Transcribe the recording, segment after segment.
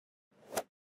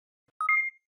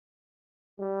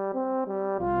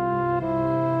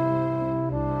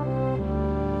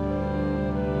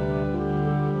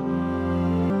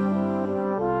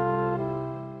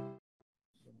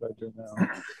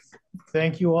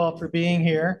Thank you all for being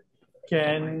here.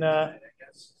 Can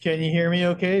you hear me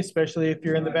okay, especially if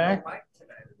you're in the back?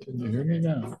 Can you hear me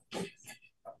now?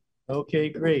 Okay,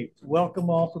 great. Welcome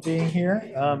all for being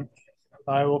here.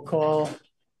 I will call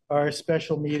our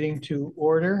special meeting to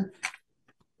order,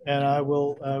 and I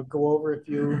will go over a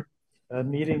few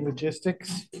meeting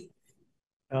logistics.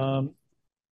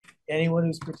 Anyone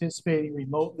who's participating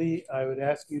remotely, I would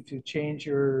ask you to change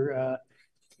your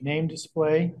name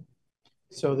display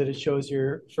so that it shows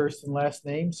your first and last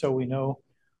name so we know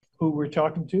who we're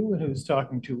talking to and who's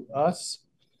talking to us.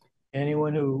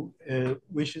 Anyone who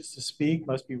wishes to speak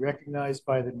must be recognized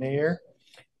by the mayor.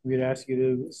 We'd ask you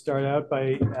to start out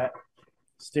by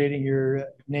stating your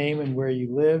name and where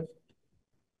you live.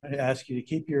 I'd ask you to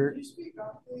keep your... Can you speak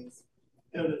up, please?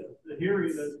 Yeah, the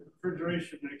hearing, the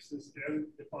refrigeration makes this down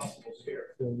if possible here.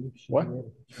 What?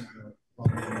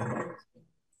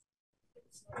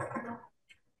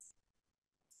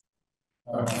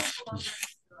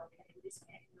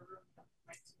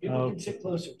 You can sit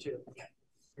closer too.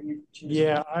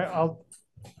 Yeah,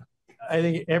 I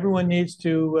think everyone needs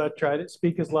to try to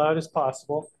speak as loud as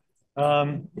possible.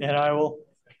 And I will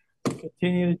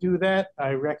continue to do that.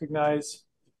 I recognize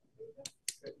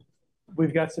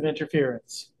we've got some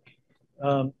interference.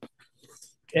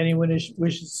 Anyone who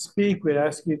wishes to speak, we'd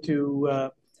ask you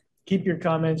to keep your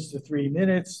comments to 3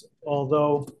 minutes,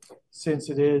 although since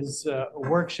it is a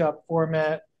workshop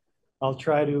format, I'll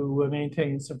try to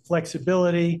maintain some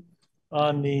flexibility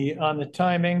on the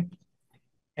timing.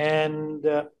 And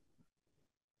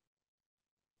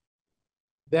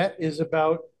that is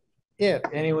about it.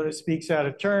 Anyone who speaks out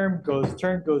of turn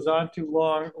goes on too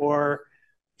long or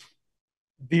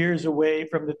veers away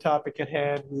from the topic at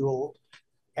hand, we will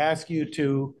ask you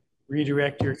to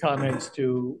redirect your comments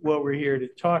to what we're here to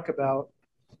talk about.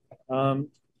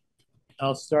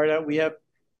 I'll start out. We have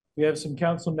some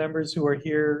council members who are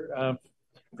here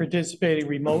participating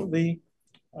remotely.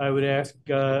 I would ask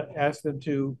them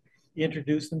to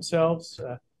introduce themselves.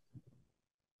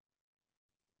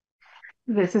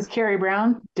 This is Carrie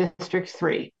Brown, District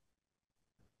 3.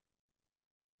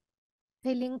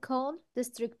 Eileen Cohn,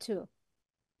 District 2.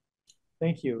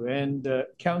 Thank you. And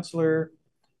Councillor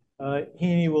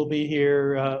Heaney will be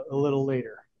here a little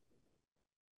later.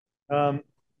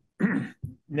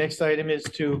 Next item is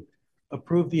to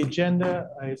approve the agenda.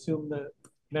 I assume the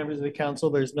members of the council,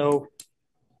 there's no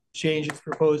changes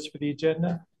proposed for the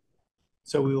agenda.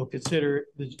 So we will consider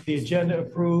the agenda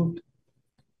approved.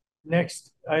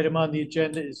 Next item on the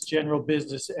agenda is general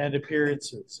business and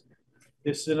appearances.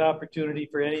 This is an opportunity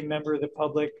for any member of the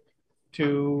public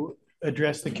to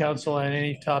address the council on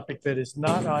any topic that is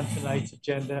not on tonight's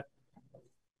agenda.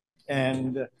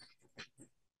 And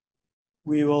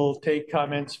we will take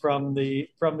comments from the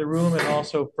room and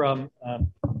also from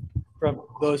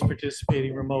those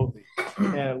participating remotely.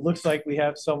 And it looks like we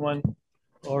have someone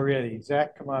already.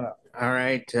 Zach, come on up. All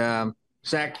right,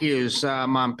 Zach Hughes,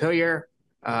 Montpelier,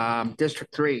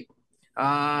 District 3.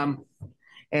 And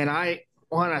I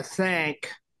want to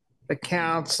thank the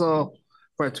council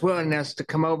for its willingness to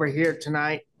come over here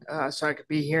tonight so I could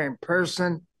be here in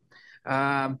person.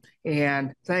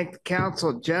 And thank the council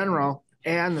in general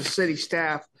and the city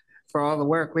staff for all the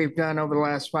work we've done over the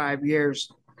last 5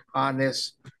 years on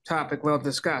this topic we'll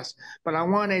discuss. But I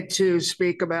wanted to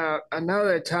speak about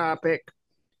another topic.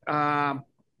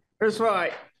 First of all,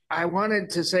 I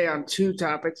wanted to say on 2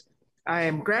 topics. I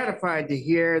am gratified to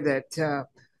hear that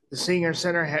the Senior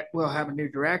Center will have a new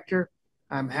director.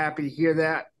 I'm happy to hear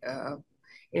that.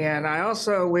 And I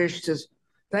also wish to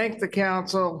thank the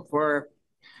council for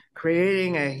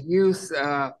creating a youth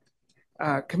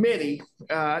committee.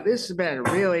 This has been a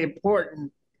really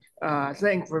important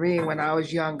thing for me when I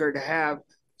was younger to have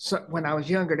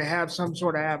some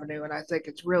sort of avenue, and I think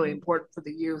it's really important for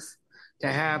the youth to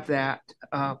have that.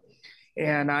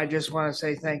 And I just want to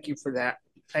say thank you for that.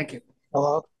 Thank you.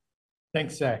 Hello.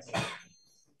 Thanks, Zach.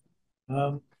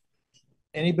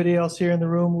 Anybody else here in the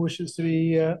room who wishes to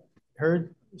be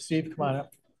heard? Steve, come on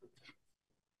up.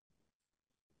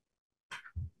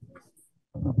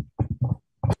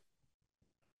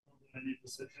 I need to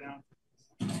sit down.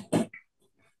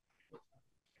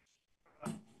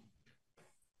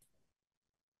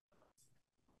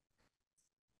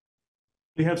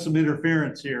 We have some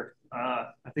interference here.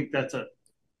 I think that's a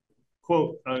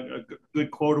quote, a good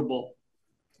quotable.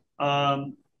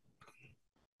 How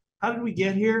did we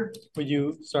get here? Would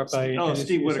you start by... Oh,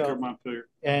 Steve Whitaker, Montpelier.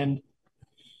 And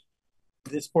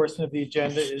this portion of the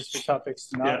agenda is for topics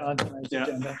not on tonight's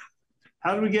agenda.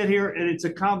 How did we get here? And it's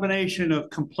a combination of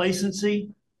complacency,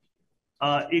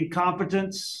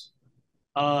 incompetence,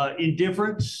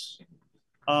 indifference,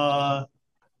 and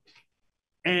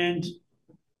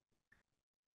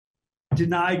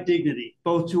denied dignity,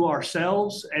 both to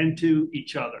ourselves and to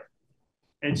each other.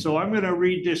 And so I'm going to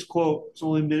read this quote. It's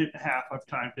only a minute and a half. I've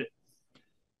timed it.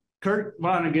 Kurt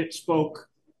Vonnegut spoke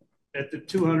at the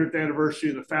 200th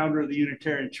anniversary of the founder of the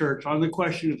Unitarian Church on the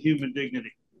question of human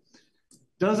dignity.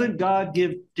 Doesn't God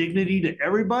give dignity to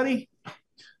everybody?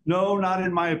 No, not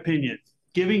in my opinion.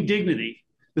 Giving dignity,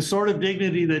 the sort of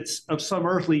dignity that's of some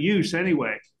earthly use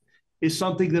anyway, is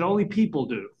something that only people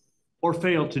do or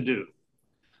fail to do.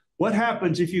 What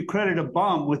happens if you credit a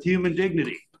bum with human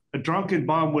dignity? A drunken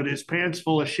bum with his pants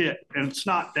full of shit and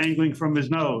snot dangling from his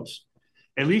nose.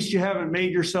 At least you haven't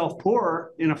made yourself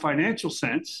poorer in a financial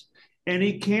sense, and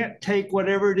he can't take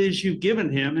whatever it is you've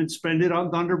given him and spend it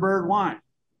on Thunderbird wine.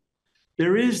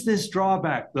 There is this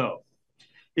drawback, though.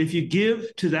 If you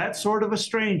give to that sort of a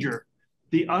stranger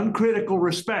the uncritical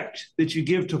respect that you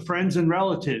give to friends and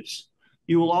relatives,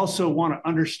 you will also want to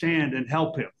understand and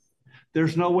help him.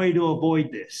 There's no way to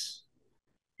avoid this.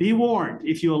 Be warned,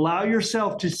 if you allow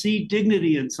yourself to see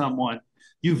dignity in someone,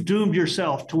 you've doomed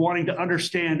yourself to wanting to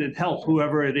understand and help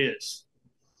whoever it is.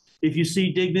 If you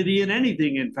see dignity in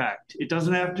anything, in fact, it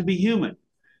doesn't have to be human.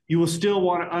 You will still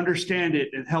want to understand it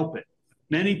and help it.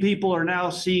 Many people are now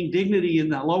seeing dignity in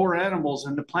the lower animals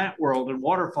in the plant world and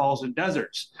waterfalls and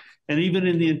deserts, and even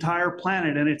in the entire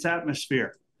planet and its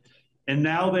atmosphere. And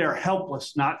now they are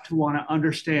helpless not to want to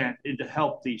understand and to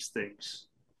help these things.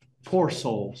 Poor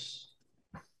souls.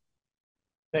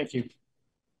 Thank you.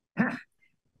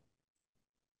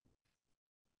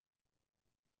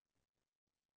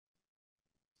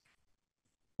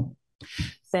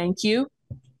 Thank you.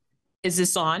 Is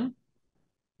this on?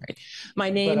 Right. My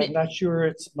name. But I'm not sure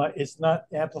it's not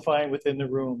amplifying within the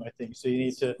room, I think. So you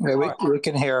need to. Yeah, we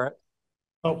can hear it.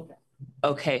 Oh.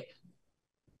 Okay.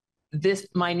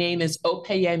 My name is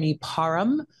Opeyemi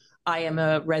Param. I am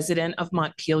a resident of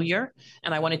Montpelier,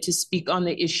 and I wanted to speak on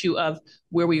the issue of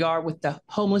where we are with the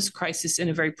homeless crisis in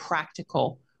a very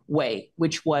practical way,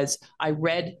 which was I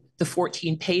read the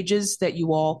 14 pages that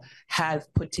you all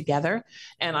have put together,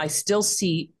 and I still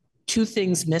see two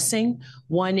things missing.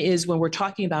 One is when we're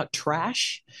talking about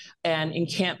trash and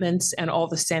encampments and all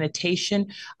the sanitation,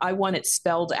 I want it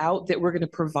spelled out that we're going to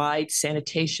provide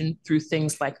sanitation through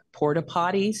things like porta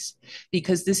potties,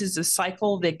 because this is a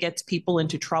cycle that gets people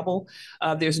into trouble.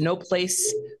 There's no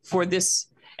place for this,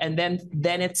 and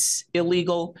then it's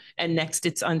illegal, and next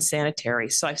it's unsanitary.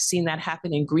 So I've seen that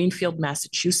happen in Greenfield,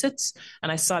 Massachusetts,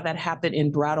 and I saw that happen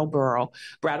in Brattleboro.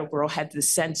 Brattleboro had the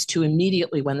sense to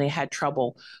immediately, when they had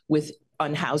trouble with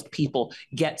unhoused people,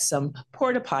 get some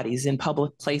porta potties in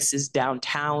public places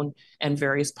downtown and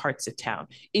various parts of town.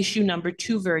 Issue number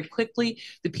two, very quickly,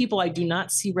 the people I do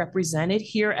not see represented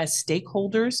here as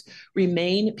stakeholders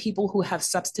remain people who have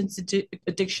substance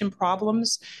addiction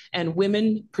problems, and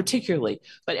women particularly,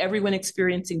 but everyone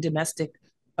experiencing domestic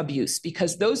abuse,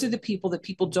 because those are the people that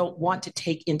people don't want to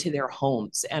take into their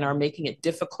homes and are making it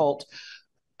difficult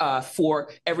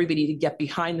for everybody to get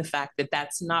behind the fact that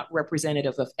that's not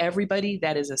representative of everybody.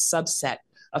 That is a subset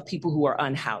of people who are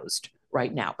unhoused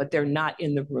right now, but they're not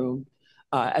in the room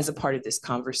as a part of this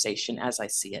conversation as I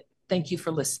see it. Thank you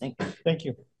for listening. Thank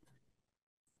you.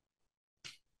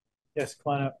 Yes,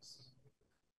 come on up.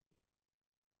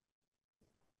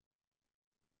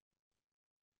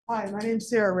 Hi, my name's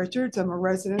Sarah Richards. I'm a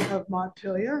resident of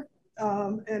Montpelier,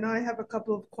 and I have a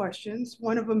couple of questions.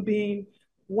 One of them being,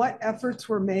 what efforts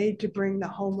were made to bring the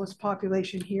homeless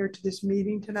population here to this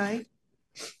meeting tonight?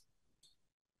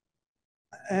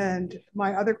 And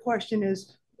my other question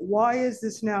is, why is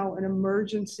this now an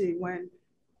emergency when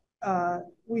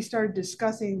we started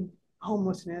discussing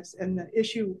homelessness and the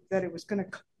issue that it was going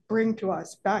to bring to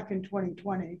us back in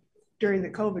 2020 during the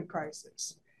COVID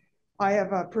crisis? I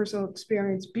have a personal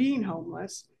experience being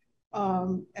homeless,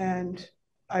 and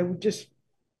I would just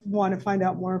want to find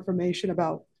out more information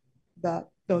about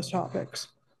those topics.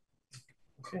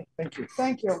 Okay, thank you.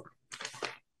 Thank you.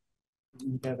 Do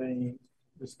you have any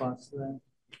response to that?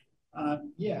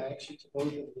 Yeah, actually, to both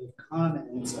of the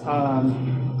comments. I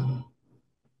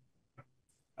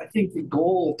think the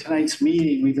goal of tonight's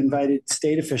meeting, we've invited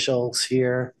state officials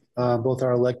here, both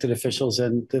our elected officials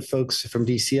and the folks from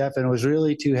DCF, and it was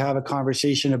really to have a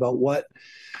conversation about what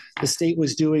the state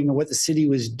was doing and what the city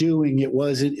was doing. It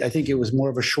wasn't, I think it was more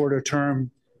of a shorter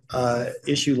term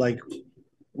issue, like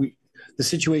the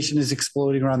situation is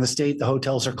exploding around the state. The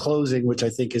hotels are closing, which I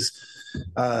think is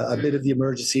a bit of the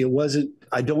emergency. It wasn't,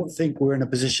 I don't think we're in a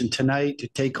position tonight to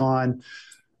take on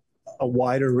a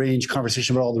wider range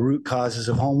conversation about all the root causes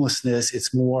of homelessness.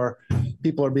 It's more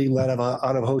people are being let out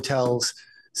of hotels.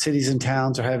 cities and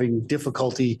towns are having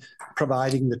difficulty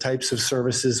providing the types of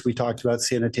services we talked about,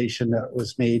 sanitation that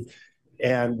was made,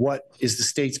 and what is the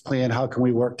state's plan? How can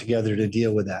we work together to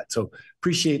deal with that? So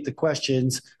appreciate the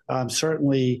questions.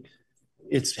 Certainly,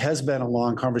 it has been a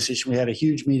long conversation. We had a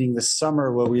huge meeting this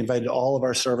summer where we invited all of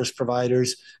our service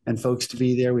providers and folks to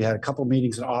be there. We had a couple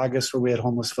meetings in August where we had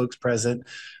homeless folks present.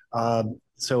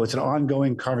 So it's an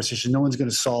ongoing conversation. No one's going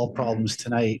to solve problems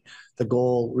tonight. The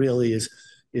goal really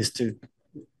is to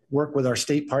work with our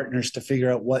state partners to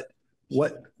figure out what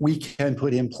we can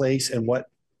put in place and what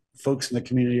folks in the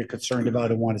community are concerned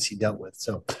about and want to see dealt with.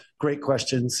 So great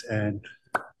questions. And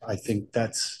I think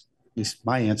that's at least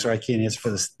my answer. I can't answer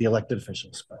for the elected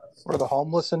officials. But. Were the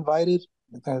homeless invited?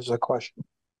 There's a question.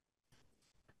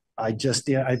 I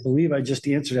believe I just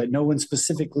answered that. No one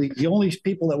specifically, the only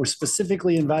people that were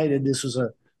specifically invited,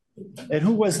 and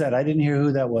who was that? I didn't hear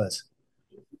who that was.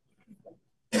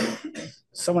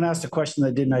 Someone asked a question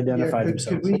that didn't identify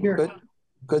themselves. Could we hear?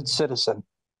 Good citizen.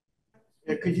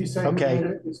 Yeah, could you say okay.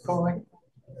 Who's calling?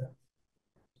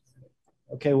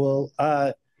 Okay, well,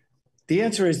 the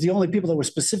answer is the only people that were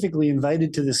specifically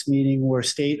invited to this meeting were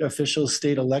state officials,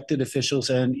 state elected officials,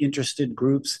 and interested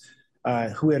groups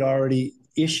who had already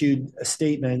issued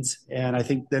statements. And I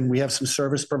think then we have some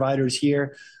service providers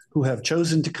here who have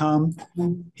chosen to come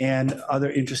and other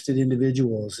interested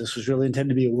individuals. This was really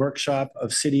intended to be a workshop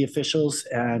of city officials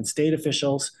and state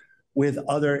officials with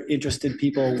other interested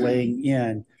people weighing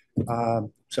in.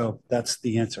 So that's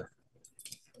the answer.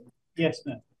 Yes,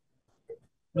 ma'am.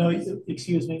 No,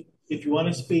 excuse me. If you want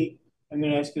to speak, I'm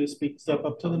going to ask you to step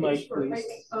up to the mic, sure.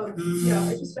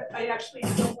 please. I actually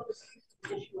don't want to speak to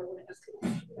the issue. I want to ask you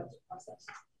about the process.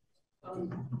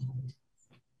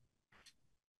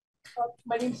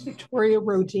 My name is Victoria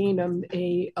Rodine. I'm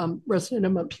a resident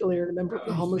of Montpelier and a member of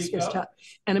the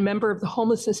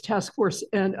homelessness task force.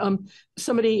 And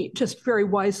somebody just very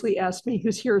wisely asked me,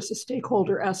 who's here as a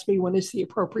stakeholder, asked me when is the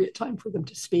appropriate time for them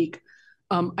to speak.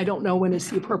 I don't know when is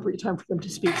the appropriate time for them to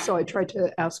speak, so I tried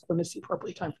to ask when is the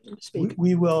appropriate time for them to speak.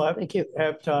 We will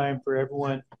have time for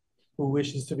everyone who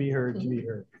wishes to be heard to be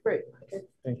heard. Great. Okay.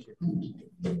 Thank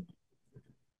you.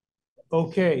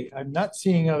 Okay, I'm not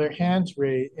seeing any other hands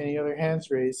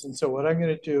raised. And so what I'm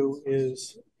going to do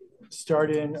is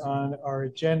start in on our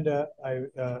agenda. I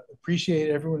appreciate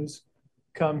everyone's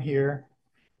come here.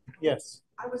 Yes.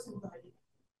 I was invited,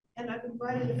 and I've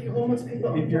invited a few homeless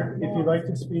people. If you'd like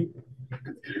to speak,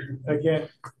 again,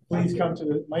 please come to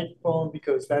the microphone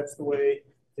because that's the way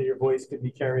that your voice can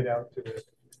be carried out to the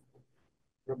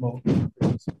remote.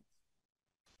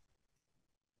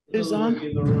 Is on?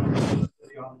 In the room,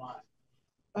 online.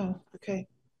 Oh, okay.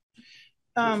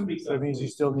 So that means you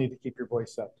still need to keep your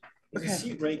voice up. Is the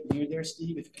seat right near there,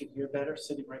 Steve, if you can hear better,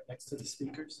 sitting right next to the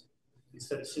speakers,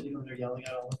 instead of sitting when they're yelling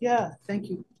at all? Yeah, thank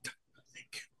you.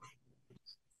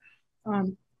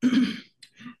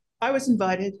 I was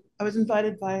invited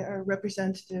by our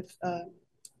representative,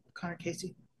 Connor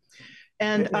Casey.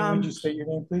 And would you state your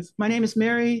name, please? My name is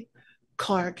Mary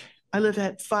Clark. I live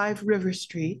at 5 River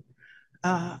Street.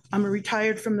 I'm a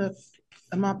retired from the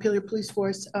Montpelier Police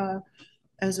Force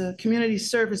as a community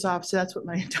service officer. That's what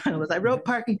my title is. I wrote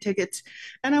parking tickets,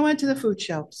 and I went to the food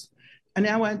shelves, and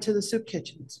I went to the soup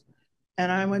kitchens,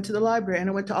 and I went to the library, and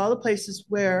I went to all the places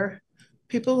where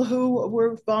people who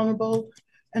were vulnerable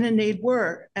and in need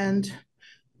were. And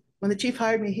when the chief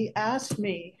hired me, he asked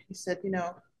me, he said, you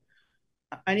know,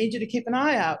 I need you to keep an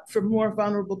eye out for more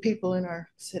vulnerable people in our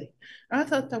city. And I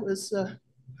thought that was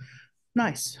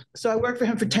nice. So I worked for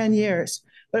him for 10 years,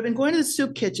 but I've been going to the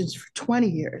soup kitchens for 20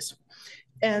 years.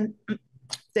 And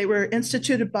they were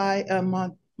instituted by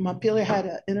Montpelier had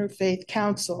an interfaith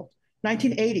council,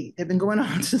 1980. They've been going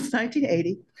on since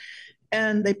 1980.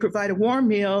 And they provide a warm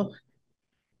meal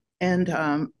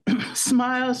and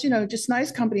smiles, you know, just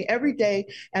nice company every day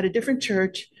at a different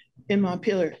church in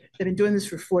Montpelier. They've been doing this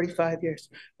for 45 years.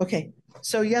 Okay,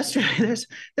 so yesterday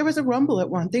there was a rumble at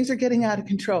one. Things are getting out of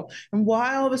control. And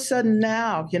why all of a sudden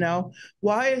now, you know,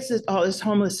 why is this all this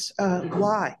homeless,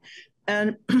 why?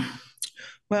 And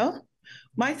well,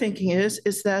 my thinking is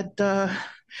that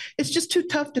it's just too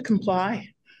tough to comply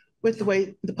with the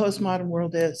way the postmodern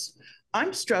world is.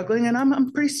 I'm struggling, and I'm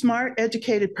a pretty smart,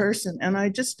 educated person. And I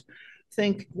just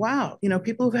think, wow, you know,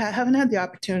 people who haven't had the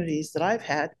opportunities that I've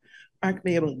had aren't gonna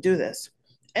be able to do this.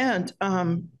 And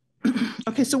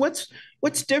okay, so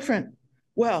what's different?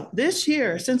 Well, this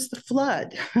year, since the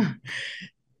flood,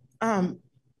 the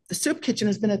soup kitchen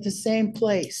has been at the same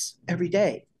place every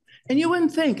day. And you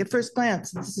wouldn't think at first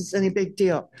glance this is any big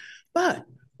deal. But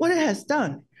what it has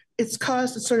done, it's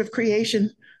caused a sort of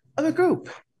creation of a group,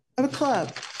 of a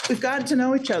club. We've gotten to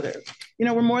know each other. You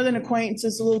know, we're more than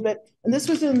acquaintances a little bit. And this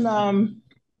was in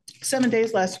 7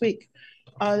 days last week.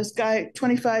 This guy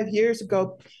 25 years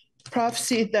ago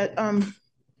prophesied that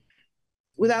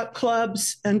without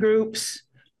clubs and groups,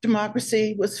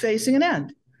 democracy was facing an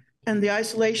end and the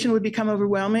isolation would become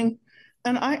overwhelming.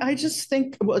 And I just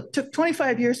think, well, it took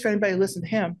 25 years for anybody to listen to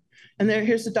him. And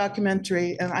here's the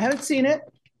documentary, and I haven't seen it,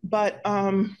 but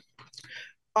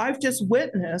I've just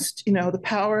witnessed, you know, the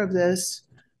power of this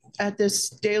at this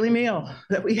daily meal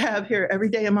that we have here every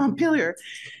day in Montpelier.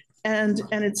 And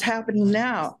it's happening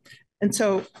now. And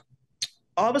so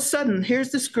all of a sudden,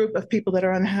 here's this group of people that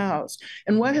are unhoused.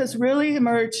 And what has really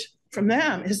emerged from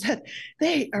them is that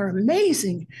they are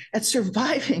amazing at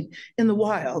surviving in the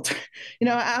wild, you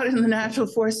know, out in the natural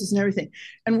forces and everything.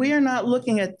 And we are not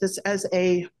looking at this as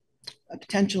a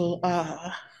potential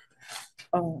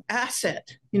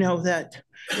asset, you know, that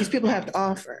these people have to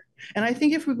offer. And I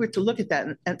think if we were to look at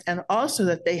that and also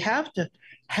that they have to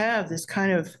have this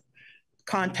kind of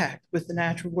contact with the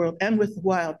natural world and with the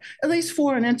wild, at least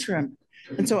for an interim.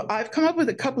 And so I've come up with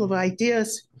a couple of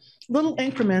ideas, little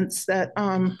increments that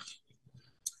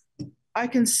I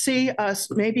can see us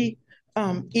maybe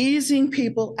easing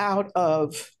people out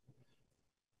of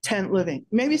tent living.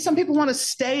 Maybe some people want to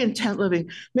stay in tent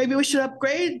living. Maybe we should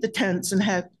upgrade the tents and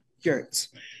have yurts.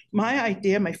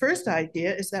 My first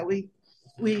idea is that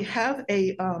we have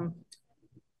a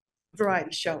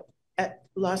variety show at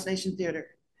Lost Nation Theater.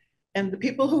 And the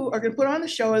people who are going to put on the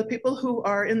show are the people who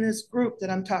are in this group that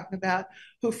I'm talking about,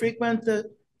 who frequent the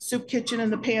soup kitchen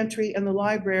and the pantry and the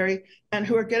library, and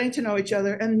who are getting to know each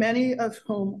other, and many of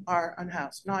whom are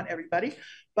unhoused. Not everybody,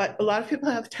 but a lot of people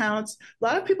have talents. A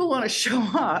lot of people want to show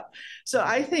up. So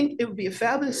I think it would be a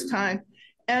fabulous time.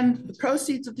 And the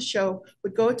proceeds of the show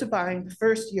would go to buying the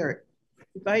first yurt.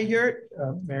 You buy a yurt.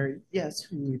 Mary? Yes.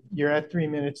 You're at 3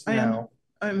 minutes now.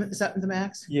 Is that the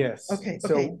max? Yes. Okay.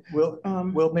 So okay.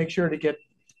 we'll make sure to get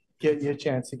you a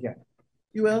chance again.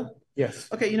 You will? Yes.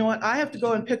 Okay, you know what? I have to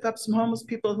go and pick up some homeless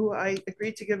people who I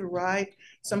agreed to give a ride,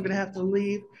 so I'm going to have to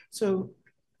leave. So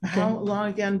how long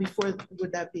again before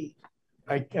would that be?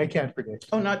 I can't predict.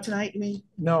 Oh, not tonight, you mean?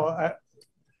 No,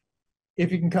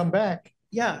 if you can come back,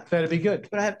 yeah, that'd be good.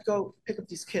 But I have to go pick up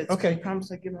these kids. Okay. I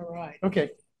promise I give them a ride. Okay.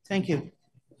 Thank you.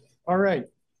 All right.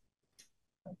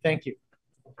 Thank you.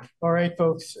 All right,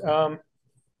 folks. I'm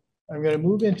going to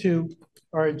move into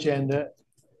our agenda.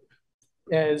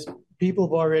 As people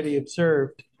have already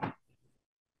observed,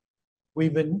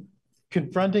 we've been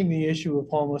confronting the issue of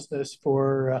homelessness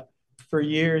for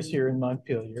years here in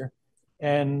Montpelier,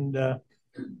 and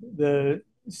the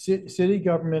city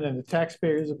government and the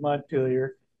taxpayers of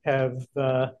Montpelier have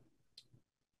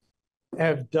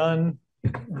done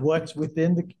what's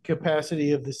within the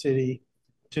capacity of the city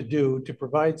to do to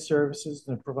provide services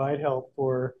and provide help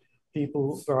for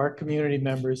people, for our community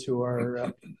members who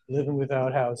are living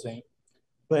without housing.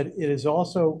 But it is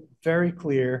also very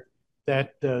clear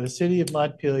that the city of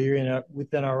Montpelier,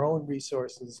 within our own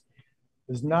resources,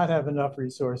 does not have enough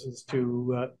resources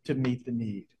to meet the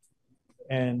need.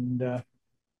 And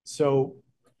so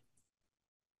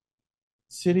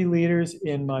city leaders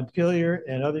in Montpelier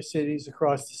and other cities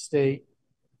across the state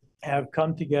have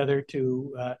come together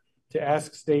to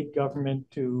ask state government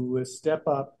to step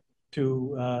up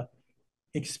to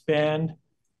expand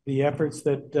the efforts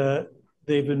that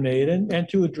they've been made and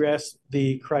to address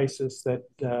the crisis that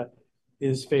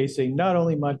is facing not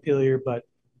only Montpelier, but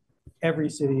every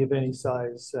city of any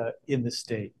size in the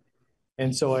state.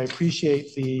 And so I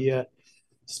appreciate the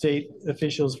state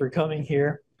officials for coming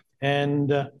here.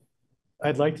 And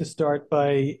I'd like to start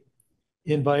by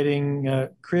inviting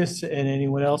Chris and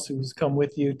anyone else who's come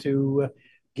with you to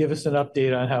give us an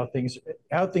update on how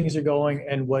things are going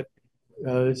and what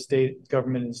the state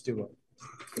government is doing.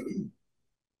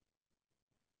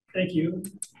 Thank you.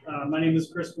 My name is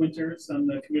Chris Winters. I'm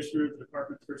the Commissioner of the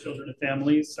Department for Children and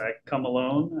Families. I come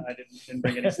alone. I didn't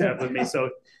bring any staff with me. So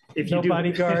if you no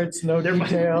bodyguards, no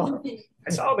detail. I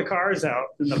saw the cars out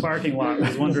in the parking lot. I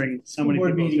was wondering how many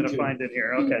people I was going to find in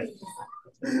here. Okay.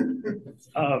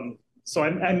 So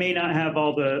I may not have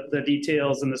all the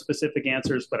details and the specific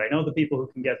answers, but I know the people who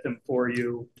can get them for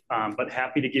you, but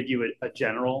happy to give you a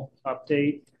general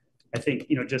update. I think,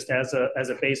 you know, just as a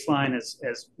baseline,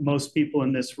 as most people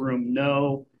in this room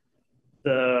know,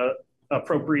 the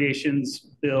appropriations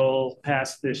bill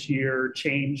passed this year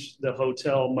changed the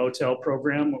hotel motel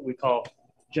program, what we call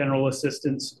general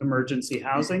assistance emergency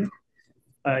housing.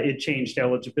 It changed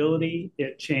eligibility,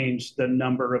 it changed the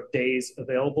number of days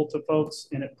available to folks,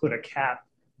 and it put a cap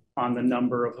on the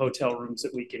number of hotel rooms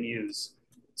that we can use.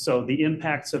 So the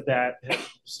impacts of that have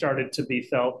started to be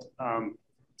felt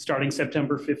starting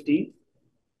September 15th.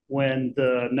 when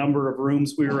the number of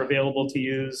rooms we were available to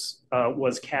use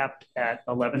was capped at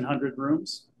 1,100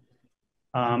 rooms.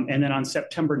 And then on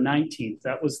September 19th,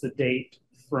 that was the date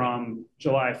from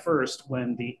July 1st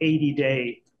when the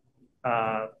 80-day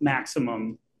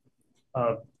maximum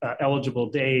of eligible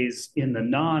days in the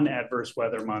non-adverse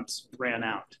weather months ran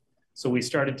out. So we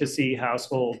started to see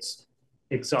households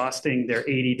exhausting their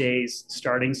 80 days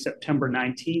starting September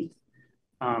 19th.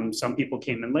 Some people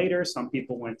came in later, some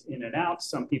people went in and out,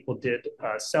 some people did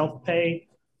self-pay,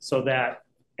 so that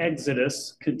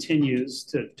exodus continues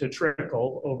to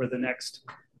trickle over the next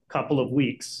couple of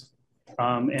weeks.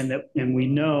 And we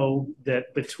know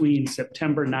that between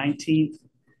September 19th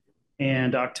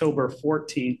and October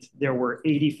 14th, there were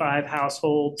 85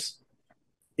 households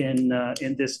in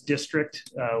this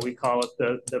district. We call it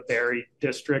the Barry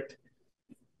district,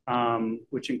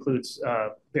 which includes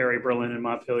Barry, Berlin, and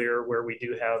Montpelier, where we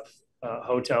do have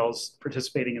hotels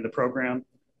participating in the program.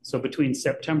 So between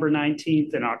September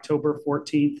 19th and October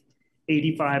 14th,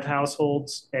 85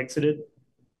 households exited.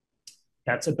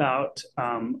 That's about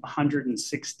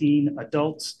 116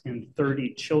 adults and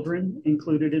 30 children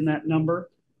included in that number.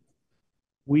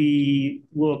 We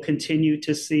will continue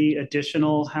to see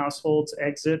additional households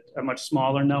exit, a much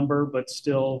smaller number, but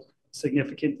still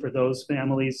significant for those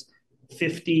families.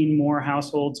 15 more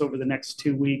households over the next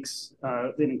 2 weeks.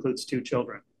 That includes 2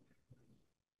 children.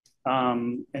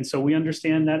 And so we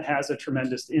understand that has a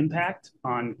tremendous impact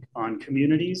on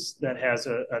communities, that has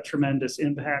a tremendous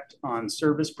impact on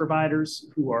service providers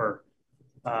who are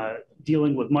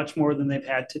dealing with much more than they've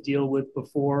had to deal with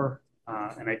before.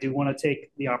 And I do want to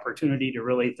take the opportunity to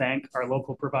really thank our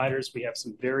local providers. We have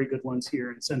some very good ones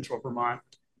here in Central Vermont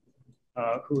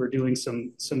who are doing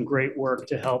some great work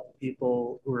to help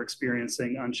people who are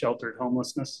experiencing unsheltered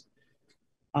homelessness.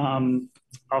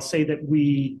 I'll say that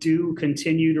we do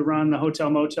continue to run the hotel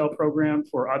motel program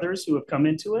for others who have come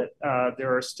into it.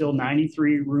 There are still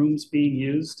 93 rooms being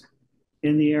used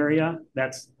in the area.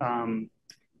 That's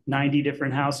 90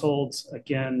 different households.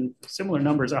 Again, similar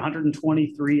numbers,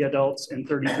 123 adults and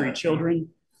 33 children.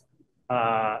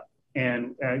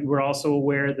 And we're also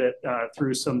aware that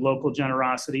through some local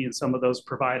generosity and some of those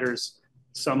providers,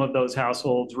 some of those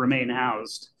households remain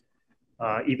housed,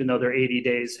 even though their 80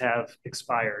 days have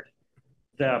expired.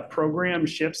 The program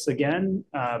shifts again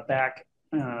back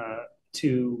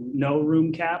to no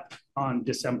room cap on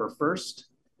December 1st.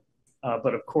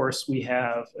 But of course, we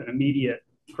have an immediate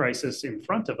crisis in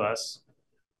front of us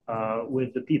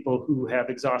with the people who have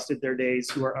exhausted their days,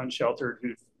 who are unsheltered,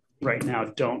 who right now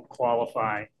don't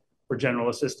qualify for general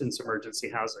assistance emergency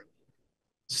housing.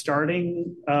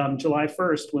 Starting July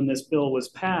 1st, when this bill was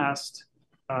passed,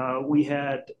 we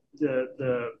had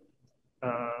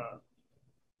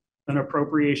an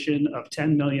appropriation of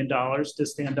 $10 million to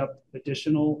stand up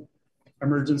additional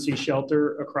emergency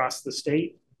shelter across the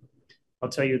state. I'll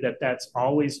tell you that that's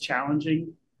always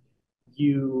challenging.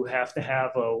 You have to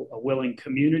have a willing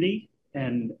community,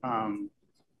 and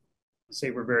say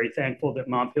we're very thankful that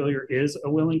Montpelier is a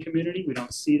willing community. We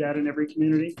don't see that in every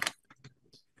community.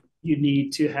 You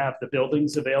need to have the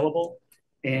buildings available,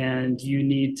 and you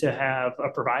need to have a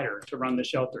provider to run the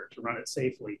shelter, to run it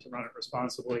safely, to run it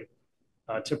responsibly,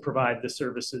 to provide the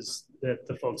services that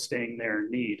the folks staying there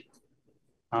need.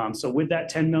 So with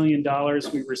that $10 million,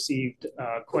 we received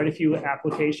quite a few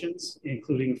applications,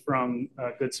 including from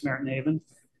Good Samaritan Haven.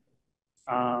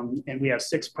 And we have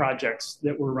 6 projects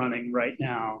that we're running right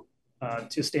now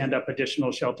to stand up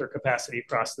additional shelter capacity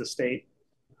across the state,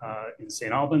 in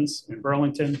St. Albans, in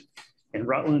Burlington, in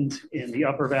Rutland, in the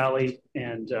Upper Valley,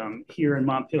 and here in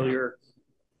Montpelier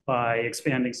by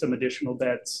expanding some additional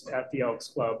beds at the Elks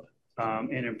Club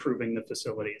and improving the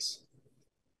facilities.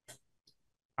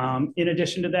 In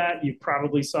addition to that, you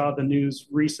probably saw the news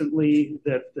recently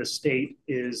that the state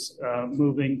is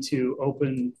moving to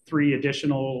open 3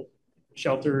 additional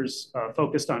shelters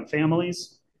focused on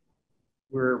families.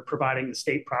 We're providing the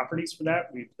state properties for that.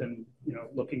 We've been,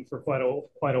 looking for quite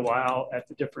a while at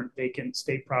the different vacant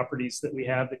state properties that we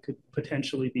have that could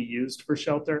potentially be used for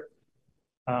shelter.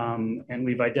 And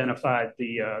we've identified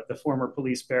the former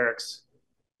police barracks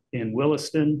in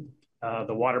Williston,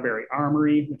 the Waterbury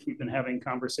Armory, which we've been having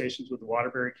conversations with the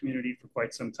Waterbury community for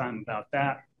quite some time about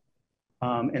that.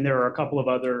 And there are a couple of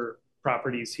other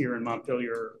properties here in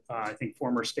Montpelier, I think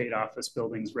former state office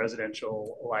buildings,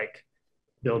 residential-like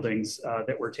buildings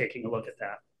that we're taking a look at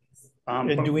that.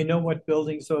 And do we know what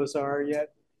buildings those are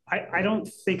yet? I don't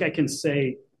think I can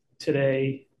say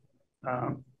today,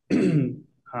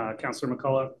 Councilor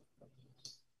McCullough,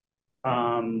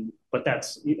 but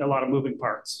that's a lot of moving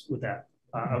parts with that.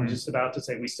 I was just about to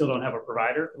say we still don't have a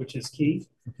provider, which is key.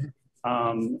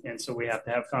 And so we have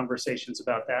to have conversations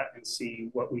about that and see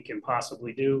what we can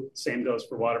possibly do. Same goes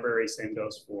for Waterbury, same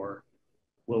goes for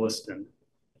Williston.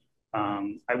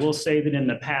 I will say that in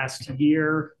the past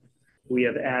year, we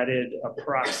have added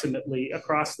approximately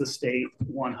across the state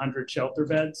 100 shelter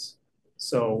beds.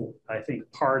 So I think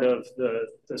part of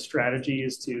the strategy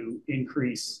is to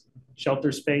increase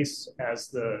shelter space as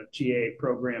the GA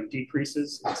program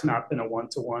decreases. It's not been a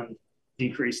one-to-one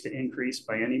decrease to increase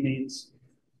by any means.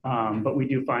 But we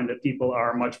do find that people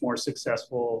are much more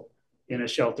successful in a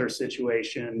shelter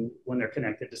situation when they're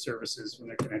connected to services, when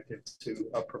they're connected to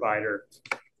a provider,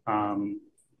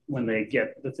 when they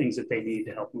get the things that they need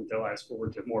to help move their lives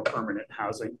forward to more permanent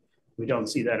housing. We don't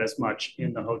see that as much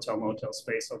in the hotel motel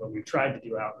space, although we've tried to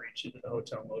do outreach into the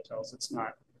hotel motels. It's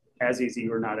not as easy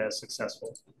or not as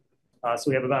successful. So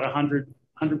we have about 100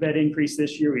 bed increase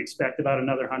this year. We expect about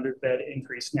another 100 bed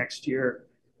increase next year.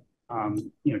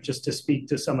 Just to speak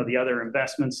to some of the other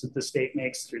investments that the state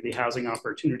makes through the Housing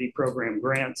Opportunity Program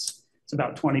grants, it's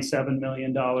about $27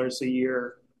 million a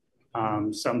year.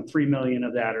 Some $3 million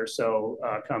of that or so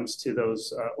comes to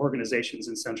those organizations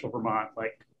in Central Vermont,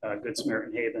 like Good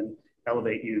Samaritan Haven,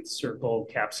 Elevate Youth, Circle,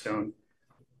 Capstone,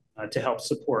 to help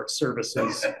support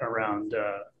services around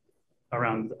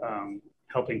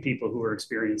helping people who are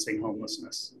experiencing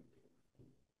homelessness.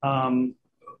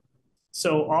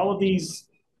 So all of these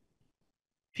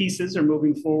pieces are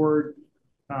moving forward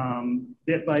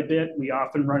bit by bit. We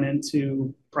often run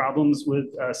into problems with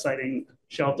citing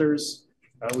shelters.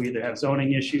 We either have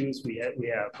zoning issues, we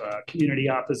have community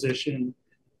opposition,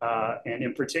 and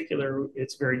in particular,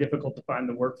 it's very difficult to find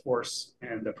the workforce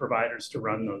and the providers to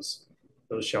run those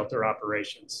shelter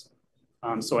operations.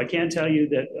 So I can tell you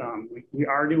that we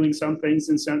are doing some things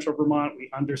in Central Vermont. We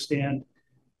understand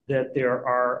that there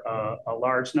are a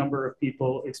large number of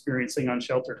people experiencing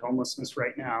unsheltered homelessness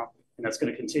right now, and that's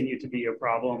going to continue to be a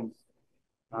problem,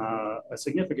 a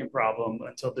significant problem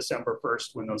until December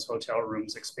 1st, when those hotel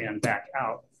rooms expand back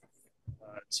out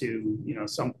to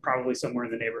probably somewhere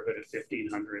in the neighborhood of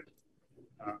 1,500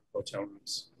 hotel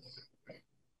rooms.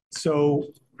 So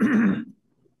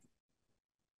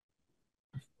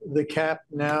the cap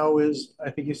now is, I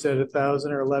think you said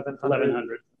 1,000 or 1,100.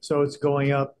 1,100. So it's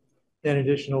going up an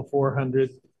additional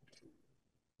 400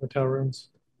 hotel rooms.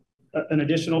 An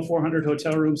additional 400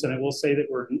 hotel rooms, and I will say that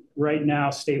we're right now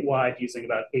statewide using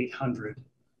about 800.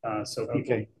 So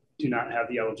people do not have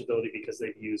the eligibility because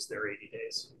they've used their 80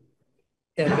 days.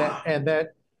 And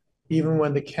that even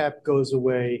when the cap goes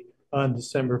away on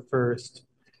December 1st,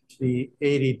 the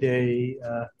 80-day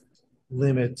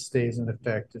limit stays in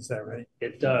effect. Is that right?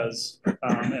 It does.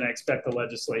 And I expect the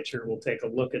legislature will take a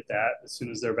look at that as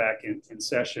soon as they're back in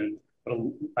session. But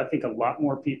I think a lot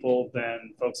more people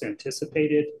than folks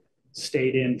anticipated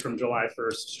stayed in from July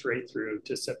 1st straight through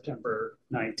to September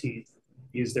 19th,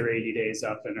 used their 80 days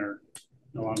up and are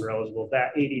no longer eligible.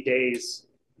 That 80 days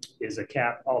is a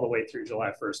cap all the way through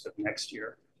July 1st of next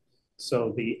year.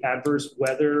 So the adverse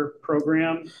weather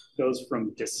program goes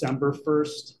from December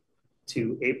 1st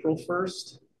to April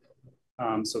 1st.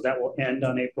 So that will end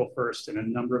on April 1st, and a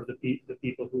number of the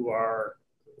people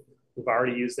who've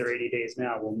already used their 80 days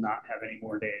now will not have any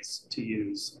more days to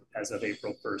use as of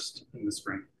April 1st in the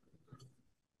spring.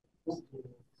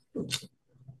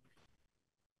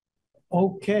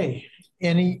 Okay.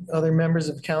 Any other members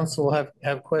of council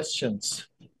have questions?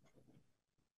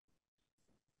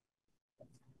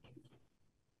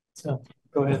 So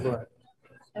go ahead, Laura.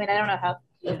 I mean, I don't know how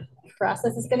the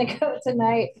process is going to go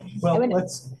tonight. Well, I mean,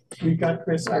 we've got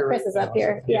Chris here. Chris is up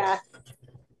here. Yes.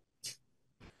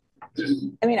 Yeah.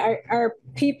 I mean, are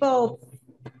people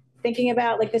thinking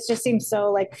about, like, this just seems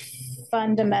so like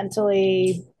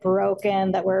fundamentally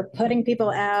broken that we're putting people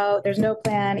out. There's no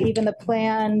plan, even the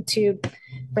plan to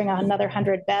bring another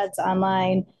 100 beds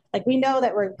online. Like, we know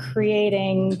that we're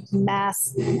creating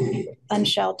mass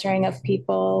unsheltering of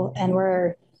people, and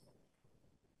we're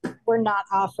not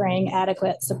offering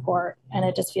adequate support, and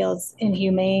it just feels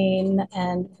inhumane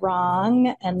and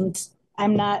wrong. And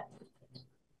I'm not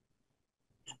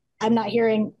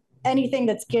hearing anything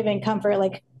that's giving comfort.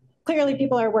 Like, clearly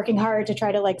people are working hard to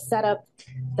try to like set up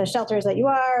the shelters that you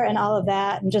are and all of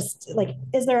that. And just like,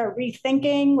 is there a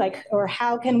rethinking, like, or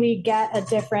how can we get a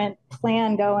different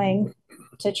plan going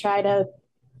to try to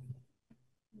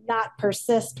not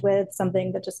persist with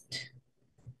something that just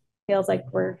feels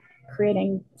like we're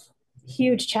creating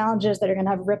huge challenges that are going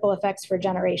to have ripple effects for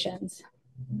generations?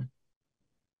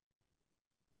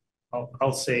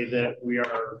 I'll say that we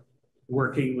are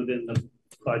working within the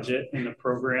budget and the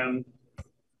program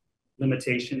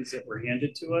limitations that were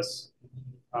handed to us.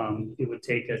 It would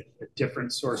take a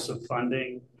different source of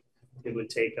funding it would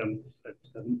take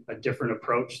a different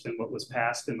approach than what was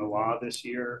passed in the law this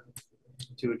year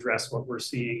to address what we're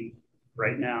seeing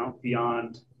right now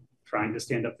beyond trying to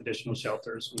stand up additional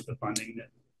shelters with the funding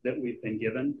that we've been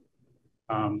given.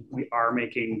 We are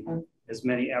making as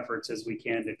many efforts as we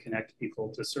can to connect people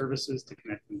to services, to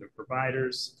connect them to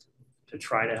providers, to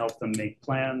try to help them make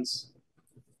plans.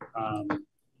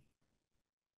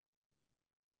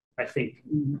 I think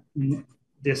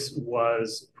this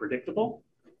was predictable,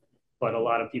 but a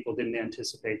lot of people didn't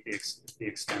anticipate the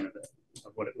extent of it,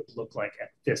 of what it would look like at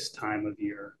this time of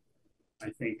year. I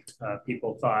think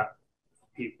people thought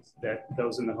that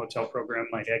those in the hotel program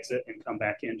might exit and come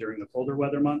back in during the colder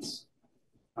weather months.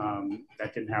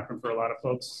 That didn't happen for a lot of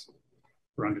folks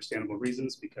for understandable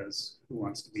reasons, because who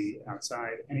wants to be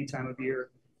outside any time of year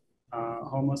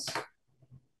homeless?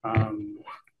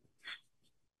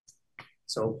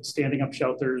 So standing up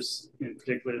shelters, in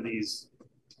particular these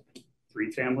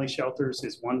 3-family shelters,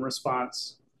 is one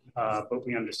response, but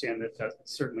we understand that that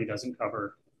certainly doesn't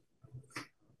cover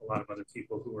a lot of other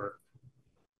people who are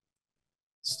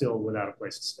still without a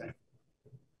place to stay.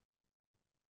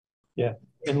 Yeah,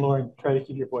 and Lauren, try to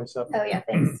keep your voice up. Oh yeah,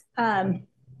 thanks.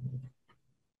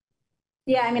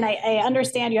 Yeah, I mean, I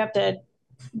understand you have to,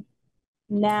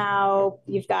 now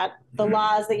you've got the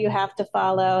laws that you have to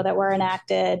follow that were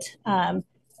enacted.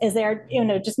 Is there,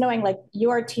 just knowing like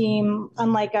your team,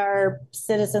 unlike our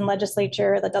citizen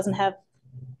legislature that doesn't have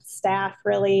staff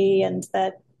really, and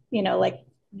that, like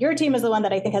your team is the one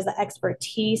that I think has the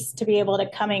expertise to be able to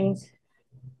coming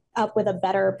up with a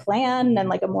better plan and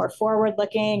like a more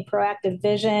forward-looking, proactive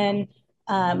vision.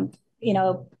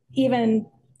 Even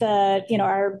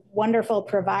our wonderful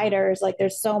providers, like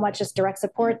there's so much just direct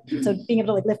support. So being able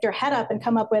to like lift your head up and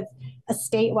come up with a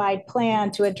statewide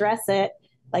plan to address it,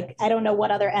 like I don't know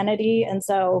what other entity. And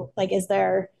so like, is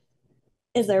there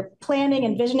planning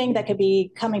and visioning that could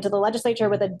be coming to the legislature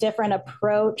with a different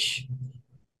approach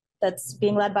that's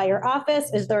being led by your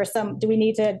office? Do we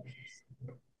need to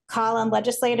call on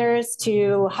legislators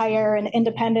to hire an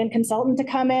independent consultant to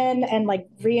come in and like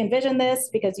re-envision this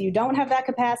because you don't have that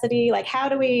capacity? Like, how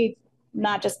do we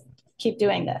not just keep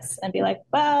doing this and be like,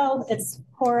 well, it's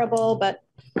horrible, but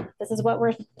this is what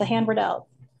the hand we're dealt?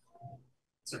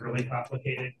 It's a really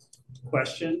complicated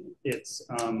question. It's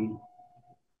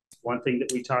one thing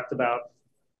that we talked about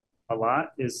a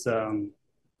lot is that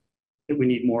we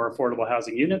need more affordable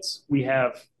housing units. We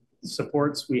have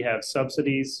supports, we have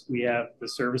subsidies, we have the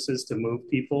services to move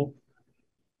people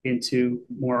into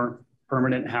more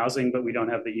permanent housing, but we don't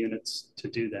have the units to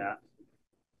do that.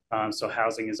 So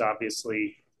housing is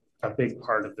obviously a big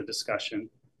part of the discussion.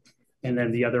 And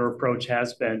then the other approach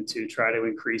has been to try to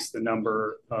increase the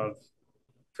number of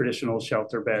traditional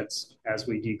shelter beds as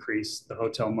we decrease the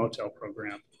hotel motel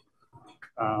program.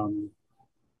 And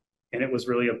it was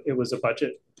a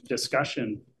budget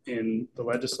discussion in the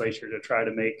legislature to try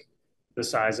to make the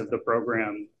size of the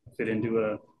program fit into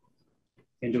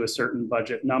a certain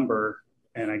budget number.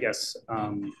 And I guess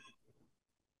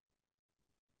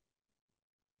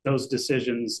those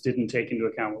decisions didn't take into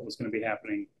account what was going to be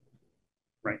happening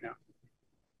right now.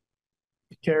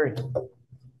 Carrie.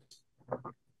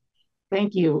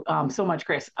 Thank you so much,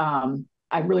 Chris.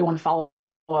 I really want to follow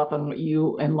up on what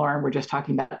you and Lauren were just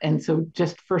talking about. And so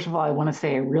just first of all, I want to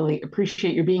say I really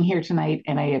appreciate you being here tonight.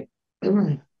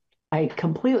 And I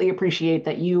completely appreciate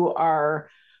that you are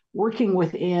working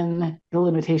within the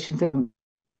limitations of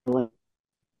the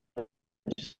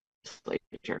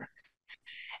legislature.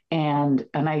 And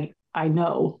I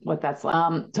know what that's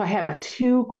like. So I have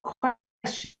 2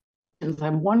 questions.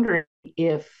 I'm wondering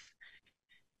if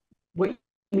what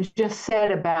you just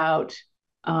said about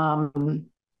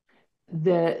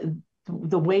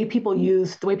the way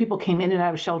people came in and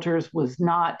out of shelters was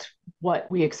not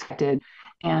what we expected,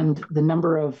 and the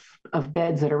number of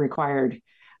beds that are required.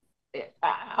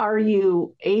 Are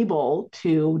you able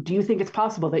to, do you think it's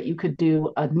possible that you could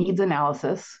do a needs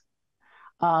analysis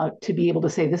to be able to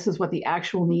say this is what the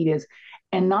actual need is,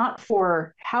 and not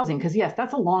for housing? Because yes,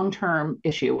 that's a long-term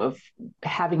issue of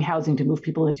having housing to move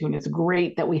people into, and it's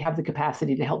great that we have the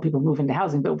capacity to help people move into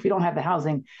housing, but if we don't have the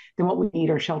housing, then what we need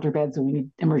are shelter beds and we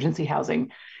need emergency housing.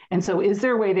 And so is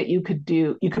there a way that you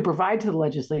could provide to the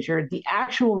legislature the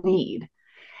actual need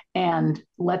and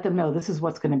let them know this is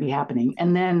what's going to be happening?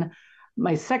 And then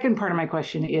my second part of my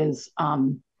question is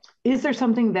there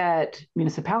something that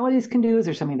municipalities can do? Is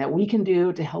there something that we can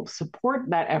do to help support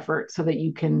that effort so that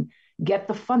you can get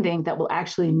the funding that will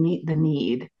actually meet the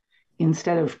need,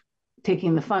 instead of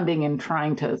taking the funding and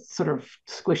trying to sort of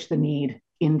squish the need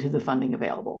into the funding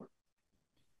available?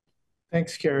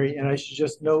 Thanks, Carrie. And I should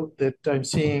just note that I'm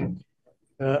seeing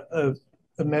a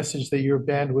a message that your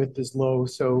bandwidth is low,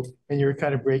 so, and you're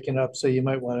kind of breaking up, so you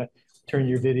might want to turn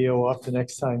your video off the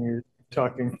next time you're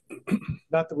talking.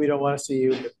 Not that we don't want to see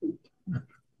you, but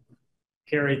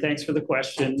Carrie, thanks for the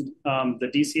question.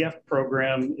 The DCF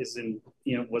program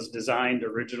was designed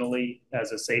originally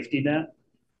as a safety net,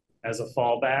 as a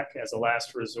fallback, as a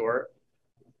last resort.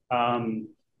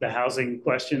 The housing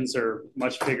questions are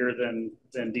much bigger than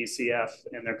DCF,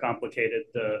 and they're complicated.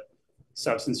 The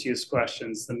substance use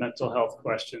questions, the mental health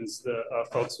questions, the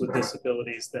folks with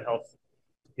disabilities, the health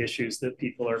issues that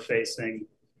people are facing.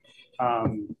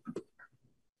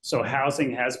 So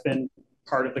housing has been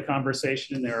part of the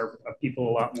conversation. There are people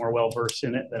a lot more well-versed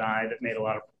in it than I that made a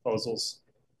lot of proposals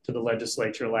to the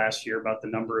legislature last year about the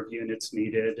number of units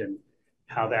needed and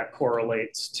how that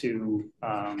correlates to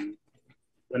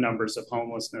the numbers of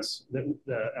homelessness,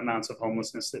 the amounts of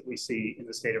homelessness that we see in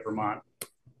the state of Vermont.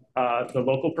 The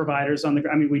local providers on the,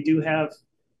 I mean, we do have,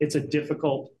 it's a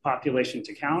difficult population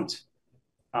to count.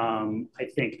 I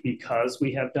think because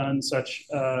we have done such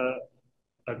a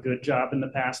good job in the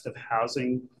past of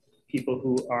housing people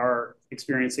who are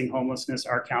experiencing homelessness,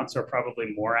 our counts are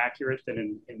probably more accurate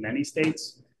than in many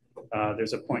states.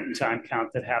 There's a point in time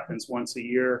count that happens once a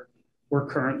year. We're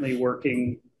currently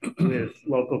working with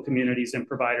local communities and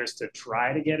providers to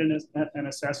try to get an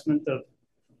assessment of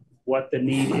what the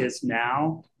need is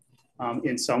now.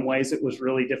 In some ways, it was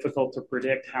really difficult to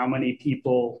predict how many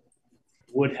people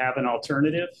would have an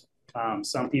alternative.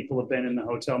 Some people have been in the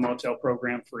hotel motel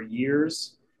program for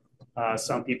years.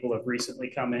 Some people have recently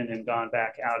come in and gone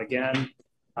back out again.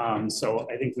 So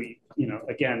I think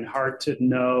again, hard to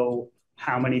know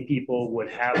how many people would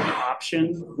have an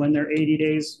option when their 80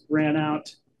 days ran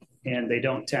out. And they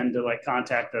don't tend to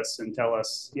contact us and tell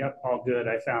us, yep, all good.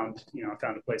 I found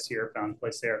a place here, found a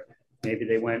place there. Maybe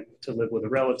they went to live with a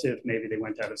relative. Maybe they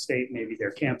went out of state. Maybe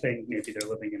they're camping. Maybe they're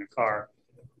living in a car.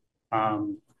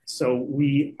 So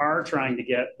we are trying to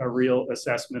get a real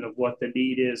assessment of what the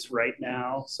need is right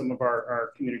now. Some of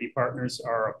our community partners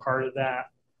are a part of that.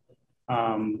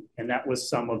 And that was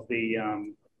some of the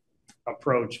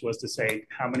approach, was to say,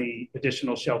 how many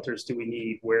additional shelters do we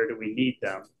need? Where do we need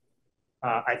them?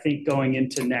 I think going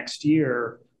into next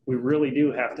year, we really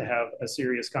do have to have a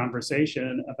serious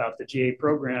conversation about the GA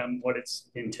program, what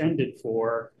it's intended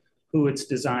for, who it's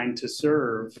designed to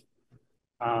serve.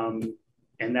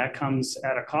 And that comes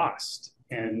at a cost.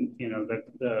 And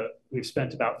we've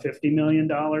spent about $50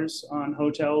 million on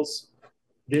hotels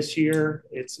this year.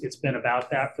 It's been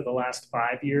about that for the last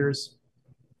 5 years.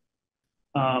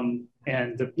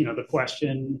 And the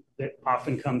question that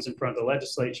often comes in front of the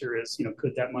legislature is,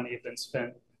 could that money have been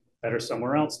spent better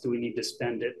somewhere else? Do we need to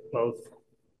spend it both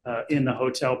in the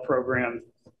hotel program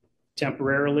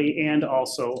temporarily and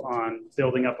also on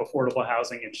building up affordable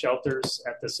housing and shelters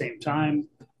at the same time?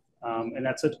 And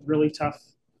that's a really tough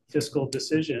fiscal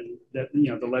decision that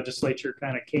the legislature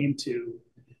kind of came to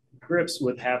grips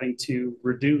with, having to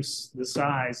reduce the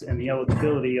size and the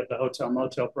eligibility of the hotel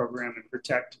motel program and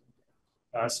protect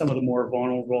some of the more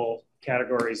vulnerable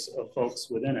categories of folks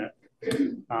within it,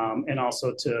 and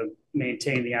also to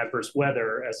maintain the adverse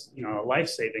weather as a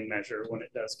life-saving measure when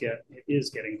it is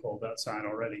getting cold outside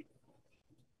already.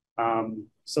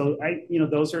 So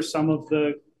those are some of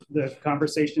the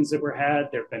conversations that were had.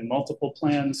 There have been multiple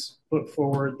plans put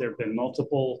forward. There have been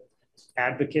multiple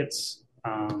advocates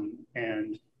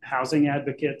and housing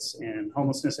advocates and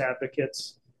homelessness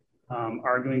advocates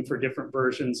arguing for different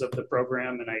versions of the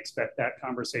program. And I expect that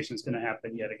conversation is going to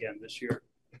happen yet again this year.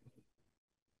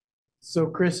 So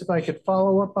Chris, if I could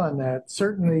follow up on that,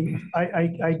 certainly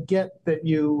I get that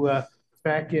you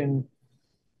back in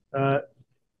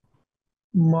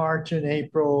March and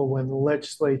April, when the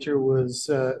legislature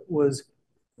was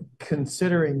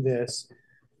considering this,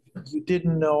 you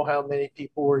didn't know how many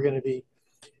people were going to be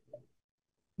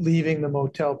leaving the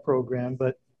motel program,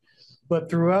 but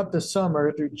throughout the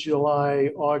summer, through July,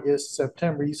 August,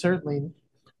 September, you certainly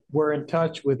were in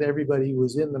touch with everybody who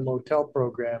was in the motel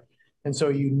program. And so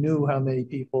you knew how many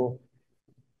people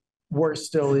were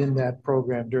still in that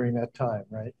program during that time,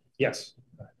 right? Yes.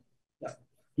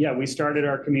 Yeah, we started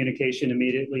our communication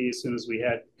immediately as soon as we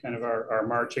had kind of our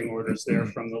marching orders there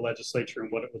from the legislature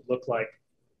and what it would look like.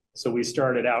 So we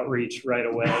started outreach right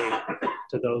away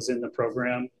to those in the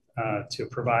program, to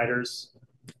providers,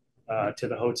 to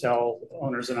the hotel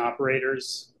owners and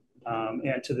operators,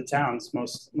 and to the towns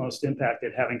most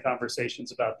impacted, having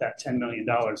conversations about that $10 million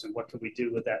and what can we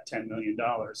do with that $10 million.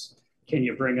 Can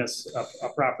you bring us a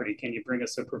property? Can you bring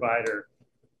us a provider?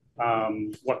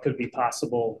 What could be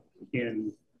possible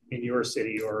in your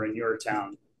city or in your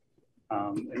town?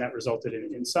 And that resulted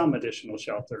in some additional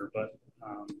shelter, but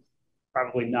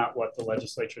probably not what the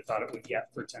legislature thought it would get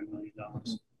for $10 million.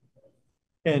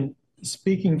 And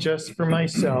speaking just for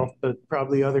myself, but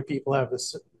probably other people have a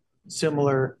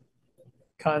similar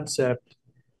concept.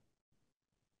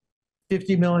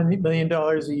 $50 million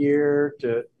a year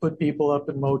to put people up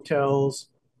in motels,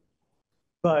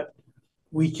 but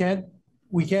we can't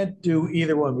do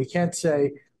either one. We can't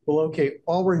say, well, okay,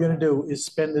 all we're going to do is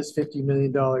spend this $50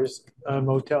 million on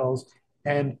motels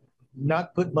and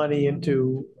not put money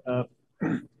into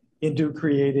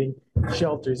creating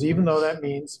shelters, even though that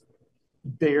means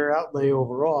bigger outlay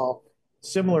overall.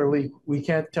 Similarly, we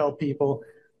can't tell people,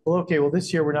 well, okay, well,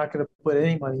 this year we're not going to put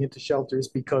any money into shelters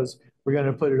because we're going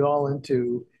to put it all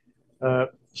into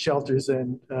shelters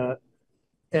and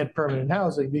permanent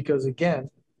housing, because again,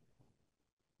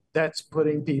 that's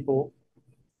putting people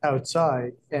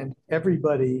outside. And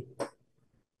everybody,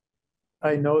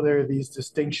 I know there are these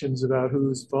distinctions about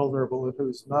who's vulnerable and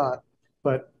who's not,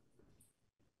 but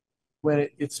when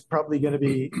it's probably going to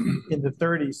be in the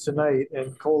 30s tonight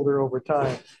and colder over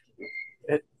time,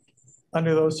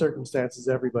 under those circumstances,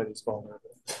 everybody's vulnerable.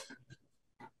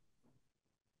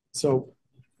 So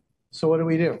what do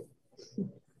we do?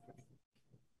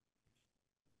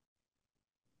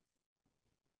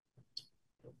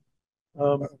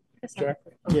 Jack?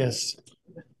 Yes.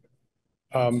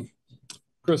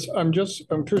 Chris, I'm curious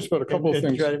about a couple of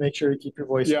things. Try to make sure you keep your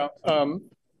voice. Yeah.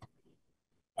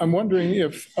 I'm wondering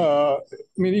if, I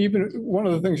mean, even one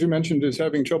of the things you mentioned is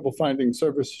having trouble finding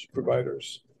service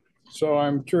providers. So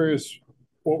I'm curious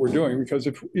what we're doing, because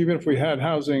even if we had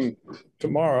housing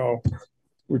tomorrow,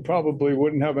 we probably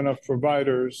wouldn't have enough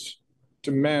providers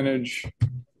to manage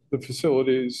the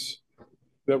facilities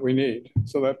that we need.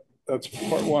 So that's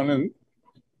part one. And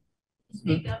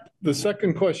the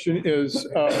second question is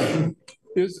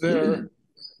there,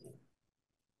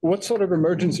 what sort of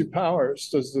emergency powers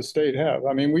does the state have?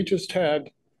 I mean, we just had,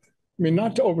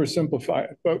 not to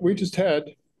oversimplify it, but we just had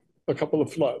a couple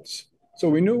of floods. So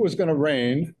we knew it was going to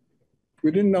rain.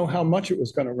 We didn't know how much it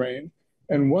was going to rain.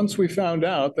 And once we found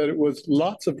out that it was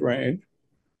lots of rain,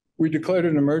 we declared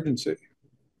an emergency.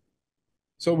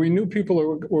 So we knew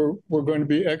people were going to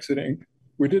be exiting.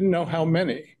 We didn't know how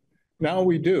many. Now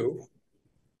we do.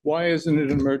 Why isn't it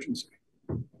an emergency?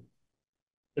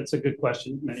 That's a good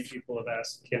question. Many people have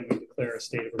asked, can we declare a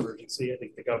state of emergency? I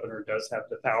think the governor does have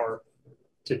the power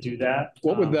to do that.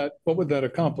 What would that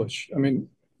accomplish? I mean,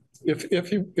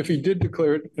 if he did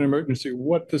declare it an emergency,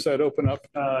 what does that open up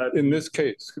in this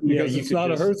case? Because it's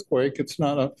not an earthquake, it's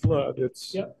not a flood.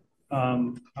 It's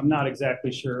I'm not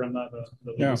exactly sure. I'm not the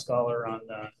legal scholar on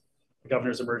the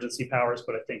governor's emergency powers,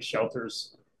 but I think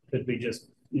shelters could be just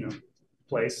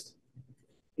placed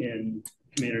in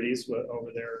communities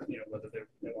over there, whether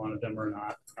they wanted them or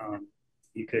not.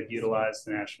 You could utilize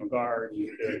the National Guard.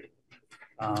 You could,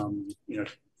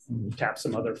 tap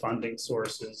some other funding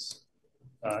sources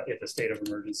if a state of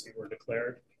emergency were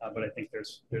declared. But I think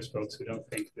there's folks who don't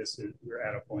think we're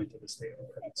at a point of a state of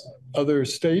emergency. Other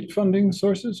state funding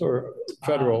sources or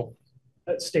federal?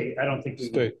 State. I don't think we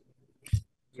state.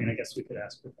 I guess we could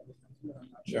ask for that. I'm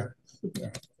not sure. Yeah.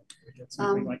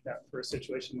 Something like that for a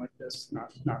situation like this,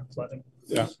 not flooding.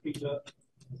 Yeah.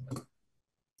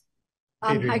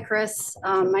 Hi, Chris.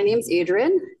 My name's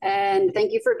Adrian, and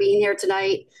thank you for being here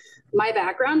tonight. My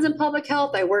background's in public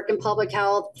health. I work in public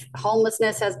health.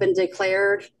 Homelessness has been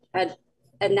declared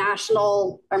a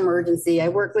national emergency. I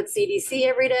work with CDC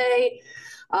every day,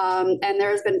 and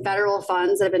there's been federal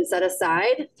funds that have been set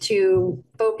aside to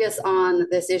focus on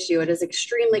this issue. It is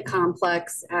extremely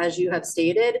complex, as you have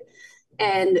stated.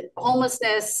 And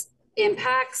homelessness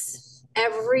impacts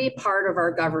every part of our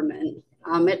government.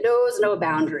 It knows no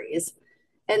boundaries.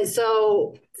 And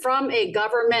so from a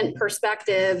government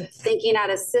perspective, thinking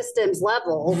at a systems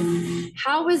level,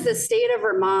 how is the state of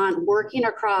Vermont working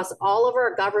across all of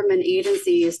our government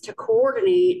agencies to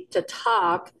coordinate, to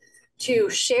talk, to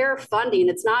share funding?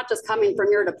 It's not just coming from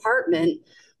your department.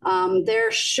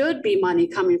 There should be money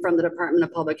coming from the Department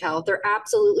of Public Health. There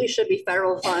absolutely should be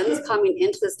federal funds coming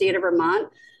into the state of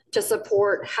Vermont to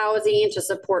support housing, to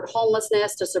support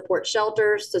homelessness, to support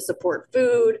shelters, to support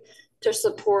food, to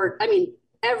support,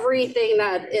 everything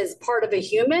that is part of a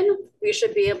human. We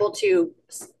should be able to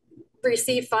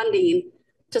receive funding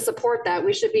to support that.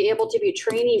 We should be able to be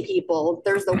training people.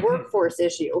 There's the workforce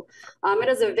issue. It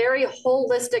is a very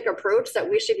holistic approach that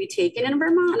we should be taking in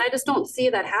Vermont. And I just don't see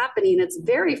that happening. It's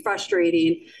very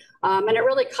frustrating. And it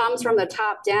really comes from the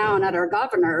top down at our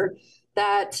governor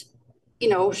that,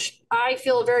 I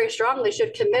feel very strongly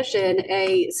should commission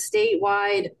a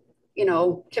statewide,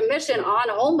 commission on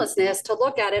homelessness to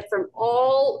look at it from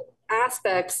all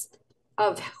aspects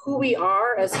of who we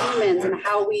are as humans and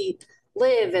how we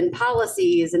live and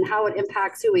policies and how it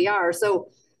impacts who we are. So,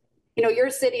 you know, you're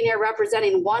sitting here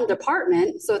representing one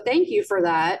department, so thank you for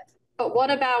that. But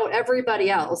what about everybody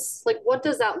else? Like, what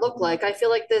does that look like? I feel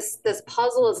like this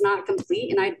puzzle is not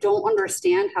complete, and I don't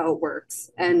understand how it works.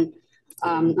 And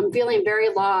I'm feeling very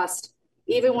lost.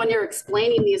 Even when you're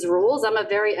explaining these rules, I'm a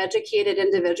very educated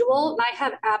individual, and I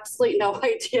have absolutely no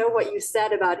idea what you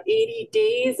said about 80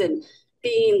 days and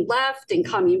being left and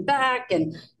coming back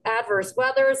and adverse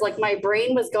weathers. Like, my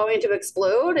brain was going to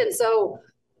explode. And so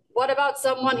what about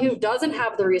someone who doesn't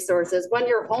have the resources? When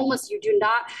you're homeless, you do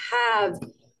not have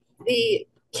the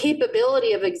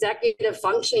capability of executive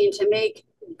functioning to make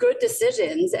good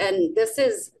decisions. And this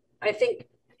is, I think,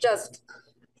 just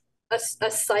a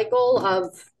cycle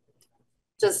of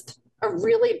just a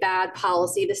really bad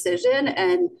policy decision.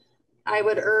 And I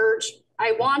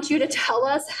want you to tell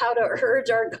us how to urge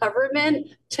our government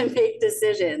to make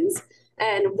decisions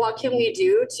and what can we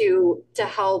do to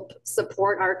help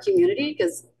support our community?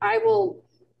 Because I will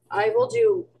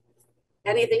do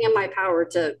anything in my power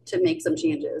to make some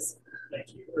changes.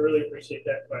 Thank you. I really appreciate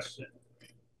that question.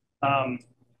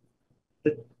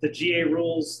 The GA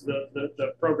rules,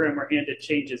 the program we're handed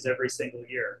changes every single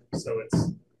year. So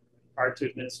it's hard to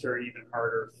administer, even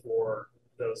harder for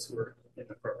those who are in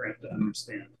the program to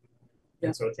understand. Yeah.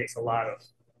 And so it takes a lot of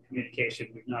communication.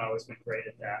 We've not always been great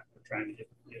at that. We're trying to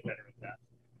get better at that.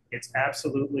 It's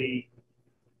absolutely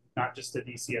not just a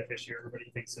DCF issue.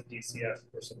 Everybody thinks of DCF.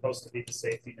 We're supposed to be the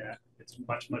safety net. It's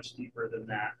much, much deeper than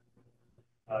that.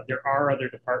 There are other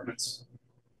departments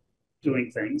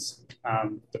doing things.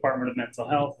 Department of Mental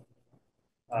Health,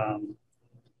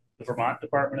 the Vermont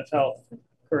Department of Health,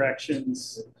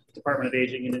 Corrections, Department of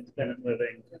Aging and Independent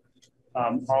Living,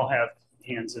 all have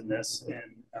hands in this,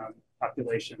 and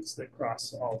populations that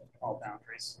cross all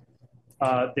boundaries.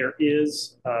 There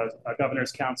is a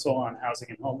Governor's Council on Housing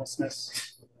and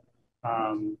Homelessness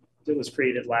that was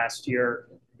created last year.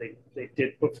 They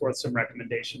did put forth some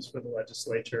recommendations for the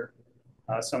legislature.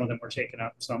 Some of them were taken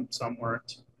up, some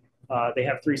weren't. They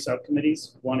have 3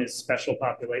 subcommittees. One is special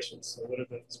populations. So what are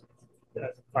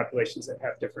the populations that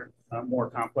have different, more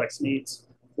complex needs?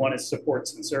 One is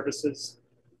supports and services,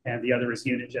 and the other is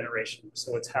unit generation.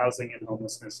 So it's housing and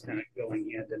homelessness kind of going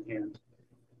hand in hand.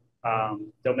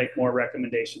 They'll make more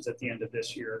recommendations at the end of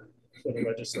this year for the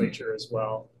legislature as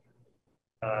well.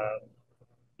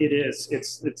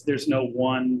 There's no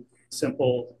one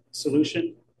simple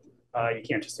solution. You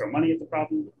can't just throw money at the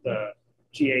problem. The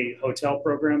GA hotel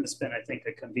program has been, I think,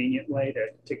 a convenient way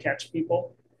to catch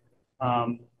people.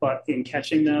 But in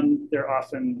catching them, they're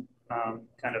often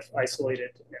kind of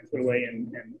isolated and put away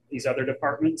in these other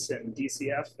departments, and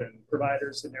DCF and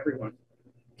providers and everyone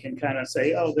can kind of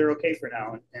say, oh, they're okay for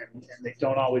now. And they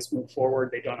don't always move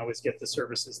forward. They don't always get the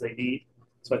services they need.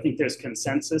 So I think there's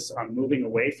consensus on moving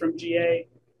away from GA,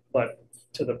 but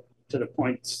to the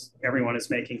points everyone is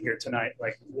making here tonight,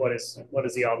 like what is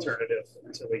the alternative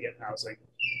until we get housing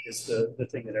is the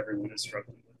thing that everyone is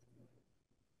struggling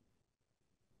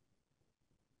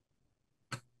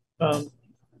with.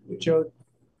 Joe,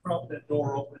 prop that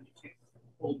door open. You can't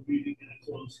hold meeting in a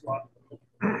closed lock.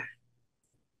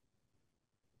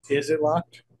 Is it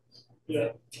locked?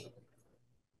 Yeah.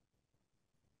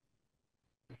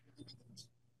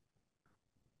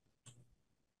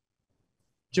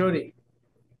 Jody.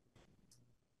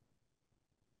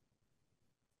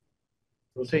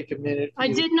 We'll take a minute. I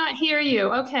did not hear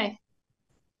you. Okay.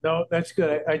 No, that's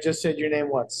good. I just said your name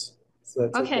once. So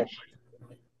that's okay.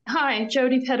 Hi,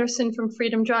 Jody Pedersen from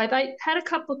Freedom Drive. I had a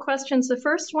couple of questions. The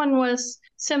first one was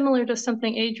similar to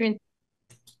something Adrian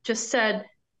just said.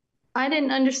 I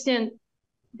didn't understand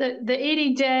the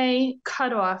 80-day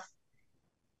cutoff.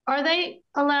 Are they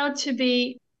allowed to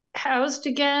be housed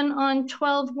again on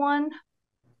 12/1,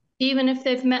 even if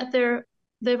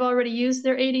they've already used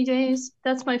their 80 days?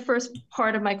 That's my first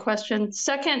part of my question.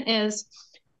 Second is,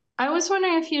 I was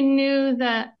wondering if you knew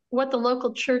that what the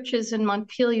local churches in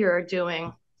Montpelier are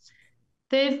doing.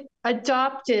 They've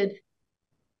adopted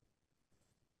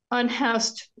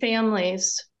unhoused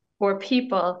families or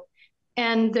people,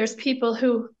 and there's people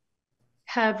who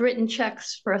have written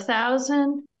checks for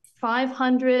 1,000,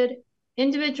 500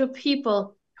 individual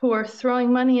people who are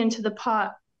throwing money into the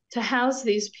pot to house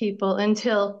these people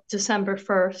until December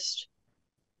 1st.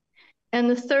 And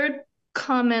the third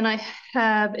comment I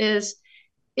have is,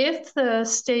 if the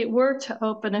state were to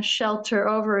open a shelter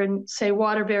over in, say,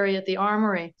 Waterbury at the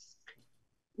Armory,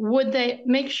 would they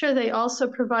make sure they also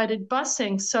provided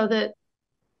busing so that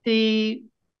the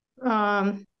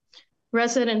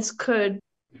residents could,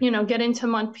 get into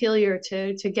Montpelier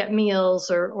to get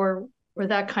meals or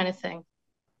that kind of thing?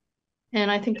 And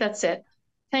I think that's it.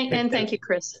 Thank you,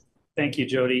 Chris. Thank you,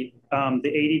 Jody. The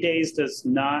 80 days does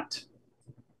not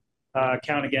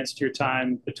count against your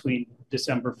time between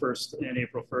December 1st and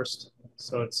April 1st.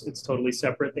 So it's totally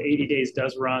separate. The 80 days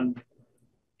does run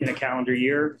in a calendar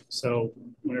year. So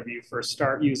whenever you first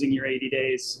start using your 80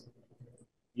 days,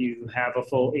 you have a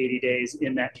full 80 days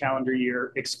in that calendar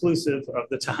year, exclusive of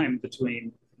the time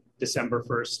between December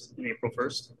 1st and April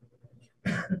 1st.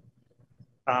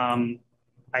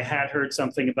 I had heard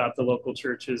something about the local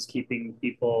churches keeping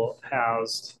people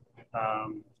housed,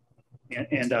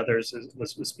 and others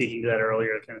was speaking to that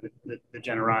earlier. Kind of the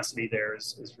generosity there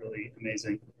is really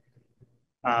amazing.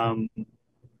 And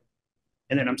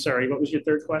then I'm sorry, what was your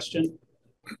third question?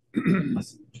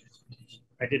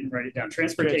 I didn't write it down.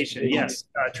 Transportation, yes.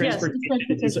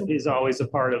 Transportation is always a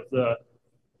part of the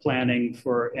planning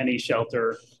for any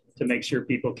shelter to make sure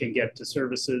people can get to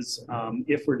services.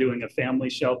 If we're doing a family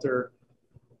shelter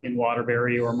in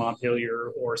Waterbury or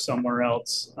Montpelier or somewhere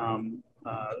else,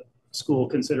 school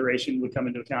consideration would come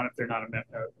into account if they're not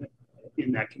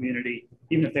in that community.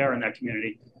 Even if they are in that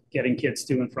community, getting kids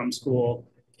to and from school,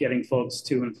 getting folks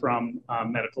to and from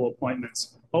medical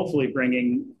appointments, hopefully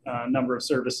bringing a number of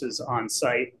services on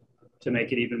site to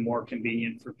make it even more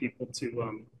convenient for people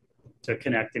to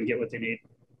connect and get what they need.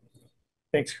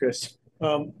 Thanks, Chris.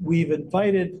 We've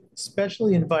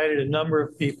especially invited a number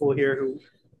of people here who,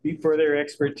 for their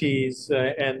expertise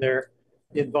and their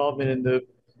involvement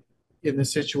in the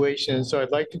situation. So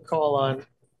I'd like to call on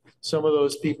some of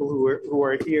those people who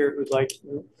are here who'd like,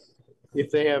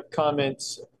 if they have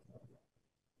comments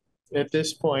at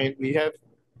this point.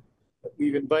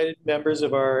 We've invited members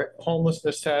of our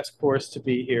homelessness task force to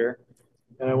be here.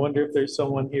 And I wonder if there's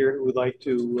someone here who would like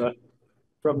to,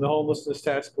 from the homelessness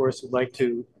task force, would like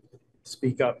to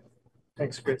speak up.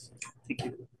 Thanks, Chris. Thank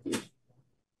you.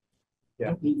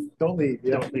 Yeah, don't leave.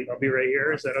 Yeah. Don't leave. I'll be right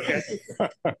here. Is that okay?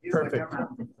 Perfect.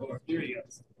 Here he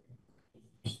goes.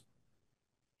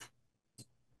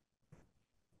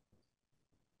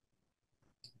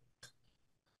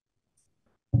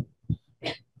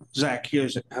 Zach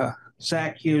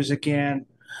Hughes again,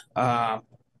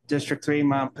 District 3,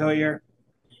 Montpelier.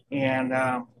 And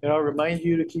I'll remind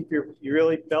you to keep you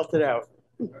really belt it out.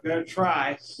 I'm gonna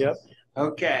try. Yep.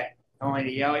 Okay. I want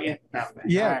to yell at you? No.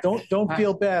 Yeah, right. don't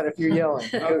feel bad if you're yelling.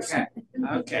 Okay.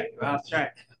 I'll try.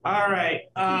 All right.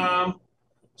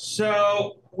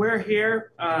 So we're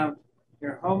here,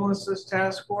 your homelessness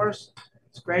task force.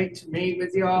 It's great to meet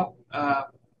with y'all.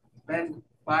 Been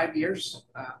 5 years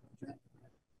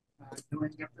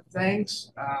doing different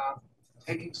things,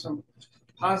 taking some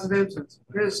positives and some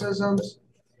criticisms.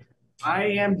 I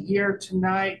am here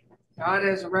tonight not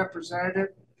as a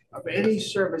representative of any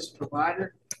service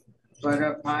provider, but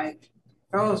of my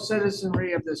fellow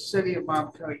citizenry of the city of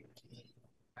Montpelier.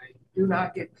 I do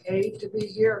not get paid to be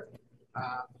here,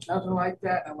 nothing like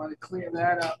that. I want to clear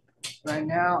that up right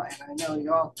now, and I know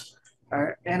y'all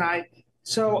are.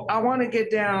 So I want to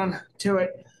get down to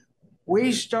it.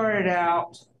 We started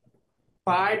out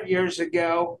 5 years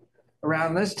ago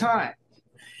around this time,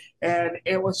 and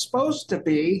it was supposed to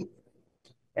be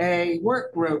a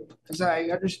work group, as I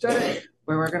understood it,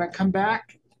 where we're going to come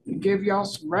back and give y'all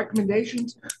some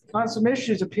recommendations on some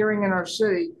issues appearing in our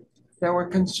city that were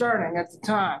concerning at the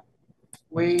time.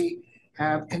 We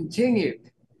have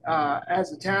continued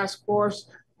as a task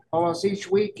force almost each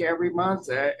week, every month,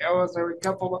 almost every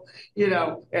couple of,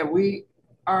 and we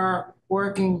are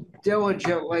working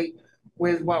diligently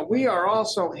with what we are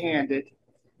also handed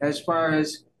as far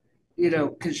as,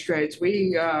 constraints.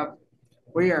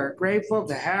 We are grateful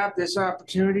to have this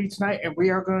opportunity tonight, and we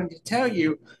are going to tell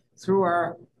you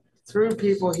through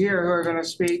people here who are going to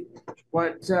speak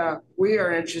what we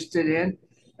are interested in.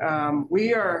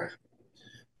 We are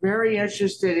very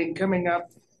interested in coming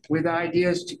up with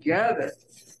ideas together.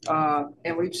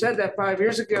 And we've said that 5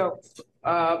 years ago,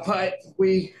 but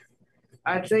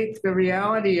I think the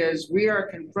reality is we are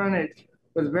confronted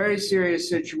with a very serious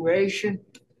situation.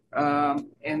 Some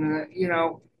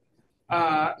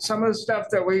of the stuff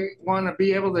that we want to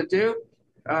be able to do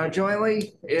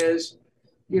jointly is,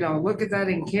 look at that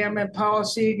encampment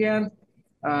policy again.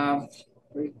 And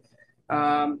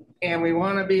we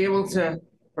want to be able to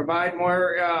provide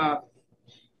more,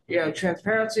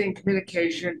 transparency and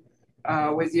communication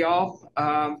with y'all,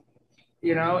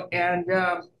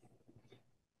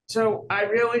 so I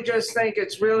really just think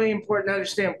it's really important to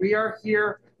understand we are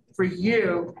here for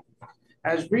you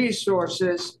as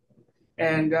resources,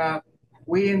 and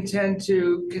we intend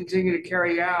to continue to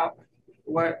carry out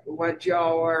what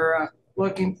y'all are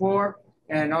looking for,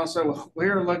 and also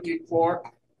we're looking for,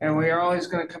 and we are always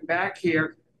going to come back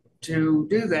here to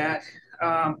do that.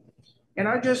 And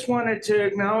I just wanted to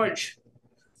acknowledge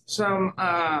some,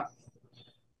 I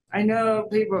know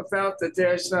people felt that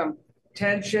there's some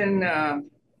tension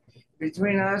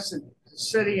between us and the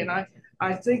city. And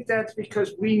I think that's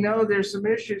because we know there's some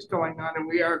issues going on and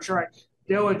we are trying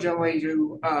diligently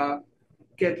to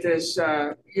get this,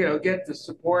 get the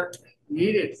support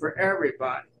needed for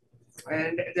everybody.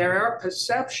 And there are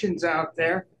perceptions out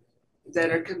there that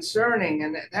are concerning,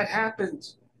 and that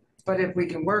happens. But if we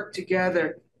can work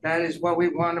together, that is what we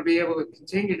want to be able to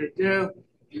continue to do.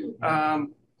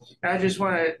 I just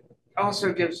want to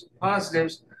also give some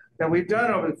positives that we've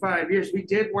done over the 5 years. We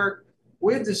did work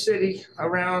with the city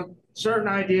around certain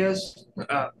ideas,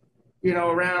 and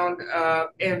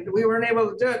we weren't able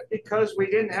to do it because we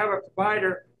didn't have a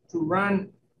provider to run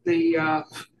the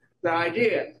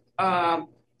idea.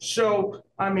 So,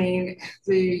 I mean,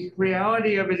 the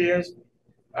reality of it is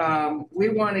we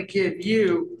want to give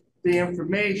you the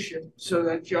information so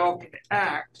that y'all can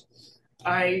act.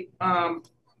 I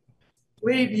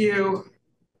leave you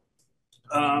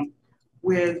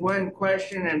with one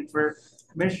question, and for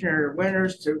Commissioner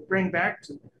Winters to bring back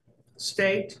to the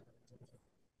state.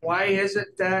 Why is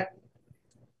it that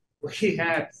we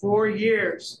had 4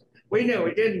 years? We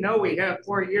didn't know we had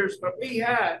 4 years, but we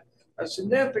had a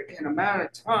significant amount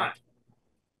of time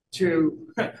to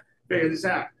figure this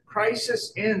out.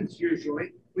 Crisis ends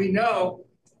usually. We know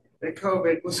that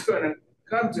COVID was going to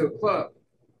come to a close.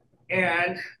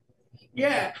 And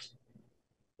yet,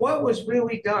 what was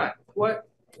really done?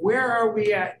 Where are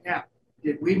we at now?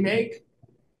 Did we make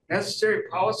necessary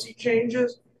policy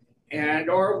changes?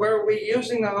 Or were we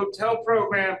using the hotel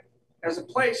program as a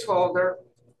placeholder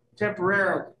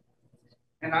temporarily?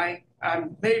 And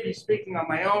I'm maybe speaking on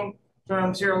my own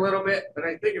terms here a little bit, but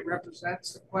I think it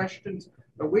represents the questions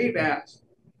that we've asked.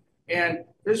 And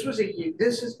this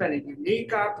has been a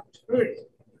unique opportunity.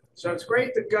 So it's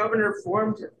great the governor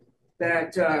formed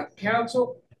that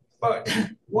council, but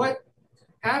what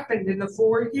happened in the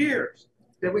 4 years?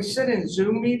 Did we sit in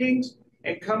Zoom meetings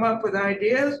and come up with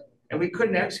ideas and we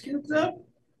couldn't execute them?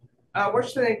 We're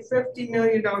spending $50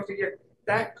 million a year.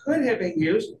 That could have been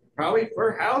used probably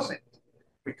for housing.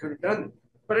 We could have done it.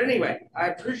 But anyway, I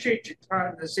appreciate your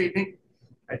time this evening.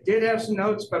 I did have some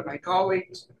notes, but my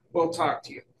colleagues will talk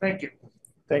to you. Thank you.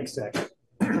 Thanks, Zach.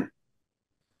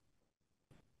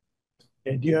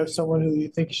 And do you have someone who you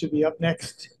think should be up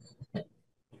next?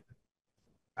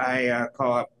 I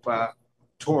call up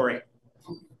Tori.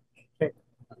 Okay.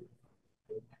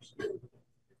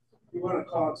 You want to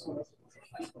call someone?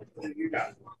 You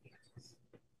got it.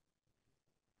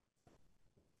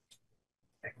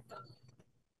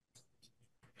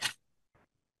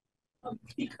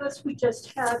 Because we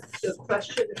just had the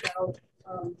question about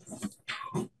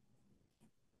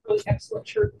really excellent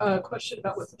question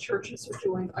about what the churches are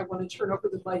doing, I want to turn over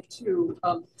the mic to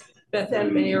Beth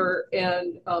Ann Mayer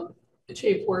and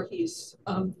Jay Voorhees.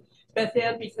 Beth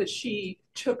Ann, because she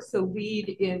took the lead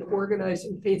in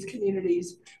organizing faith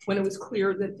communities when it was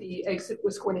clear that the exit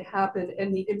was going to happen,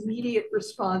 and the immediate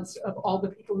response of all the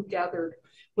people who gathered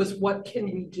was, what can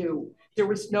we do? There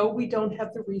was no, we don't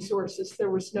have the resources. There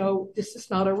was no, this is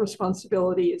not our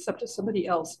responsibility, it's up to somebody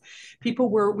else. People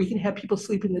were, we can have people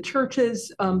sleep in the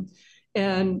churches,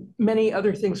 and many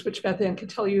other things which Beth Ann could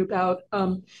tell you about.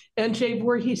 And Jay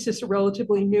Voorhees is a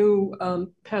relatively new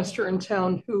pastor in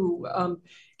town who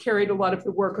carried a lot of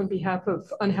the work on behalf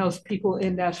of unhoused people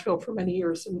in Nashville for many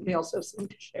years, and may also have something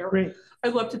to share. Great.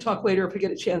 I'd love to talk later if we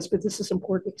get a chance, but this is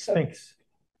important. So. Thanks.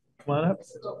 Come on up.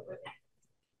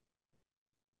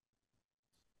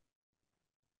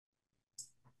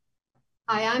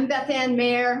 Hi, I'm Beth Ann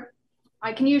Mayer.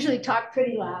 I can usually talk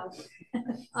pretty loud.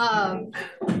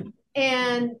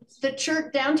 And the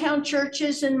church, downtown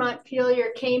churches in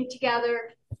Montpelier came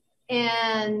together,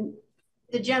 and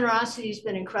the generosity has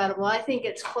been incredible. I think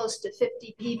it's close to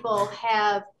 50 people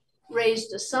have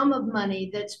raised a sum of money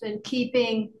that's been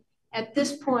keeping, at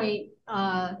this point,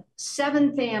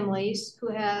 7 families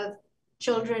who have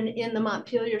children in the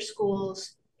Montpelier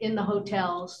schools in the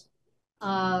hotels.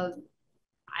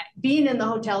 Being in the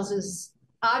hotels is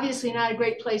obviously not a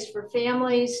great place for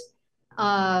families.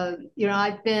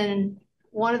 I've been,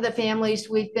 one of the families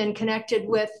we've been connected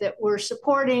with that we're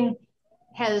supporting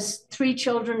has 3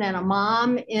 children and a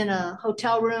mom in a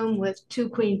hotel room with 2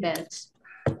 queen beds,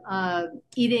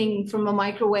 eating from a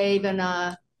microwave and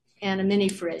a mini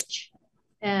fridge.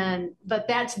 But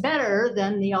that's better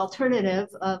than the alternative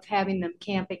of having them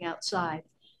camping outside.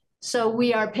 So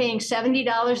we are paying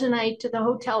 $70 a night to the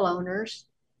hotel owners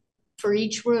for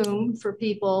each room for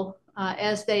people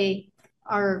as they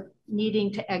are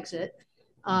needing to exit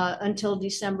until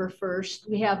December 1st.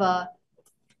 We have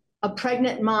a a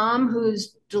pregnant mom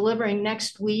who's delivering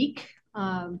next week,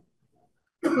 who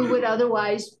would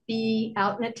otherwise be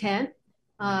out in a tent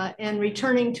and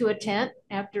returning to a tent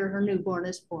after her newborn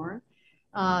is born.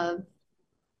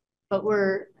 But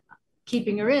we're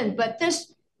keeping her in. But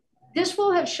this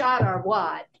will have shot our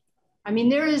wad. I mean,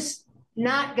 there is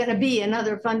not going to be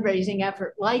another fundraising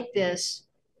effort like this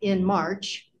in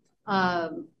March.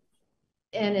 And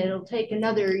it'll take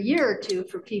another year or two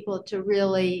for people to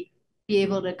really be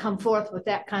able to come forth with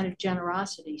that kind of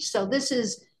generosity. So this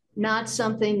is not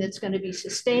something that's going to be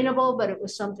sustainable, but it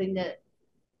was something that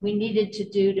we needed to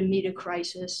do to meet a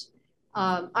crisis.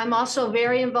 I'm also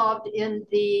very involved in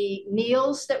the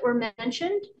meals that were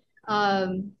mentioned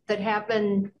that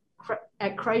happen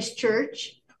at Christ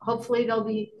Church. Hopefully they'll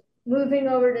be moving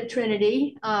over to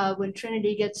Trinity when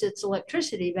Trinity gets its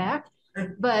electricity back.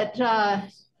 But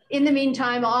in the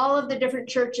meantime, all of the different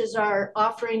churches are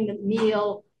offering the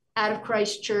meal out of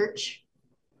Christ Church.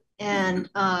 And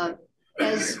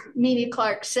as Mimi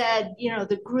Clark said, you know,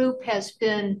 the group has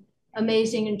been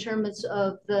amazing in terms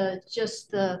of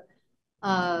the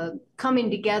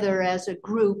coming together as a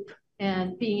group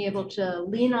and being able to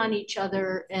lean on each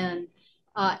other and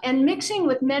mixing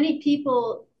with many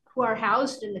people who are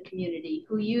housed in the community,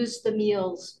 who use the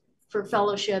meals for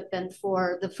fellowship and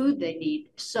for the food they need.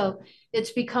 So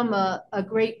it's become a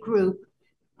great group.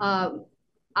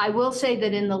 I will say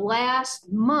that in the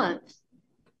last month,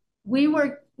 we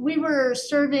were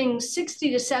serving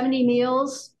 60 to 70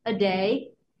 meals a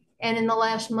day. And in the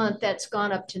last month, that's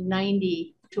gone up to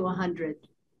 90 to 100.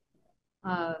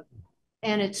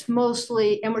 And it's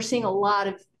mostly, and we're seeing a lot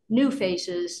of new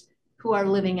faces who are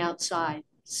living outside.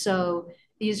 So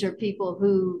these are people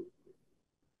who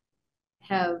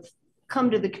have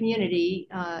come to the community,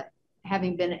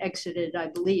 having been exited, I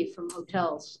believe, from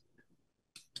hotels.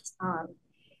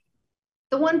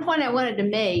 The one point I wanted to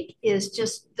make is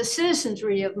just the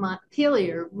citizenry of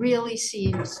Montpelier really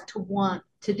seems to want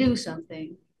to do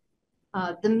something.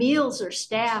 The meals are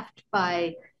staffed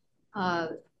by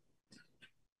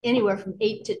anywhere from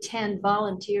 8 to 10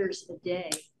 volunteers a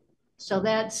day. So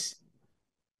that's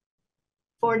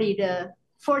 40 to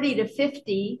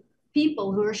 50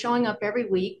 people who are showing up every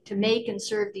week to make and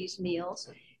serve these meals.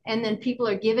 And then people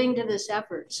are giving to this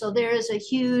effort. So there is a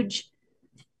huge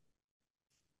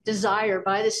desire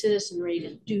by the citizenry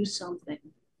to do something.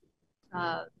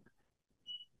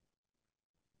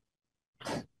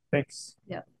 Thanks.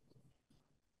 Yeah.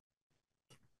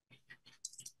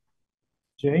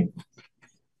 Jay?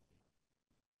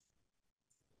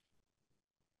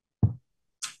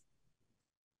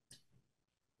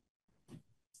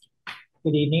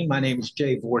 Good evening. My name is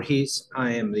Jay Voorhees.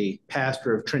 I am the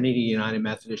pastor of Trinity United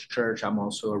Methodist Church. I'm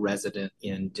also a resident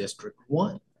in District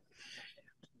 1.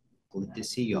 Good to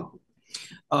see y'all.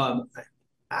 I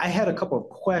had a couple of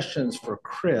questions for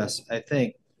Chris. I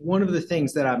think one of the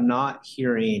things that I'm not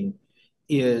hearing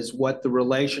is what the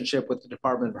relationship with the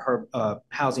Department of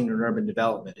Housing and Urban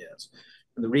Development is.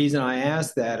 And the reason I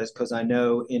ask that is because I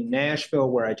know in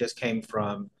Nashville, where I just came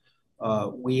from,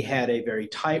 we had a very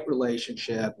tight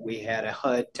relationship. We had a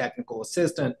HUD technical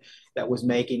assistant that was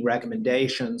making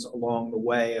recommendations along the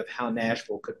way of how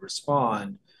Nashville could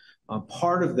respond.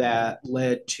 Part of that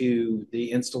led to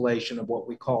the installation of what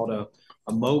we called a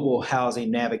mobile housing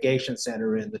navigation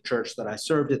center in the church that I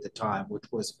served at the time, which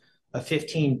was a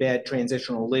 15-bed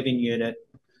transitional living unit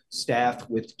staffed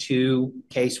with 2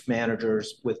 case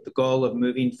managers with the goal of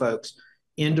moving folks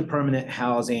into permanent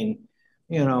housing.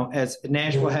 You know, as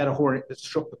Nashville had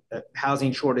a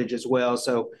housing shortage as well.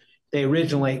 So they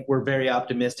originally were very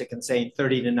optimistic and saying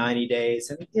 30 to 90 days,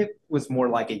 and it was more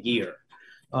like a year.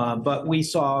 But we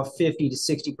saw 50 to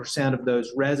 60% of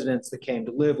those residents that came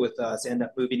to live with us end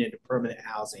up moving into permanent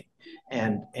housing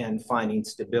and finding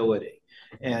stability.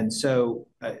 And so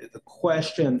the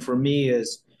question for me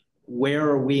is, where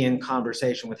are we in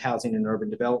conversation with Housing and Urban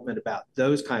Development about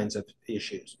those kinds of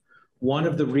issues? One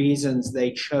of the reasons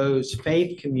they chose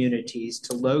faith communities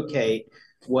to locate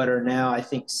what are now, I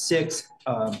think, 6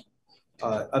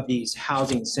 of these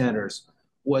housing centers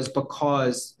was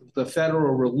because the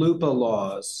federal RLUIPA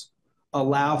laws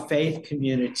allow faith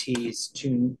communities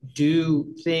to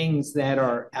do things that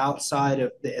are outside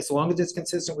of, as long as it's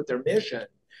consistent with their mission,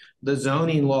 the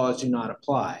zoning laws do not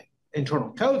apply.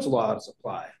 Internal codes laws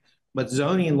apply, but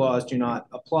zoning laws do not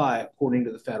apply according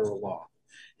to the federal law.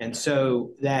 And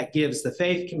so that gives the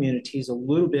faith communities a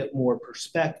little bit more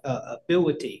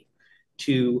ability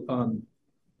to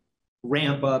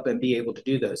ramp up and be able to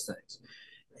do those things.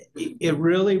 It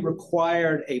really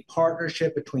required a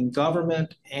partnership between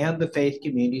government and the faith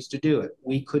communities to do it.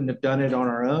 We couldn't have done it on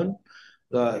our own.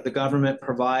 The government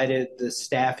provided the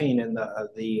staffing and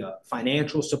the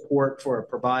financial support for a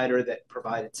provider that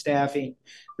provided staffing.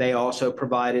 They also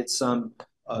provided some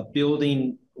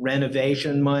building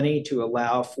renovation money to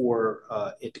allow for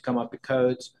it to come up to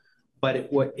codes, but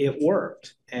it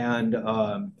worked, and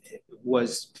it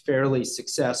was fairly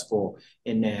successful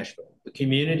in Nashville. The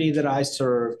community that I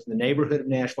served, the neighborhood of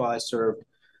Nashville I served,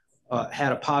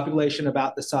 had a population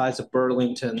about the size of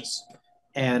Burlington's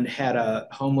and had a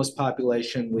homeless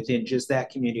population within just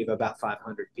that community of about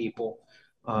 500 people.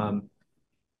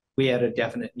 We had a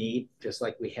definite need, just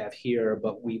like we have here,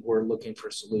 but we were looking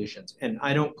for solutions. And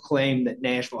I don't claim that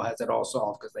Nashville has it all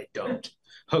solved, because they don't,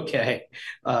 okay?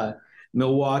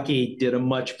 Milwaukee did a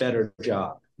much better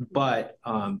job. But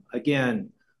again,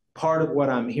 part of what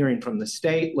I'm hearing from the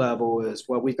state level is,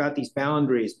 well, we've got these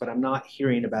boundaries, but I'm not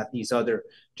hearing about these other,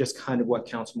 just kind of what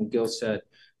Councilman Gill said,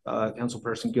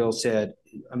 Councilperson Gill said,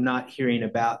 I'm not hearing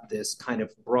about this kind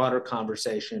of broader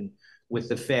conversation with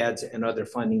the feds and other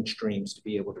funding streams to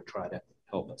be able to try to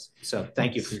help us. So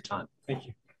thank you for your time. Thank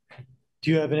you. Do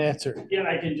you have an answer? Yeah,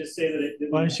 I can just say that it.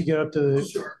 Why don't you get up to the?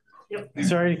 Sure. Yep.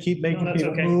 Sorry to keep making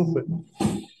people move,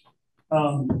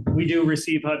 but we do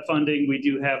receive HUD funding. We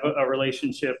do have a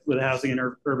relationship with Housing and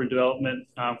Urban Development.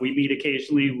 We meet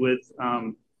occasionally with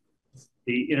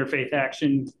the Interfaith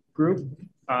Action Group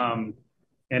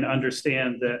and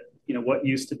understand that, you know, what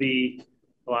used to be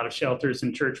a lot of shelters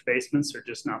in church basements are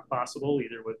just not possible,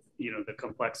 either with, you know, the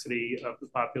complexity of the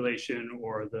population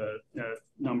or the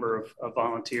number of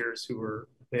volunteers who are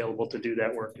available to do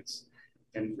that work.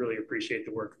 And really appreciate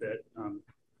the work that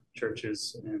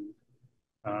churches and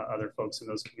other folks in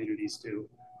those communities do.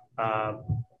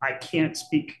 I can't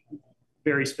speak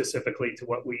very specifically to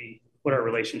what our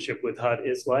relationship with HUD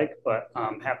is like, but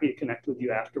I'm happy to connect with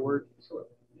you afterward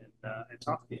and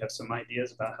talk if you have some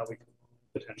ideas about how we can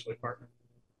potentially partner.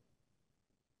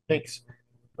 thanks.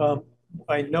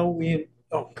 I know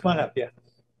come on up, yeah.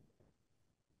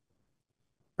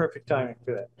 Perfect timing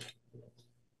for that.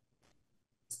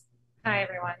 Hi,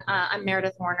 everyone. I'm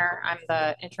Meredith Warner. I'm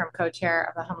the interim co-chair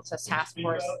of the Homelessness Task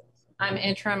Force. I'm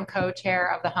interim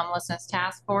co-chair of the Homelessness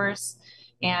Task Force,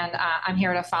 and I'm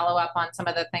here to follow up on some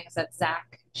of the things that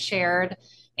Zach shared.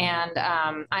 And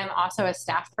I'm also a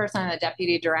staff person and the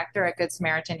deputy director at Good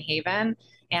Samaritan Haven.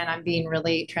 And I'm being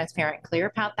really transparent and clear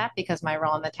about that because my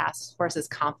role in the task force is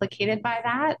complicated by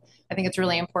that. I think it's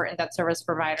really important that service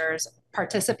providers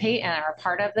participate and are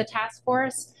part of the task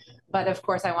force. But of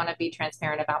course, I want to be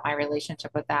transparent about my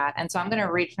relationship with that. And so I'm going to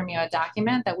read from you a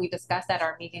document that we discussed at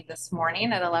our meeting this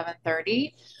morning at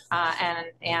 11:30.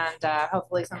 And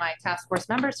hopefully some of my task force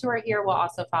members who are here will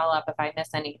also follow up if I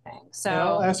miss anything. So and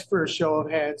I'll ask for a show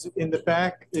of hands. In the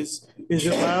back, is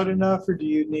it loud enough, or do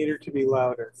you need her to be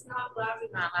louder? It's not loud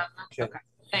enough. Okay. Okay,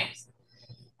 thanks.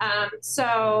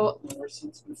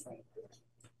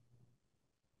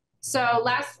 So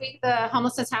last week, the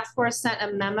Homelessness Task Force sent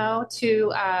a memo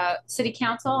to City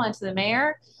Council and to the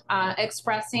Mayor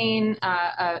expressing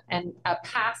a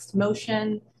past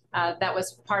motion that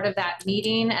was part of that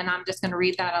meeting, and I'm just going to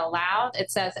read that aloud.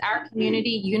 It says, "Our community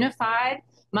unified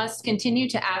must continue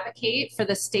to advocate for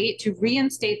the state to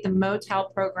reinstate the motel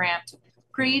program to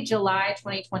pre-July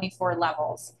 2024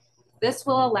 levels. This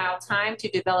will allow time to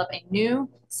develop a new,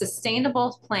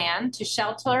 sustainable plan to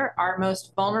shelter our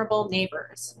most vulnerable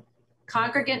neighbors.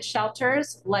 Congregant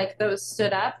shelters, like those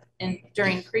stood up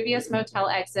during previous motel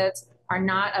exits, are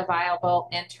not a viable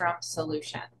interim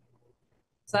solution."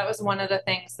 So that was one of the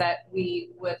things that we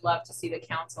would love to see the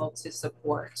council to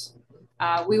support.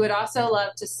 We would also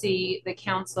love to see the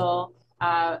council,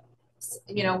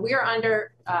 we're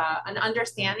under an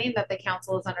understanding that the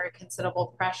council is under considerable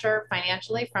pressure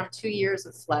financially from 2 years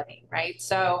of flooding, right?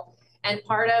 So, and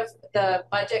part of the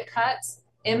budget cuts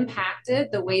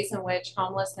impacted the ways in which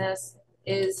homelessness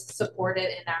is supported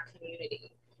in our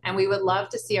community. And we would love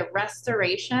to see a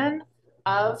restoration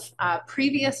of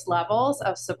previous levels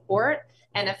of support.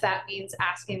 And if that means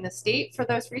asking the state for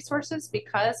those resources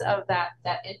because of that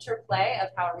interplay of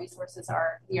how resources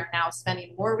we are now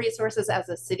spending more resources as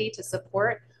a city to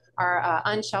support our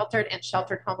unsheltered and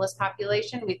sheltered homeless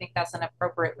population, we think that's an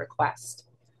appropriate request.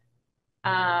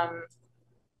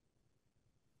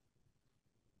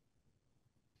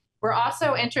 We're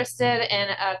also interested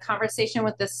in a conversation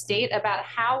with the state about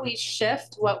how we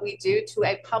shift what we do to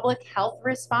a public health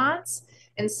response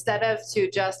instead of to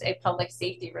just a public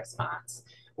safety response.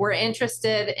 We're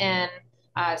interested in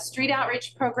street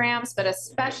outreach programs, but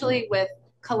especially with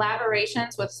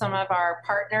collaborations with some of our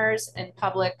partners in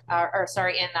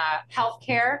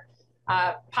healthcare,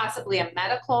 possibly a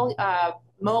medical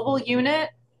mobile unit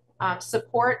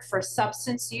support for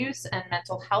substance use and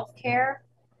mental health care,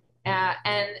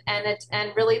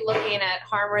 and really looking at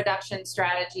harm reduction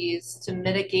strategies to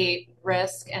mitigate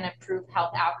risk and improve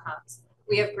health outcomes.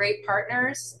 We have great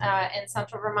partners in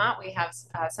Central Vermont. We have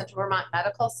Central Vermont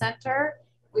Medical Center.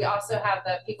 We also have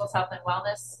the People's Health and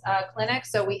Wellness Clinic.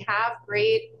 So we have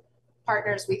great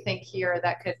partners, we think, here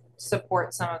that could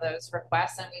support some of those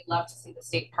requests, and we'd love to see the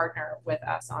state partner with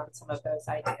us on some of those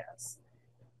ideas.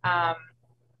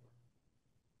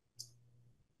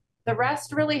 The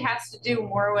rest really has to do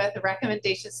more with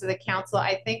recommendations to the council,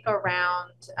 I think,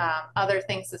 around other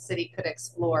things the city could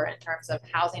explore in terms of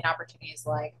housing opportunities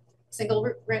like single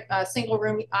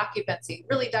room occupancy,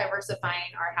 really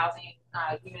diversifying our housing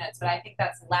units. But I think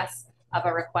that's less of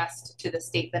a request to the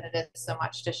state than it is so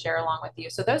much to share along with you.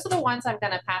 So those are the ones I'm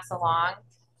going to pass along.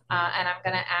 And I'm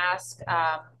going to ask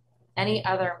any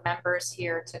other members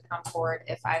here to come forward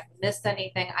if I've missed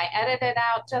anything. I edited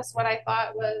out just what I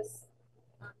thought was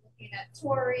looking at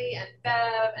Tori and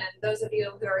Bev and those of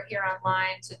you who are here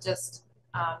online to just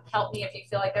help me if you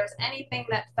feel like there's anything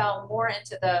that fell more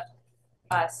into the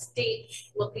state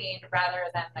looking rather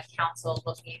than the council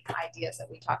looking ideas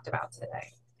that we talked about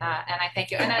today. And I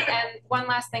thank you. And one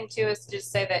last thing too is to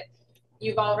just say that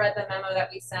you've all read the memo that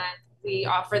we sent. We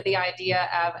offered the idea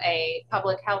of a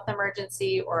public health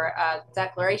emergency or a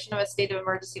declaration of a state of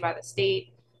emergency by the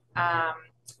state.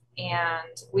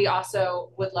 And we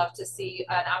also would love to see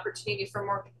an opportunity for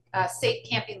more safe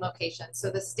camping locations.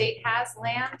 So the state has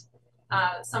land.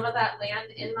 Some of that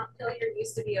land in Montpelier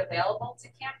used to be available to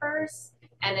campers,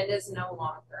 and it is no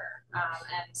longer.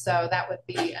 And so that would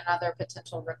be another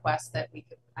potential request that we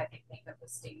could, I think of the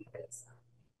state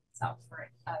itself.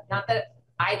 Not that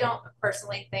I don't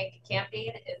personally think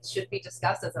camping should be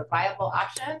discussed as a viable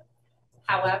option.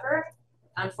 However,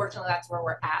 unfortunately, that's where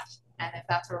we're at. And if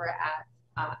that's where we're at,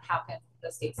 how can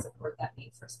the state support that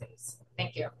need for space?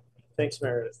 Thank you. Thanks,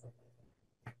 Meredith.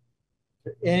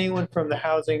 Anyone from the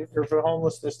housing or for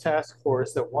homelessness task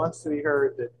force that wants to be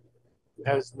heard that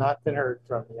has not been heard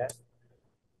from yet?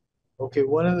 Okay,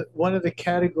 one of the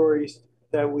categories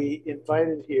that we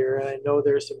invited here, and I know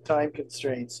there's some time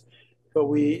constraints, but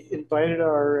we invited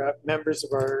our members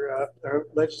of our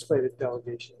legislative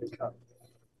delegation to come.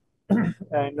 And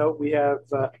I know we have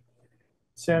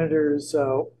Senators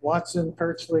Watson,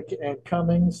 Perchlik, and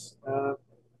Cummings.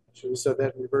 Should we say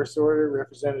that in reverse order?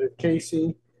 Representative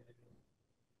Casey.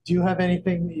 Do you have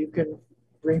anything that you can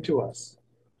bring to us?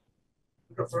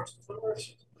 Go first.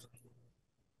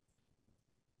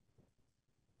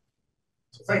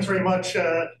 So thanks very much,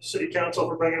 City Council,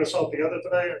 for bringing us all together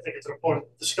today. I think it's an important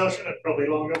discussion and probably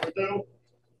long overdue.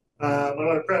 I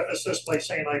want to preface this by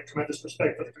saying I have tremendous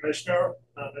respect for the commissioner.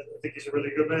 I think he's a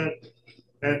really good man,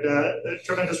 and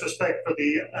tremendous respect for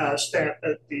the staff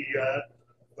at the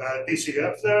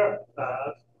DCF there.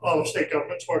 All of state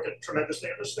government's working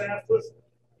tremendously on the staff with,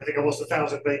 I think, almost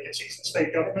 1,000 vacancies in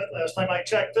state government last time I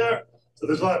checked there. So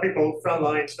there's a lot of people front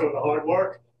lines doing the hard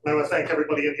work. And I want to thank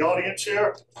everybody in the audience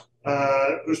here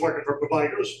who's working for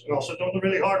providers and also doing the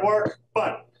really hard work.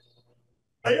 But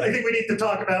I think we need to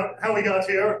talk about how we got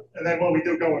here and then what we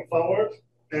do going forward.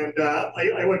 And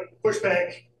I would push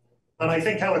back on, I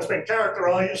think, how it's been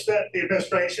characterized that the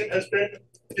administration has been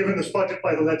given this budget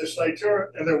by the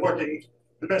legislature and they're working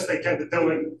the best they can to do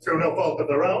it through no fault of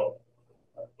their own.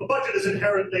 The budget is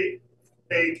inherently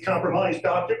a compromised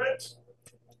document.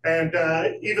 And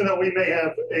even though we may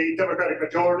have a Democratic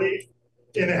majority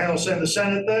in the House and the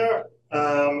Senate there,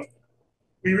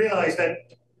 we realize that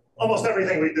almost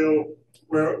everything we do,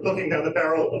 we're looking down the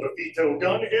barrel of a veto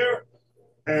gun here.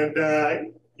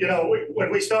 And, you know,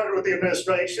 when we started with the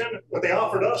administration, what they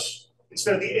offered us,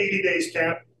 instead of the 80 days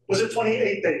cap, was a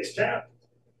 28 days cap.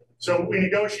 So we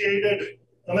negotiated,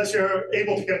 unless you're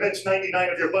able to convince 99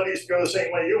 of your buddies to go the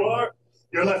same way you are,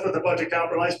 you're left with a budget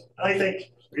compromise. And I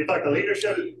think if you talk to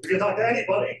leadership, if you talk to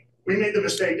anybody, we made the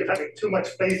mistake of having too much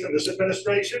faith in this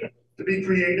administration to be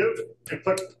creative and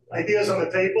put ideas on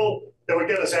the table that would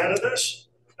get us out of this.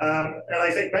 And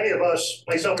I think many of us,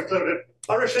 myself included,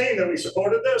 are ashamed that we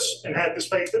supported this and had this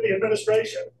faith in the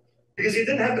administration, because you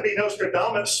didn't have to be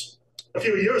Nostradamus a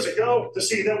few years ago to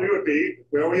see that we would be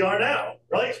where we are now,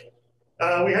 right?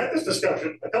 We had this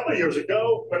discussion a couple of years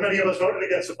ago when many of us voted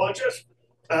against the budget,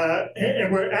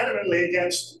 and we're adamantly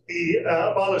against the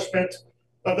abolishment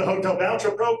of the hotel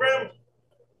voucher program.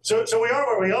 So we are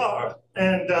where we are.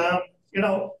 And, you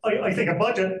know, I think a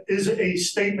budget is a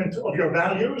statement of your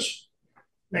values.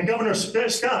 And Governor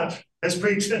Scott has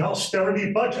preached an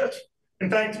austerity budget. In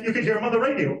fact, you could hear him on the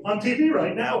radio, on TV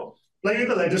right now, blaming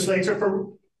the legislature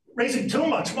for raising too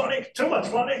much money.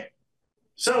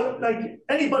 So like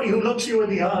anybody who looks you in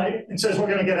the eye and says, we're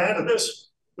going to get out of this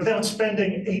without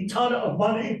spending a ton of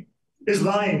money is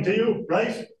lying to you,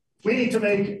 right? We need to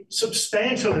make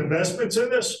substantial investments in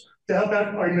this to help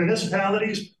out our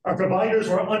municipalities, our providers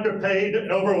who are underpaid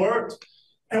and overworked,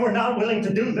 and we're not willing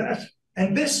to do that.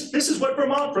 And this is what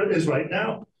Vermont is right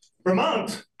now.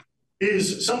 Vermont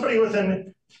is somebody with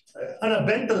on a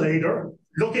ventilator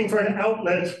looking for an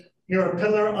outlet near a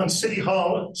pillar on City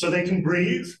Hall so they can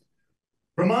breathe.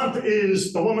 Vermont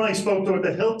is the woman I spoke to at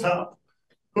the Hilltop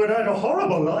who had a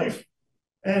horrible life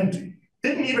and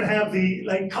didn't even have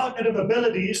the cognitive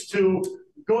abilities to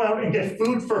go out and get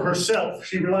food for herself.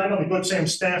 She relied on the Good Sam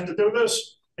staff to do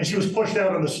this, and she was pushed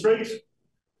out on the street.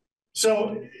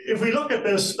 So if we look at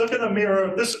this, look in the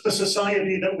mirror, this is the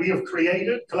society that we have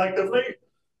created collectively,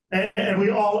 and we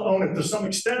all own it to some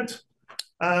extent.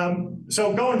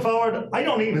 So going forward, I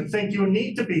don't even think you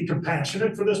need to be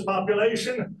compassionate for this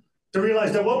population to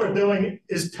realize that what we're doing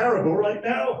is terrible right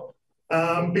now.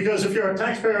 Because if you're a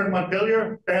taxpayer in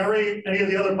Montpelier, Barrie, any of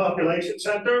the other population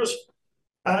centers,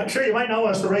 sure, you might not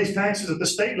want us to raise taxes at the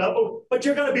state level, but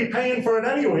you're going to be paying for it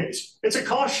anyways. It's a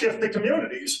cost shift to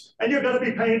communities, and you're going to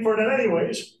be paying for it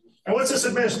anyways. And what's this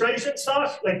administration's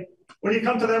thought? Like when you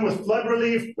come to them with flood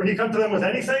relief, when you come to them with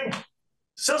anything,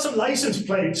 sell some license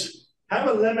plates, have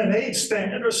a lemonade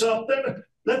stand or something,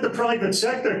 let the private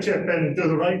sector chip in and do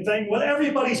the right thing. Well,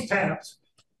 everybody's tapped.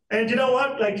 And you know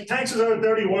what? Like taxes are a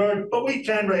dirty word, but we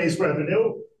can raise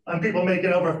revenue on people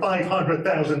making over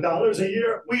 $500,000 a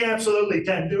year. We absolutely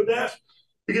can do that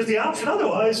because the option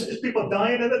otherwise is people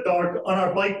dying in the dark on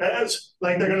our bike paths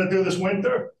like they're going to do this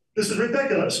winter. This is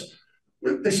ridiculous.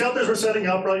 The shelters we're setting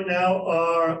up right now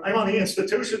I'm on the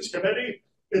institutions committee.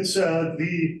 It's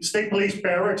the state police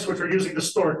barracks, which are using to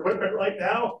store equipment right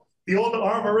now, the old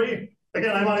armory.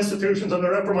 Again, I'm on institutions on the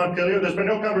rep for Montpelier. There's been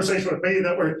no conversation with me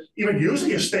that we're even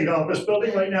using a state office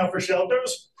building right now for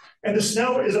shelters. And the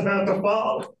snow is about to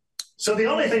fall. So the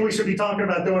only thing we should be talking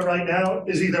about doing right now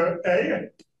is either A,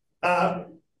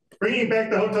 bringing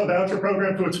back the hotel voucher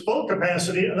program to its full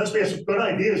capacity, unless we have some good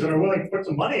ideas and are willing to put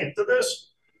some money into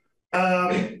this.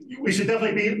 We should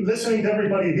definitely be listening to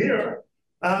everybody here.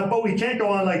 But we can't go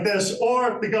on like this,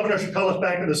 or the governor should call us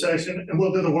back into session and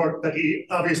we'll do the work that he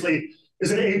obviously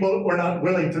isn't able or not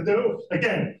willing to do.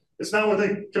 Again, it's not with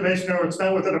the commissioner, it's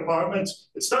not with the departments.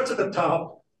 It starts at the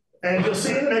top. And you'll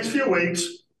see in the next few weeks,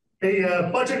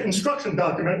 a budget instruction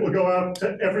document will go out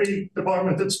to every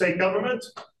department and state government.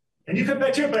 And you can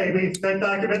bet your baby that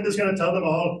document is going to tell them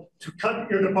all to cut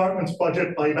your department's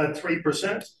budget by about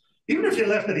 3%. Even if you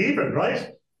left it even,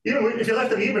 right? Even if you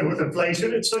left it even with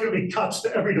inflation, it's still going to be cuts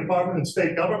to every department and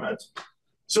state government.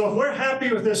 So if we're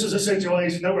happy with this as a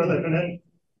situation that we're living in,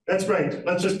 that's great.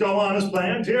 Let's just go on as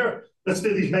planned here. Let's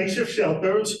do these makeshift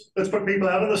shelters. Let's put people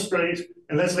out on the street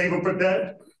and let's leave them for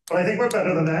dead. But I think we're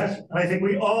better than that. And I think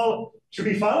we all should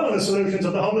be following the solutions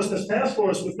of the Homelessness Task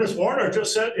Force, with Ms. Warner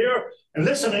just said here, and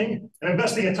listening and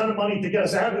investing a ton of money to get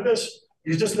us out of this.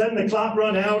 You're just letting the clock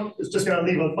run out. It's just going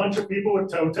to leave a bunch of people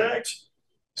with toe tags.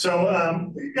 So,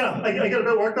 yeah, I get a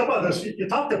bit worked up on this. You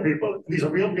talk to people. These are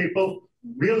real people,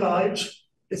 real lives.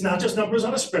 It's not just numbers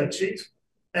on a spreadsheet.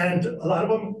 And a lot of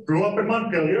them grew up in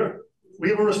Montpelier. We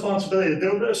have a responsibility to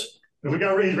do this. If we got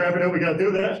to raise revenue, we got to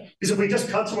do that. Because if we just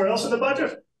cut somewhere else in the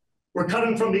budget, we're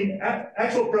cutting from the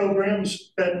actual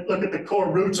programs that look at the core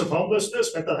roots of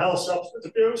homelessness, mental health, substance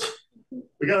abuse.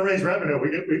 We got to raise revenue. We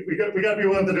got to be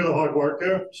willing to do the hard work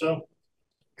here. So,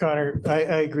 Connor, I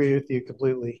agree with you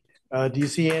completely. Do you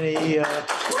see any?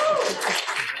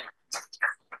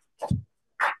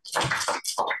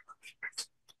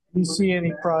 Do you see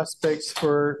any prospects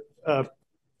for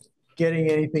getting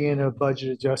anything in a budget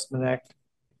adjustment act?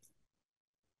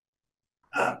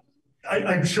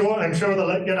 I'm sure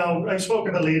that, I've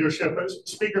spoken to leadership.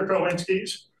 Speaker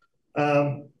Krowinski's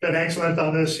been excellent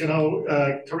on this.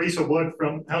 Teresa Wood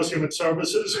from House Human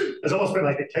Services has almost been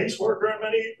like a caseworker in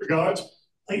many regards.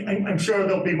 I'm sure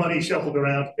there'll be money shuffled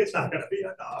around. It's not going to be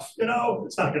enough.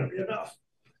 It's not going to be enough.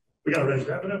 We got to raise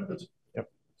revenue. Yep.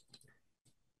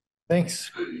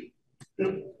 Thanks.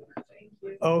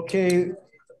 Okay.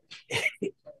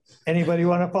 Anybody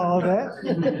want to follow that?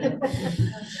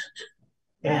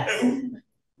 Yes.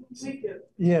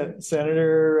 Yeah,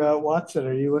 Senator Watson,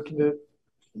 are you looking to,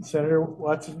 Senator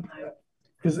Watson?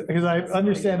 Because I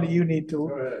understand that you need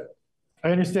to,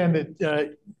 I understand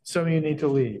that some of you need to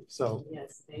leave, so.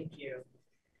 Yes, thank you.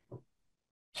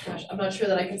 Gosh, I'm not sure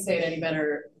that I can say it any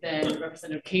better than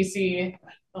Representative Casey.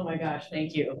 Oh my gosh,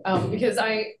 thank you. Because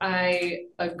I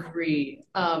agree.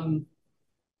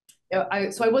 so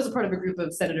I was a part of a group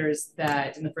of senators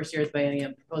that in the first year of the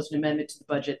biennium proposed an amendment to the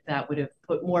budget that would have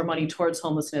put more money towards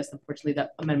homelessness. Unfortunately,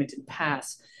 that amendment didn't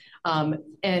pass. And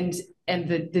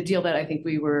the deal that I think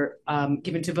we were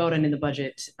given to vote on in the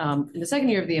budget in the second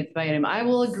year of the biennium, I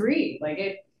will agree.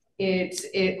 Like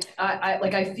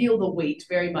I feel the weight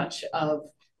very much of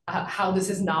how this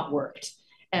has not worked,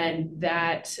 and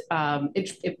that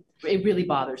it really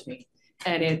bothers me,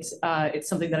 and it's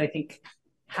something that I think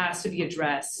has to be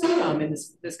addressed in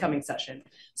this coming session.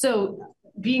 So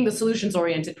being the solutions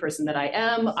oriented person that I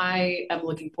am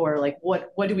looking for like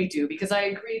what do we do? Because I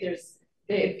agree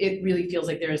it really feels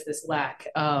like there is this lack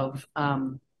of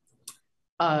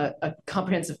a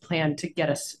comprehensive plan to get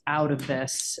us out of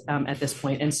this at this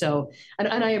point. And so,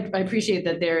 and I appreciate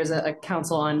that there is a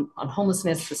council on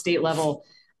homelessness at the state level,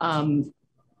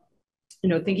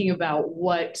 thinking about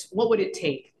what would it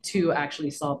take to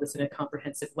actually solve this in a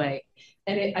comprehensive way.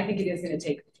 And I think it is going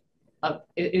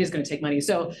to take money.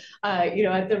 So,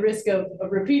 at the risk of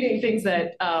repeating things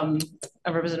that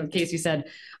Representative Casey said,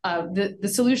 the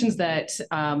solutions that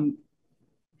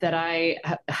I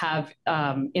have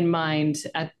in mind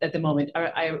at the moment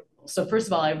so first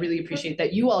of all, I really appreciate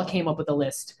that you all came up with a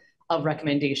list of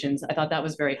recommendations. I thought that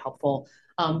was very helpful.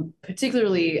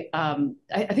 Particularly,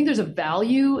 I think there's a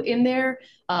value in there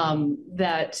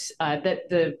that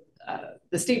the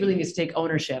state really needs to take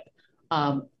ownership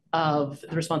of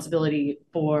the responsibility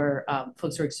for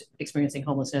folks who are experiencing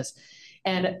homelessness.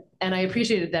 And I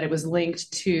appreciated that it was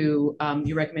linked to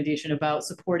your recommendation about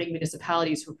supporting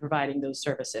municipalities who are providing those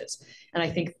services. And I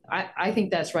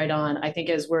think that's right on. I think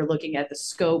as we're looking at the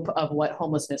scope of what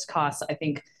homelessness costs, I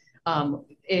think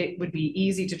it would be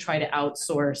easy to try to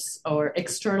outsource or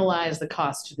externalize the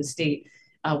cost to the state,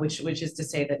 which is to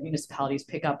say that municipalities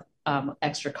pick up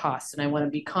extra costs. And I want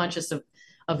to be conscious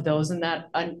of those, and that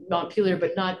Montpelier,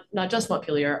 but not just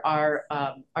Montpelier, are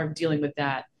dealing with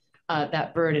that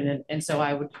burden. And so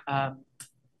I would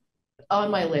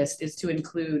on my list is to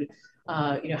include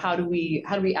how do we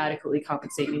adequately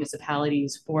compensate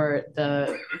municipalities for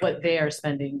what they are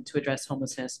spending to address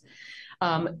homelessness.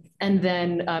 And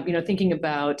then, thinking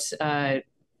about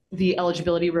the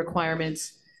eligibility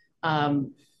requirements,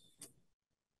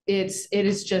 it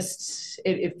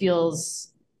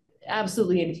feels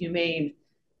absolutely inhumane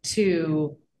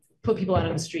to put people out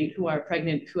on the street who are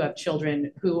pregnant, who have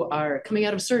children, who are coming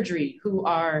out of surgery, who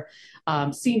are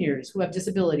seniors, who have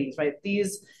disabilities, right?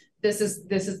 This is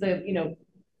the,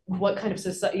 what kind of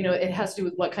society, it has to do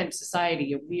with what kind of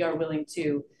society we are willing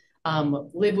to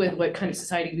live with, what kind of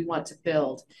society we want to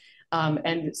build.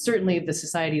 And certainly the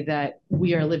society that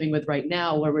we are living with right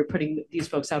now, where we're putting these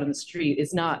folks out on the street,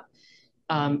 is not,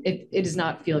 it does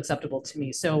not feel acceptable to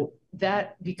me. So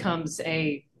that becomes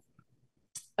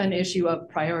an issue of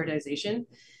prioritization,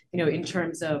 in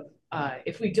terms of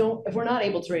if we're not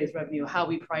able to raise revenue, how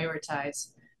we prioritize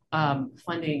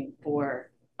funding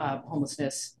for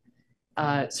homelessness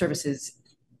services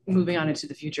moving on into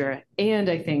the future. And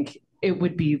I think it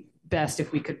would be best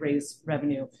if we could raise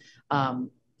revenue.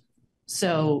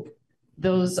 So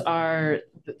those are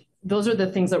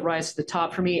the things that rise to the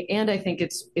top for me. And I think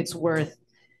it's worth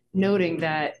noting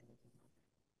that,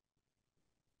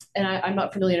 and I'm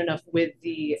not familiar enough with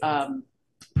the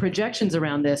projections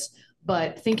around this,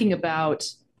 but thinking about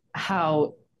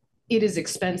how it is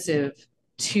expensive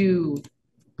to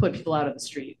put people out on the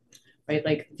street, right?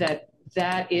 Like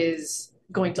that is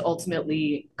going to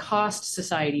ultimately cost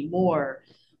society more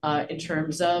in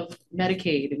terms of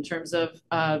Medicaid, in terms of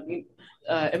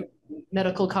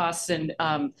medical costs, and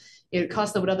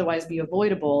costs that would otherwise be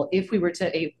avoidable if we were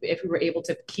able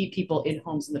to keep people in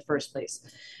homes in the first place.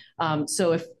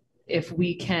 So if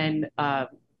we can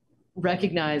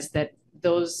recognize that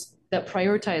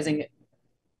prioritizing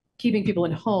keeping people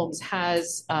in homes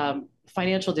has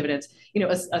financial dividends,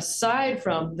 aside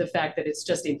from the fact that it's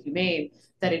just inhumane,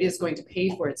 that it is going to pay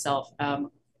for itself,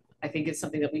 I think it's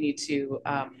something that we need to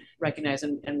recognize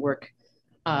and work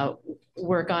on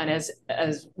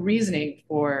as reasoning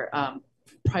for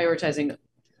prioritizing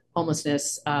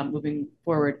homelessness moving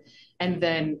forward. And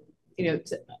then,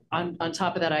 on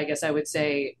top of that, I guess I would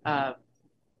say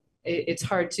it's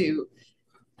hard to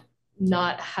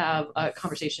not have a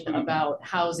conversation about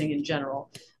housing in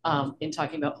general in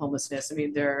talking about homelessness. I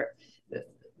mean,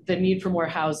 the need for more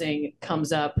housing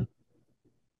comes up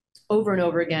over and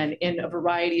over again in a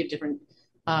variety of different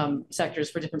sectors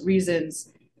for different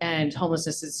reasons, and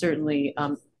homelessness is certainly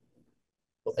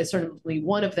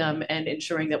one of them. And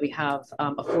ensuring that we have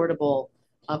affordable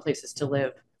places to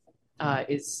live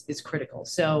is critical.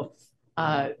 So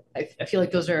I feel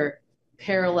like those are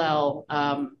parallel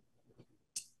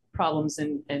problems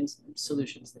and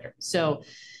solutions there. So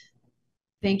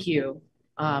thank you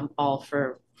all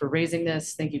for raising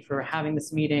this. Thank you for having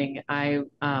this meeting. I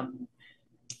am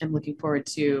looking forward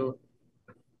to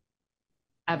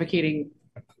advocating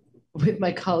with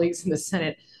my colleagues in the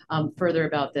Senate further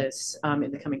about this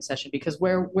in the coming session, because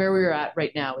where we're at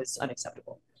right now is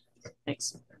unacceptable.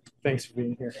 Thanks. Thanks for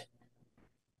being here.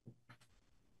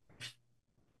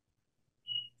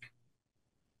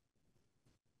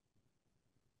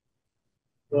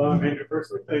 Well, Andrew,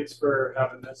 personally, thanks for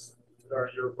having this, or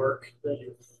your work that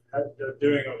you've had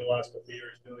doing over the last couple of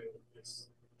years, dealing with these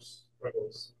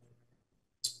struggles.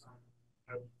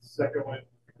 Second one,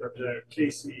 Representative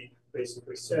Casey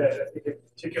basically said, I think in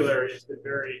particular, it's been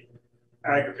very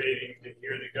aggravating to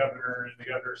hear the governor and the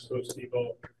governor's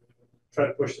spokespeople try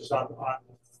to push this on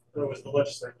what was the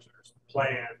legislature's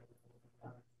plan.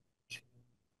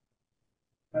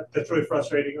 That's really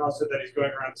frustrating. Also, that he's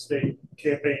going around the state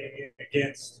campaigning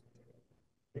against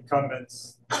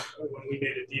incumbents when we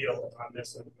made a deal on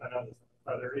this and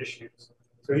other issues.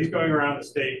 So he's going around the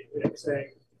state and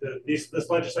saying that this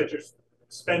legislature's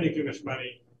spending too much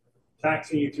money,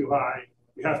 taxing you too high,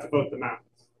 you have to vote them out.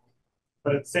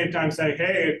 But at the same time saying,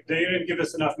 hey, they didn't give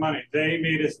us enough money. They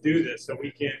made us do this, so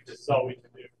we can't, this is all we can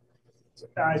do. So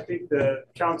I think the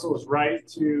council is right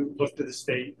to look to the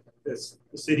state. The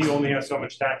city only has so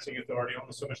much taxing authority,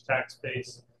 only so much tax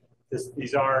base.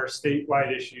 These are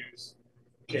statewide issues,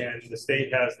 and the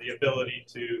state has the ability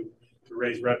to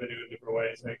raise revenue in different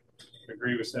ways. I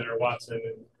agree with Senator Watson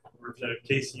and Representative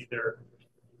Casey.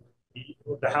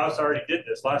 The House already did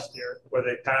this last year, where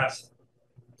they passed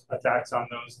a tax on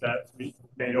those that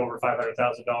made over $500,000,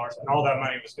 and all that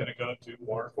money was going to go to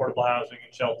more affordable housing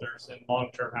and shelters and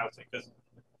long-term housing. Because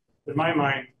in my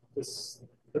mind,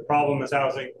 the problem is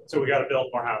housing, so we got to build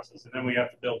more houses, and then we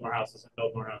have to build more houses and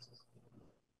build more houses.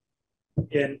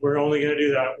 And we're only going to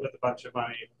do that with a bunch of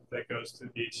money that goes to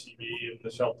the HCB and the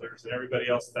shelters and everybody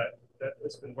else that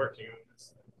has been working on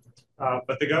this.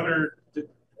 But the governor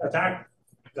attacked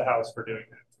the House for doing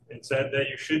that and said that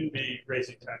you shouldn't be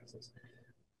raising taxes.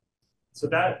 So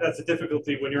that's a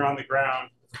difficulty when you're on the ground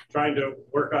trying to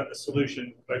work on the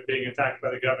solution by being attacked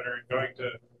by the governor and going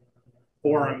to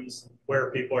forums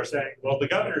where people are saying, well, the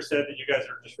governor said that you guys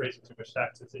are just raising too much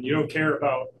taxes and you don't care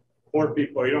about poor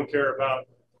people, you don't care about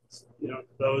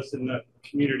those in the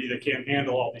community that can't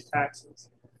handle all these taxes.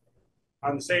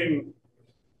 On the same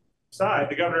side,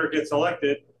 the governor gets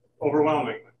elected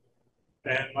overwhelmingly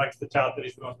and likes to tout that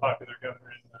he's the most popular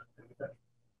governor in the country.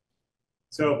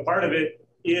 So part of it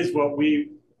is what do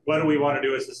we want to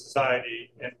do as a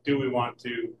society, and do we want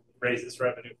to raise this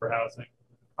revenue for housing?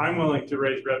 I'm willing to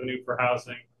raise revenue for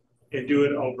housing and do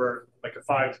it over like a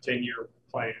 5 to 10 year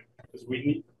plan, because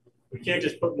we can't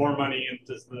just put more money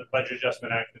into the Budget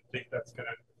Adjustment Act and think that's going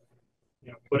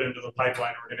to put into the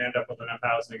pipeline. We're going to end up with enough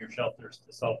housing or shelters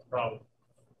to solve the problem.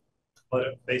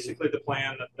 But basically the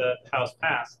plan that the House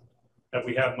passed, that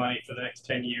we have money for the next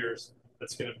 10 years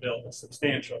that's going to build a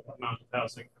substantial amount of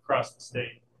housing across the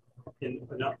state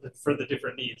for the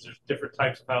different needs. There's different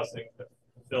types of housing that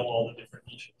fill all the different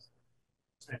niches.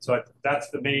 And so that's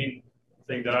the main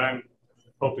thing that I'm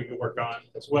hoping to work on,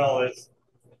 as well as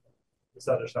this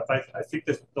other stuff. I think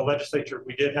that the legislature,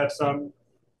 we did have some,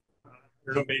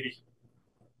 maybe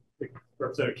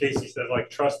Representative Casey said, like,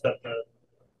 trust that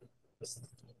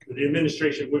the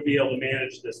administration would be able to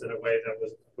manage this in a way that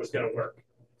was going to work.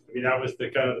 I mean, that was the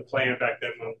kind of the plan back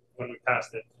then when we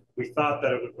passed it. We thought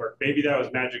that it would work. Maybe that was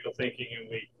magical thinking, and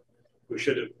we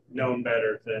should have known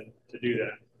better than to do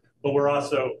that. But we're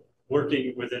also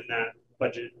working within that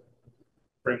budget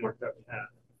framework that we have.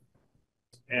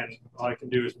 And all I can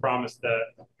do is promise that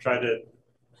try to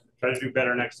do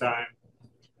better next time.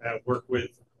 Work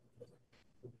with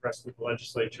the rest of the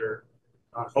legislature.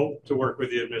 Hope to work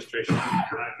with the administration.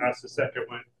 That's the second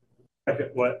one.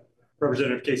 What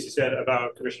Representative Casey said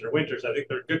about Commissioner Winters. I think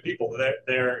they're good people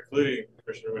there, including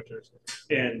Commissioner Winters,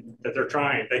 and that they're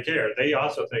trying. They care. They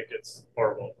also think it's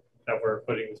horrible that we're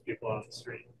putting these people on the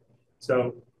street.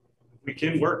 So we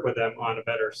can work with them on a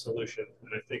better solution,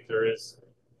 and I think there is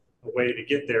a way to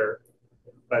get there,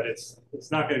 but it's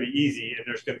not going to be easy, and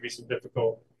there's going to be some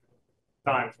difficult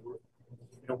times.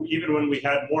 Even when we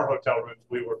had more hotel rooms,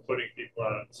 we were putting people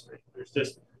out on the street. There's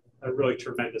just a really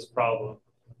tremendous problem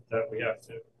that we have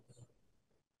to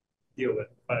deal with.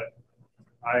 But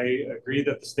I agree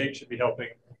that the state should be helping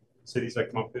cities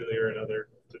like Montpelier and other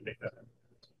to make that happen.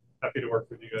 Happy to work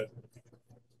with you guys.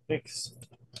 Thanks.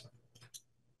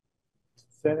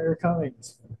 Senator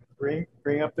Cummings,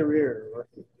 bring up the rear.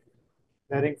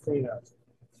 Netting cleanup.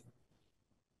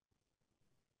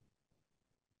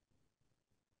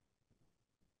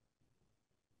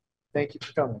 Thank you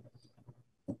for coming.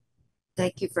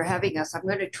 Thank you for having us. I'm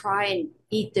going to try and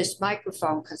eat this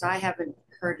microphone because I haven't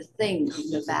heard a thing in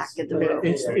the back of the room.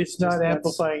 It's not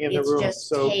amplifying in the room. It's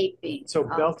just taping. So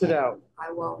belt it out.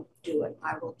 I won't do it.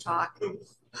 I will talk in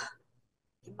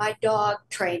my dog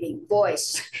training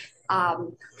voice.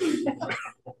 I'll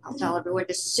tell everyone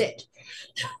to sit.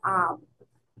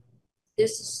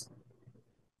 This is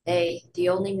the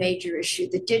only major issue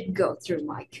that did go through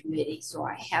my committee, so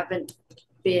I haven't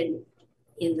been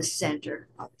in the center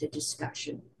of the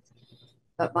discussion.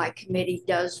 But my committee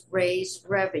does raise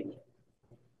revenue.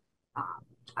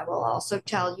 I will also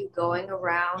tell you going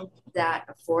around that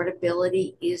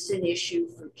affordability is an issue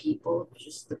for people,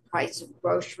 just the price of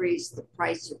groceries, the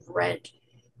price of rent,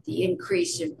 the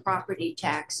increase in property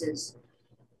taxes.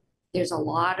 There's a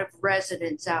lot of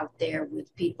residents out there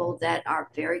with people that are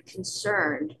very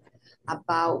concerned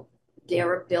about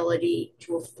their ability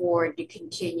to afford to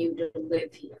continue to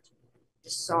live here. I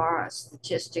saw a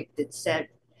statistic that said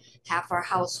half our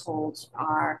households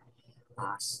are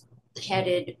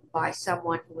headed by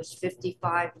someone who is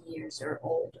 55 years or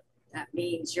older. That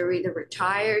means you're either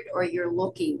retired or you're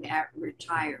looking at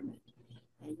retirement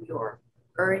and your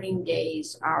earning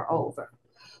days are over.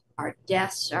 Our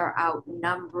deaths are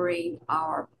outnumbering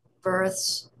our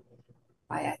births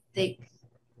by, I think,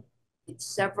 it's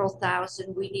several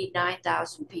thousand. We need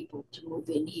 9,000 people to move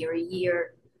in here a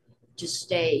year to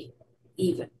stay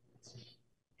even.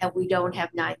 And we don't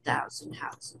have 9,000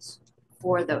 houses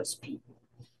for those people.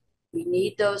 We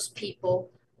need those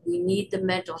people. We need the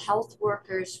mental health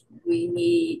workers. We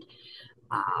need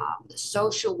the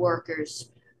social workers.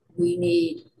 We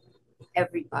need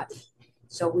everybody.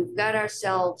 So we've got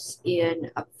ourselves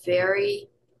in a very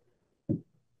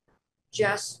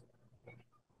just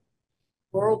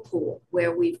whirlpool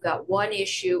where we've got one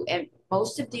issue, and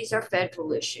most of these are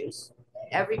federal issues.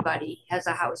 Everybody has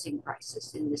a housing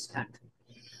crisis in this country.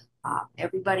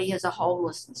 Everybody has a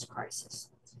homelessness crisis.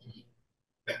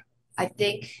 I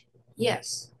think,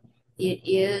 yes, it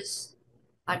is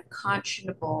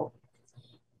unconscionable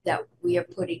that we are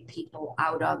putting people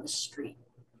out on the street.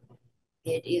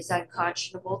 It is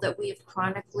unconscionable that we have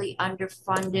chronically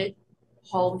underfunded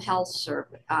home health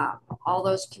service, all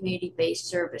those community-based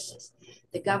services.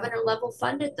 The governor level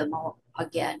funded them all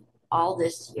again, all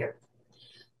this year.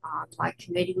 My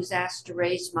committee was asked to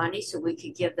raise money so we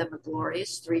could give them a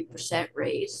glorious 3%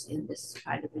 raise in this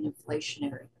kind of an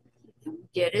inflationary. And we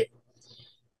did it.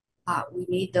 We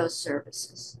need those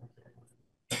services.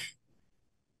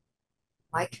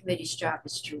 My committee's job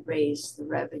is to raise the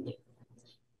revenue.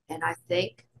 And I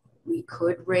think we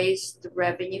could raise the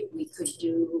revenue. We could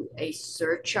do a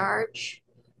surcharge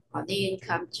on the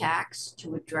income tax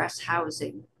to address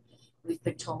housing. We've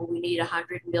been told we need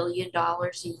 $100 million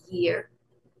a year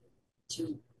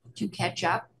to catch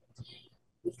up.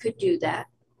 We could do that.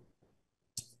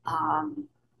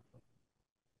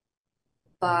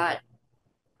 But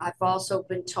I've also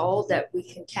been told that we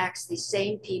can tax these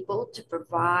same people to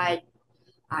provide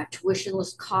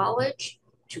tuitionless college,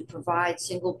 to provide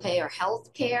single payer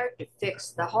health care, to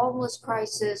fix the homeless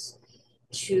crisis,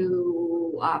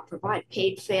 to provide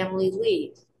paid family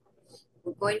leave.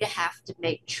 We're going to have to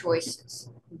make choices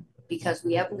because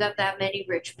we haven't got that many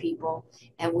rich people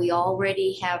and we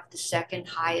already have the second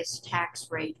highest tax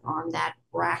rate on that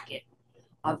bracket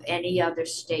of any other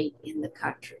state in the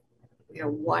country. We are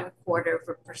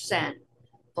 1/4%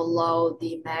 below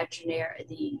the imaginary,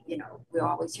 we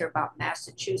always hear about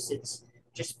Massachusetts,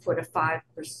 just put a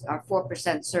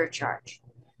 4% surcharge.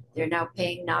 They're now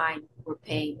paying 9%, we're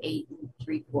paying 8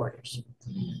 3/4.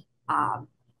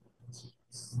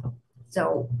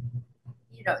 So,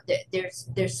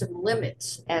 there's some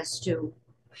limits as to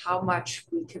how much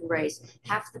we can raise.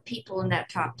 Half the people in that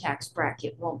top tax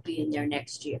bracket won't be in there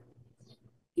next year.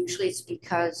 Usually it's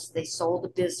because they sold a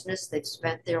business, they've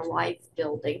spent their life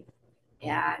building,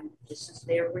 and this is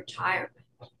their retirement.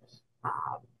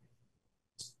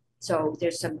 So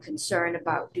there's some concern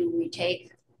about, do we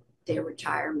take their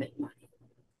retirement money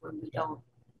when we don't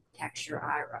tax your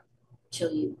IRA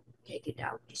until you take it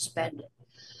out, you spend it.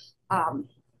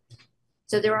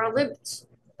 So there are limits,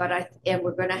 and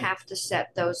we're going to have to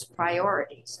set those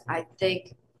priorities. I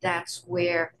think that's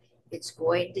where it's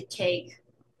going to take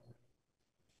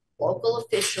local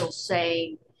officials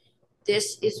saying,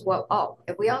 this is what,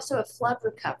 and we also have flood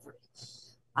recovery.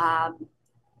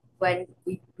 When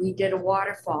we did a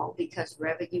waterfall because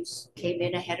revenues came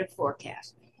in ahead of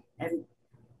forecast. And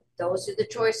those are the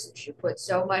choices. You put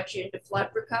so much into flood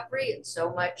recovery and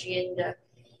so much into,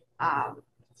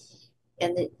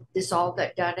 this all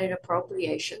got done in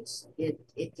appropriations.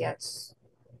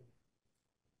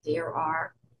 There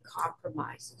are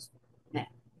compromises.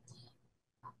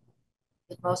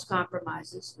 most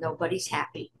compromises. Nobody's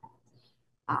happy.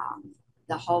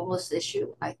 The homeless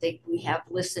issue, I think we have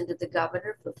listened to the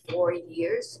governor for 4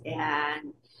 years,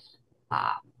 and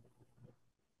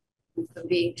we've been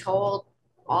being told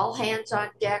all hands on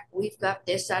deck, we've got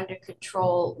this under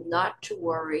control, not to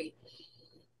worry.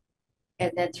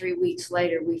 And then 3 weeks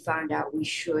later, we found out we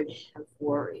should have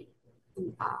worried.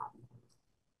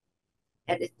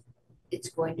 And it's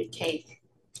going to take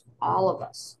all of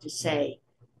us to say,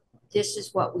 this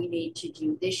is what we need to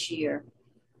do this year.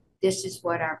 This is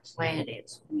what our plan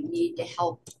is. We need to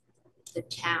help the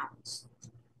towns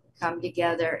come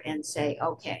together and say,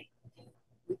 okay,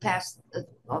 we passed a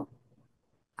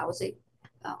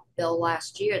bill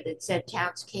last year that said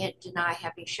towns can't deny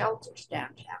having shelters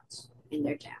downtowns in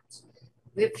their towns.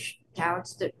 We have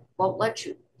towns that won't let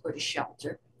you put a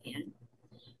shelter in.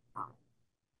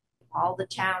 All the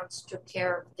towns took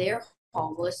care of their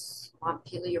homeless.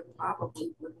 Montpelier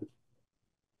probably wouldn't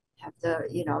have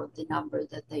the number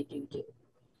that they do.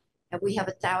 And we have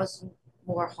 1,000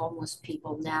 more homeless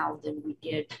people now than we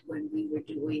did when we were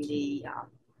doing the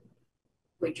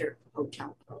winter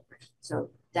hotel program.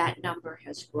 So that number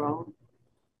has grown.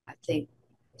 I think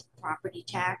property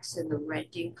tax and the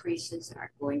rent increases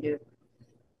are going to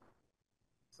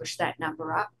push that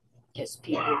number up as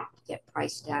people get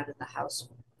priced out of the house,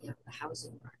 the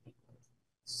housing market.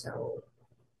 So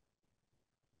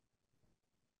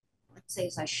let's say,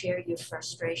 as I share your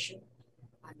frustration,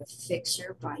 I'm a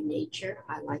fixer by nature.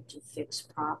 I like to fix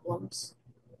problems.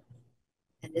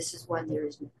 And this is one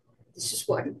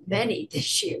of many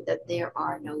this year that there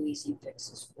are no easy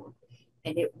fixes for.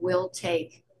 And it will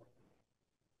take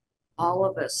all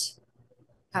of us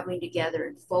coming together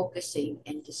and focusing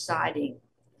and deciding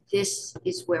this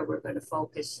is where we're going to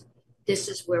focus. This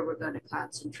is where we're going to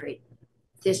concentrate.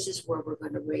 This is where we're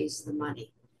going to raise the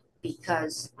money.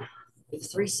 Because if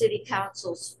 3 city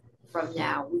councils from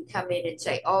now, we come in and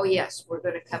say, oh yes, we're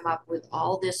going to come up with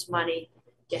all this money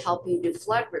to help you do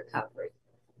flood recovery,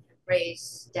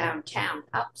 raise downtown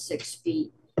up 6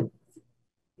 feet,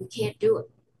 we can't do it.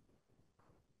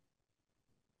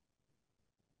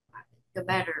 No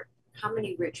matter how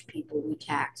many rich people we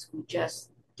tax, we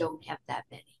just don't have that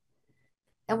many.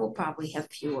 And we'll probably have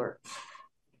fewer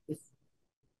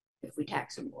if we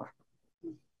tax them more.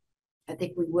 I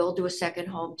think we will do a second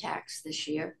home tax this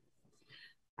year.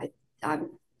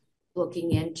 I'm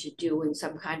looking into doing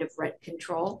some kind of rent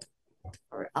control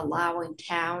or allowing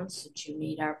towns, that you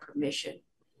need our permission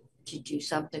to do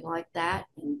something like that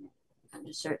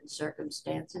under certain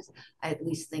circumstances. I at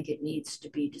least think it needs to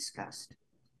be discussed.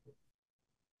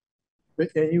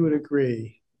 And you would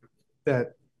agree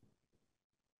that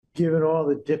given all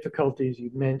the difficulties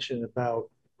you mentioned about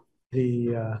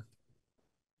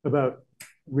about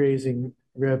raising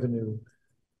revenue,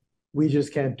 we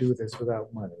just can't do this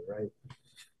without money, right?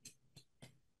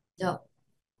 No.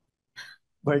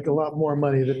 Like a lot more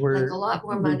money than we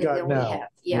have.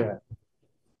 Yeah. Yeah.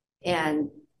 And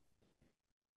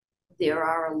there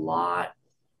are a lot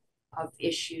of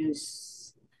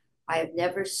issues. I have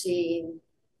never seen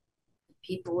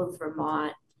people of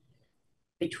Vermont,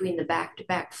 between the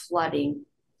back-to-back flooding.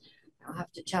 I don't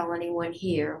have to tell anyone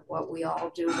here what we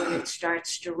all do when it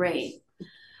starts to rain.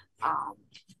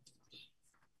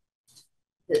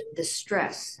 The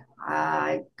stress.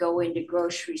 I go into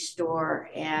grocery store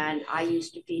and I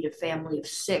used to feed a family of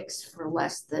 6 for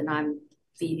less than I'm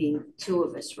feeding 2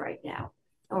 of us right now.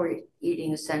 And we're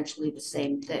eating essentially the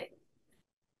same thing,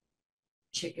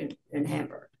 chicken and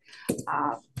hamburger.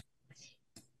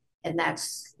 And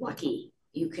that's lucky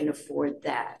you can afford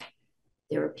that.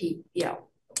 There are people,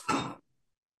 I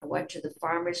went to the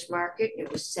farmer's market,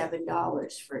 it was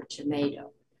 $7 for a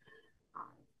tomato.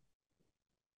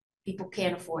 People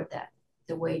can't afford that.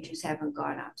 The wages haven't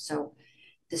gone up. So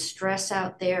the stress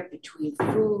out there between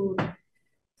food,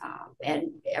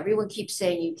 and everyone keeps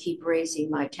saying you keep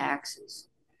raising my taxes.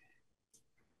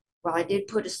 Well, I did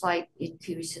put a slight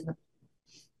increase in the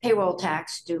payroll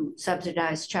tax to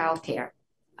subsidize childcare,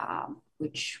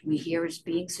 which we hear is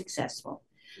being successful.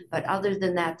 But other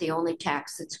than that, the only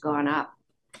tax that's gone up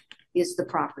is the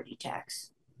property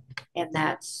tax. And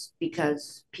that's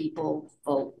because people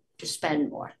vote to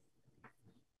spend more.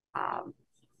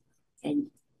 And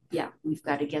yeah, we've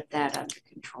got to get that under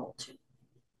control too.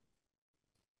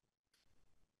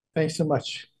 Thanks so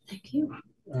much. Thank you.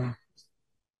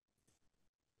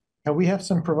 Now we have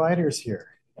some providers here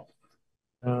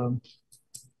who've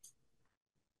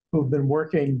been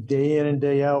working day in and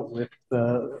day out with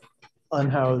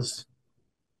unhoused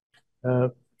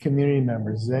community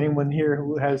members. Is anyone here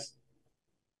who has?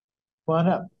 Come on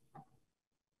up.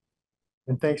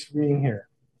 And thanks for being here.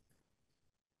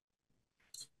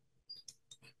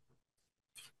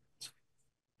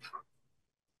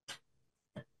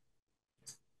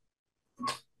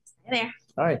 there.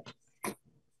 Hi. I'm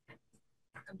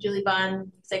Julie Bond,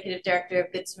 Executive Director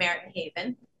of Good Samaritan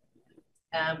Haven.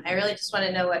 I really just want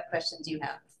to know what questions you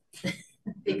have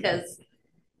because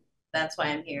that's why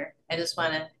I'm here. I just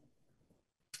want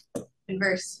to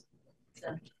converse. So.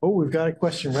 Oh, we've got a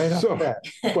question right off the bat.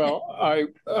 Well, I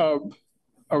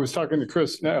was talking to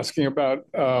Chris and asking about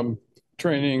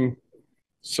training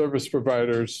service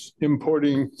providers,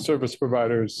 importing service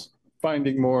providers,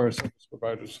 finding more service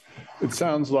providers. It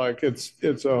sounds like it's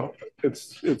a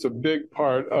big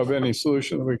part of any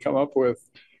solution that we come up with,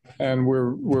 and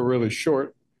we're really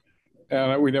short,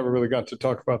 and we never really got to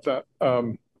talk about that.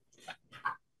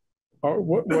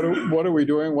 What are we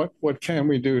doing? What can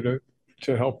we do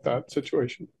to help that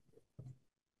situation?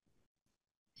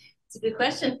 It's a good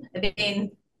question. I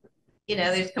mean, you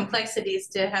know, there's complexities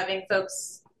to having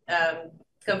folks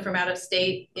come from out of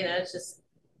state. You know, it's just,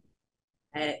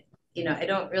 I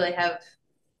don't really have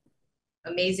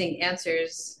amazing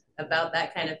answers about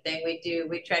that kind of thing.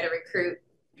 We try to recruit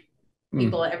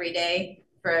people every day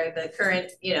for the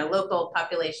current, local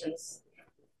populations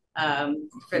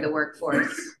for the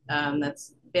workforce.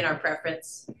 That's been our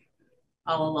preference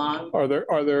all along. Are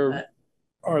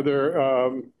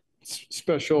there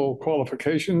special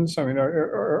qualifications? I mean,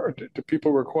 do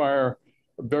people require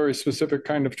a very specific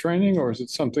kind of training, or is it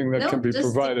something that can be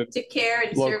provided to care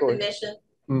and locally? Serve the mission?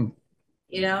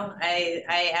 You know,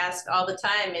 I ask all the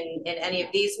time in any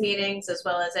of these meetings, as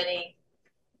well as any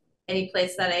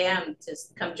place that I am, to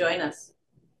come join us,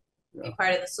 be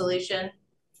part of the solution.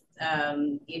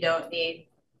 You don't need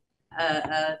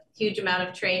a huge amount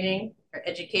of training or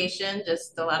education,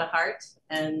 just a lot of heart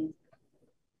and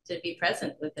to be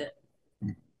present with it.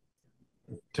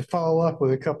 To follow up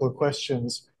with a couple of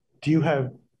questions, do you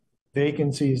have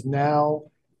vacancies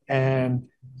now, and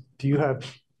do you have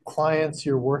clients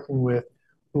you're working with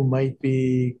who might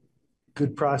be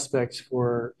good prospects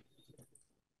for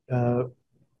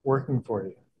working for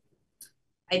you?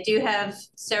 I do have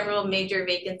several major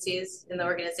vacancies in the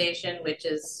organization, which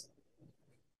is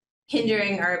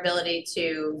hindering our ability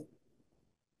to,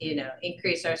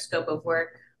 increase our scope of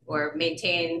work or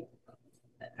maintain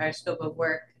our scope of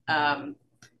work.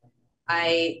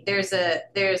 There's a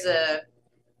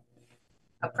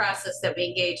process that we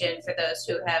engage in for those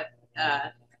who have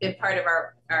been part of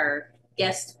our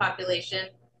guest population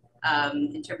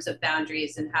in terms of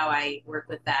boundaries and how I work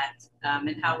with that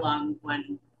and how long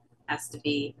one has to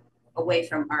be away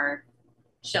from our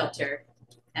shelter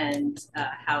and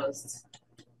housed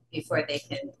before they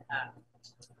can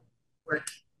work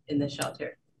in the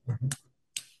shelter.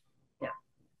 Yeah.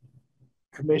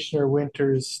 Commissioner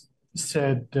Winters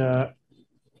said,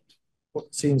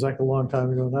 what seems like a long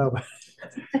time ago now,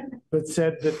 but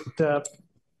said that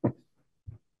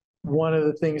one of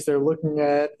the things they're looking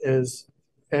at is,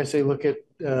 as they look at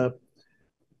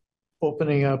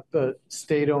opening up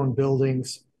state-owned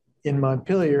buildings in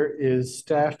Montpelier, is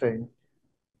staffing.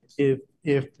 If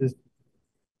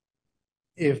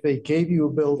they gave you a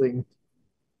building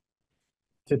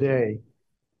today,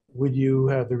 would you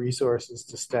have the resources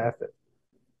to staff it?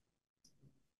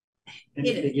 And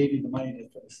if they gave you the money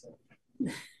for the stuff.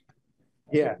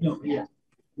 Yeah. No, yeah.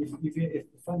 If the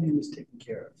funding was taken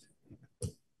care of.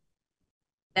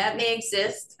 That may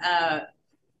exist.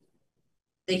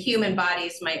 The human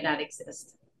bodies might not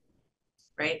exist,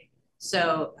 right?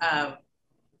 So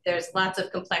there's lots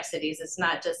of complexities. It's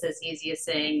not just as easy as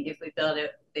saying, if we build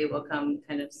it, they will come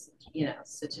kind of,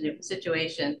 such a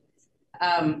situation.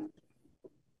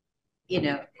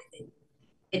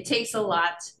 It takes a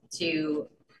lot to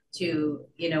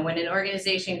when an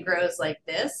organization grows like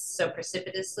this so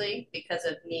precipitously because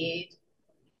of need,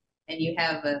 and you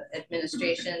have an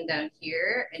administration down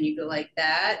here and you go like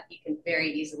that, you can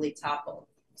very easily topple.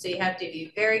 So you have to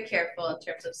be very careful in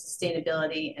terms of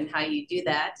sustainability and how you do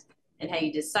that and how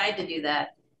you decide to do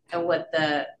that, and what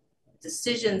the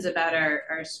decisions about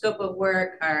our scope of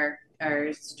work, our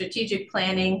strategic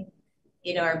planning,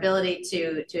 our ability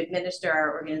to administer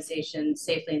our organization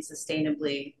safely and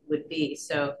sustainably would be.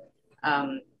 So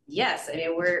yes, I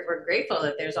mean, we're grateful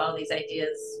that there's all these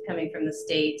ideas coming from the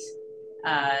state,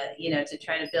 to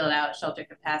try to build out shelter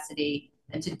capacity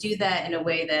and to do that in a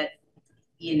way that,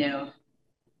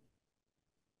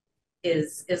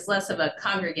 is less of a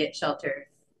congregate shelter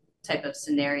type of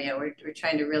scenario. We're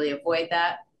trying to really avoid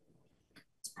that.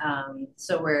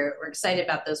 So we're excited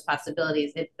about those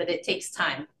possibilities, but it takes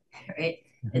time, right?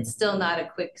 Mm-hmm. It's still not a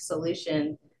quick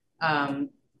solution to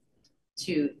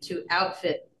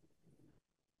outfit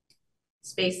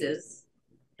spaces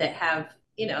that have,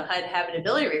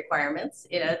 habitability requirements.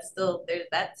 It's still there,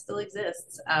 that still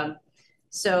exists.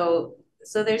 So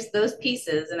so there's those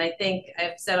pieces. And I think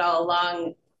I've said all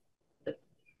along, it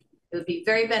would be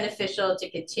very beneficial to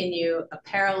continue a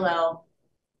parallel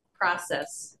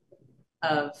process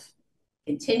of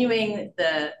continuing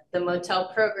the motel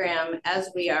program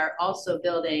as we are also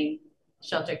building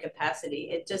shelter capacity.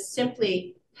 It just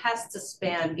simply has to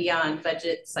span beyond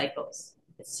budget cycles.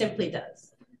 It simply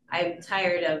does. I'm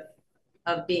tired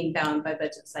of being bound by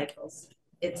budget cycles.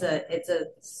 It's a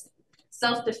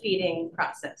self-defeating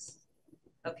process,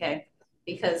 okay?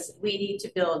 Because we need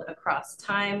to build across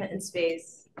time and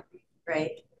space,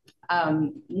 right?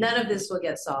 None of this will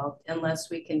get solved unless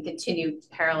we can continue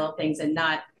parallel things and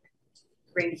not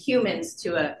bring humans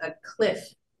to a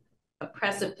cliff, a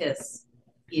precipice,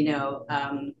 you know,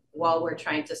 while we're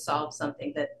trying to solve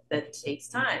something that takes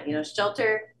time. You know,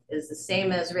 shelter is the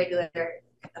same as regular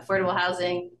affordable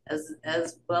housing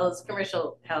as well as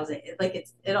commercial housing.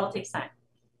 It all takes time.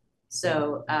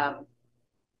 So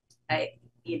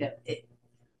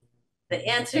the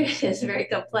answer is very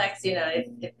complex. You know,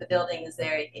 if the building is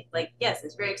there, yes,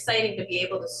 it's very exciting to be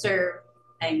able to serve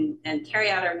and carry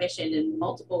out our mission in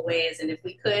multiple ways. And if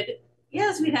we could,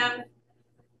 yes, we'd have a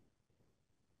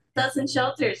dozen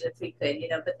shelters if we could, you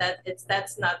know, but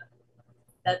that's not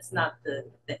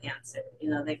the answer.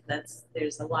 You know,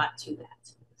 there's a lot to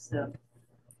that. So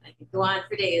I could go on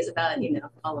for days about, you know,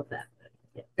 all of that.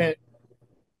 But, yeah.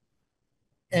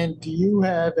 And do you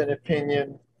have an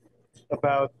opinion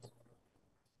about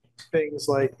things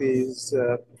like these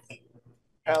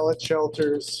pallet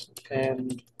shelters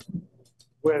and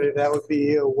whether that would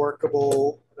be a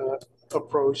workable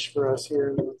approach for us here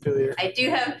in Montpelier? I do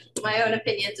have my own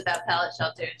opinions about pallet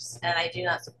shelters, and I do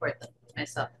not support them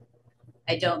myself.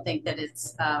 I don't think that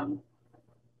it's an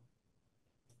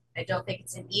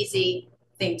easy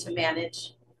thing to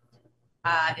manage.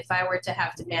 If I were to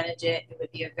have to manage it, it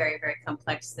would be a very, very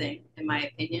complex thing, in my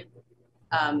opinion.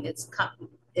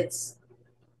 It's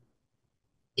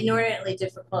inordinately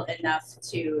difficult enough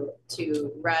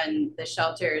to run the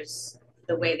shelters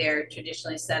the way they're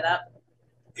traditionally set up.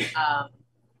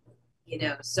 You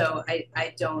know, so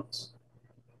I don't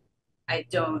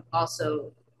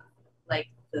also like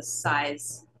the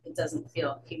size. It doesn't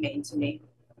feel humane to me.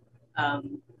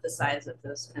 The size of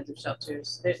those kinds of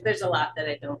shelters. There's a lot that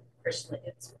I don't personally.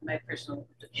 It's my personal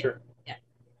opinion. Sure. Yeah.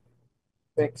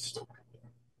 Thanks.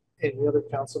 Any other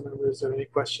council members have any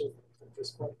questions at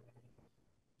this point?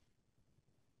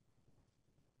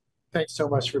 Thanks so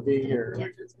much for being here. Yeah.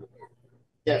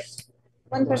 Yes.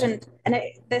 One question, and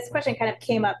this question kind of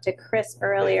came up to Chris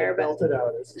earlier, but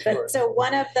so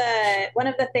one of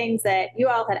the things that you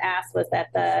all had asked was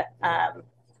that the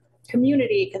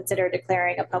community consider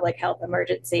declaring a public health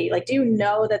emergency. Like, do you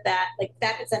know that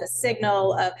could send a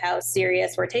signal of how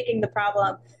serious we're taking the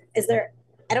problem?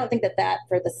 I don't think that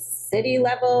for the city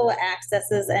level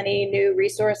accesses any new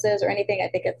resources or anything. I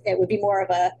think it would be more of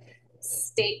a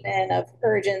statement of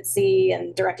urgency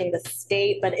and directing the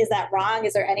state, but is that wrong?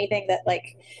 Is there anything that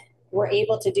we're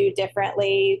able to do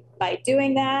differently by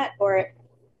doing that? Or,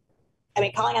 I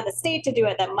mean, calling on the state to do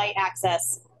it that might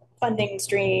access funding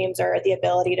streams or the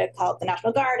ability to call the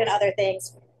National Guard and other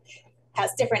things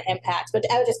has different impacts. But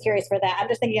I was just curious for that. I'm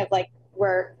just thinking of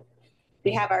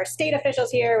we have our state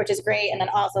officials here, which is great. And then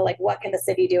also what can the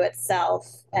city do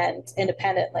itself and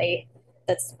independently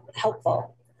that's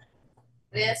helpful?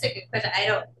 I mean, that's a good question. I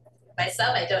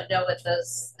don't know what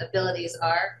those abilities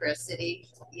are for a city,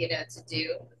 you know, to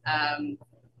do.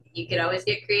 You can always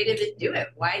get creative and do it.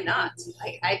 Why not?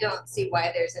 I don't see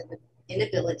why there's an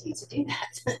inability to do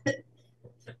that.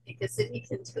 Because city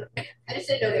can do it. I just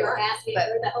didn't know they were asking,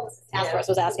 or the Homelessness Task Force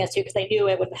was asking us too, because they knew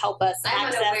it would help us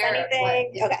access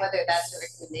anything. Whether that's a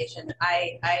recommendation.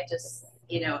 I just,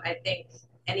 you know, I think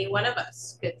any one of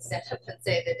us could stand up and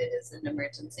say that it is an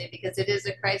emergency because it is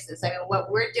a crisis. I mean, what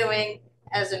we're doing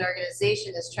as an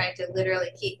organization is trying to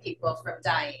literally keep people from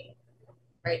dying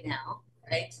right now,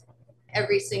 right?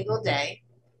 Every single day.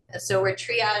 And so we're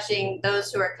triaging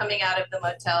those who are coming out of the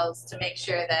motels to make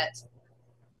sure that,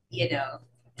 you know,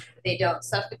 they don't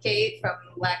suffocate from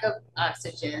lack of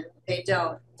oxygen. They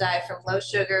don't die from low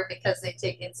sugar because they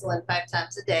take insulin 5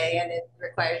 times a day and it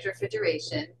requires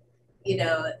refrigeration. You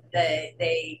know,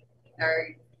 they are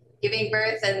giving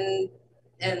birth and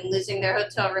losing their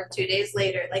hotel room 2 days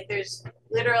later. There's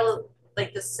literal,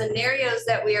 the scenarios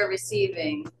that we are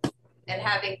receiving and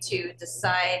having to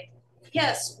decide,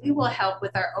 yes, we will help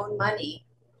with our own money,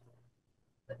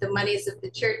 with the monies of the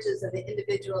churches and the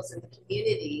individuals in the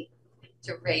community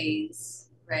to raise,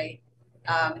 right?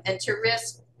 And to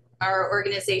risk our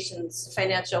organization's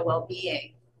financial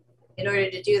well-being in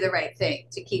order to do the right thing,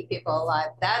 to keep people alive.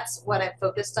 That's what I'm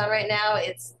focused on right now.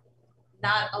 It's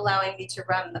not allowing me to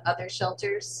run the other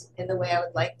shelters in the way I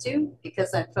would like to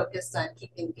because I'm focused on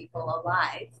keeping people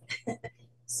alive.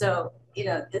 So, you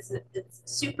know, it's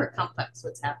super complex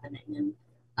what's happening. And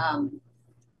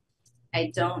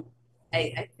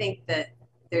I think that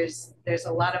there's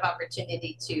a lot of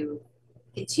opportunity to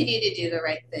continue to do the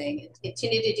right thing and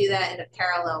continue to do that in a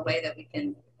parallel way that we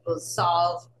can both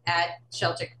solve, add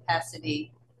shelter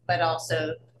capacity, but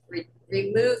also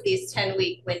remove these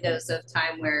 10-week windows of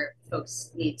time where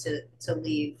folks need to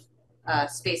leave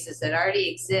spaces that already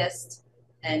exist,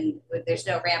 and there's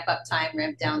no ramp up time,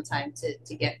 ramp down time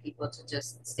to get people to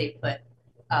just stay put.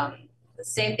 The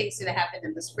same thing's going to happen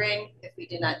in the spring if we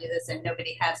do not do this, and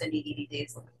nobody has any 80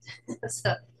 days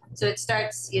left. So it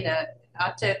starts, you know,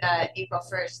 October, April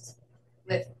 1st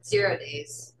with 0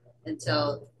 days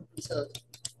until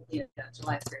you know,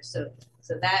 July 1st.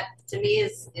 So that to me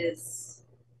is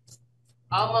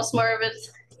almost more of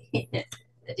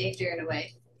a danger in a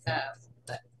way,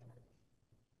 but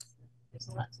there's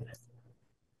a lot to it.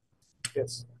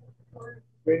 Yes.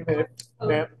 Wait a minute,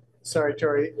 ma'am. Sorry,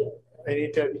 Tori. I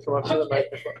need to have you come up to the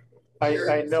microphone.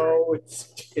 I know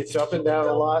it's up and down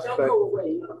a lot, but. Go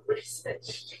away.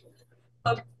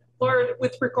 Lauren,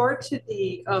 with regard to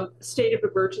the state of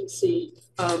emergency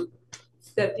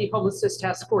that the Homelessness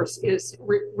Task Force is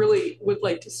really would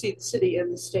like to see the city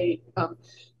and the state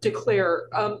declare.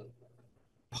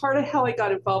 Part of how I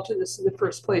got involved in this in the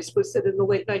first place was that in the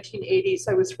late 1980s,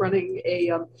 I was running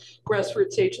a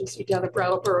grassroots agency down in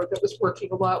Brattleboro that was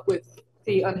working a lot with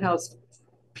the unhoused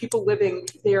people living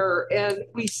there. And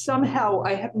we somehow,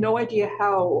 I have no idea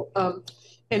how,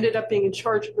 ended up being in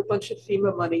charge of a bunch of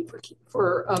FEMA money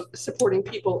for supporting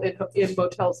people in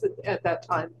motels at that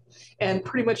time. And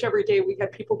pretty much every day we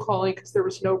had people calling because there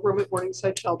was no room at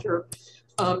Morningside Shelter.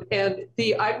 And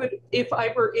if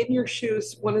I were in your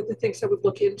shoes, one of the things I would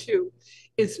look into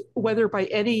is whether by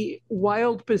any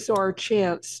wild, bizarre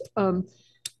chance,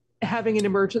 having an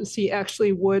emergency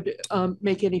actually would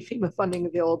make any FEMA funding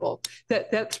available.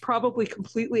 That's probably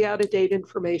completely out of date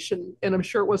information, and I'm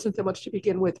sure it wasn't that much to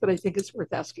begin with, but I think it's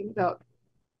worth asking about.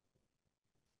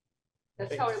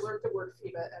 That's how I learned the word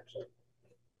FEMA, actually.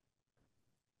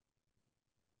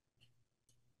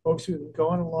 Folks, we've been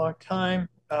going a long time.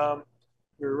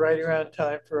 We're right around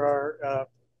time for our,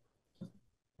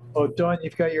 oh, Dawn,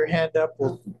 you've got your hand up.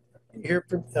 We'll hear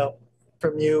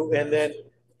from you, and then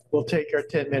we'll take our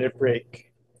 10-minute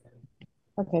break.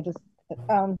 Okay, just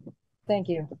thank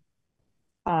you.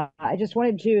 I just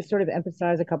wanted to sort of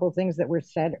emphasize a couple of things that were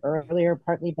said earlier,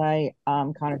 partly by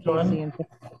Connor Casey. And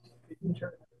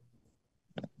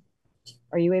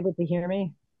are you able to hear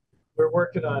me? We're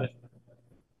working on it.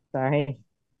 Sorry.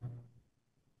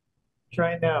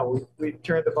 Try now. We've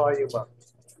turned the volume up.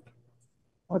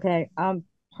 Okay.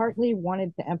 Partly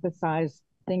wanted to emphasize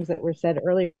things that were said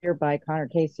earlier by Connor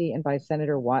Casey and by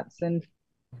Senator Watson,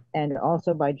 and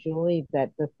also by Julie,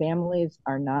 that the families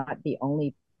are not the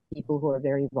only people who are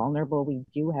very vulnerable. We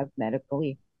do have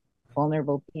medically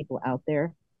vulnerable people out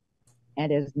there.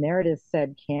 And as Meredith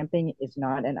said, camping is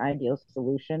not an ideal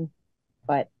solution,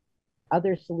 but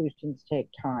other solutions take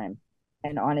time.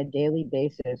 And on a daily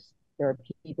basis, there are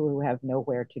people who have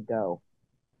nowhere to go.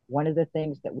 One of the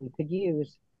things that we could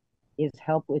use is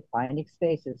help with finding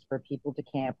spaces for people to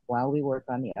camp while we work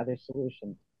on the other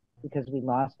solutions, because we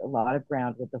lost a lot of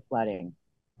ground with the flooding.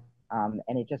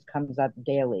 And it just comes up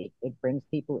daily. It brings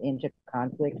people into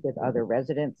conflict with other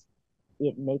residents.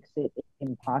 It makes it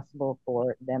impossible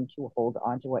for them to hold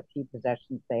on to what few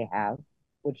possessions they have,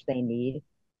 which they need,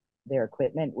 their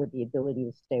equipment with the ability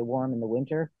to stay warm in the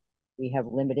winter. We have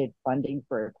limited funding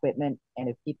for equipment, and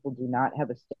if people do not have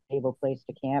a stable place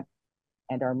to camp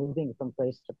and are moving from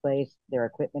place to place, their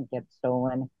equipment gets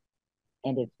stolen,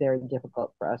 and it's very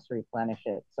difficult for us to replenish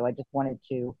it. So I just wanted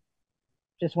to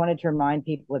remind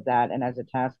people of that. And as a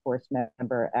task force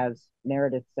member, as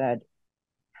Meredith said,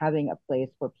 having a place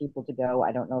for people to go,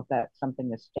 I don't know if that's something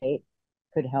the state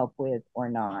could help with or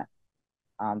not.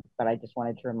 But I just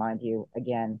wanted to remind you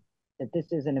again that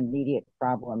this is an immediate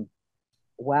problem.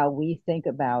 While we think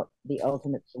about the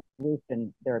ultimate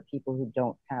solution, there are people who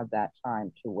don't have that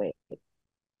time to wait.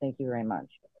 Thank you very much.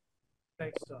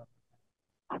 Thanks,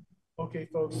 Tom. Okay,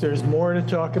 folks, there's more to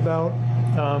talk about.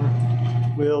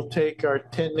 We'll take our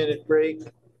 10-minute break.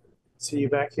 See you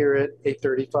back here at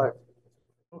 8:35.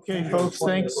 Okay, folks,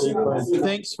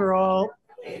 thanks for all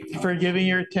for giving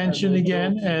your attention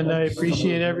again, and I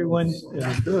appreciate everyone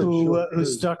who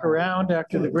stuck around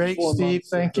after the break. Steve,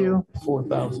 thank you.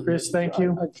 Chris, thank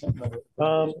you.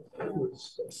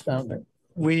 Astounding.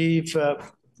 We've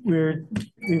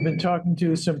been talking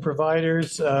to some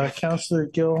providers. Councillor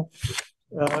Gill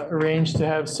arranged to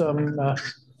have some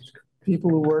people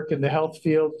who work in the health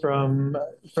field from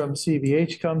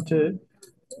CVH come to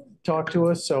talk to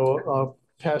us. So I'll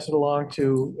pass it along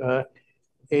to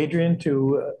Adrian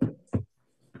to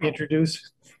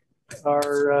introduce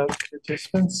our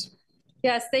participants.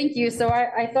 Yes, thank you. So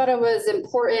I thought it was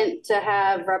important to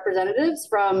have representatives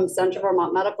from Central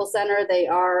Vermont Medical Center. They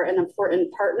are an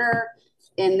important partner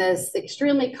in this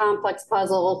extremely complex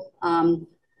puzzle.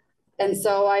 And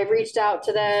so I reached out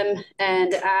to them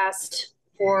and asked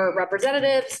for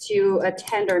representatives to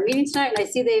attend our meeting tonight. And I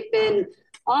see they've been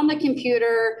on the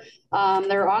computer.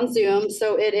 They're on Zoom.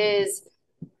 So it is,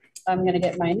 I'm going to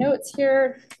get my notes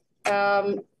here.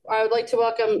 I would like to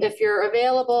welcome, if you're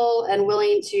available and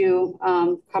willing to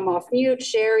come off mute,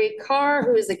 Sherry Carr,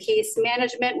 who is a case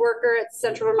management worker at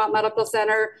Central Vermont Medical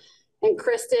Center, and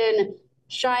Kristen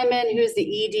Scheinman, who's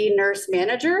the ED nurse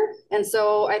manager. And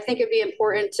so I think it'd be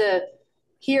important to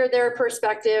hear their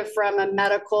perspective from a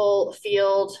medical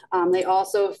field. They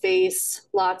also face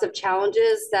lots of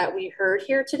challenges that we heard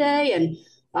here today.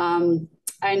 And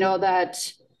I know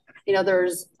that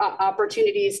there's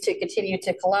opportunities to continue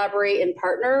to collaborate and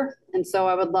partner. And so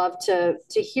I would love to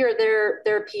hear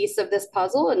their piece of this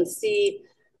puzzle and see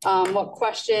what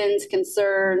questions,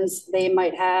 concerns they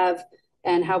might have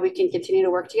and how we can continue to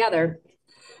work together.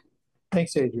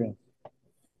 Thanks, Adrian.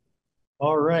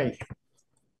 All right.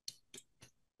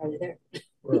 Are you there?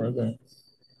 Where are they?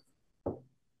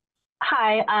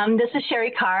 Hi, this is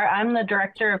Sherry Carr. I'm the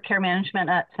Director of Care Management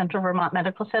at Central Vermont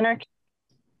Medical Center.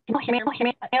 Can you hear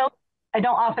me? I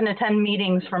don't often attend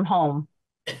meetings from home.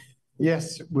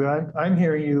 Yes, well, I'm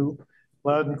hearing you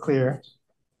loud and clear.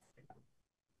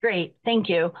 Great, thank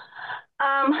you.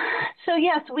 So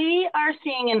yes, we are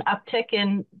seeing an uptick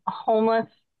in homeless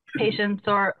patients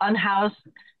or unhoused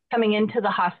coming into the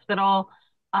hospital.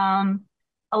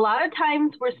 A lot of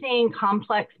times we're seeing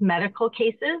complex medical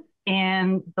cases,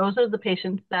 and those are the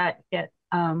patients that get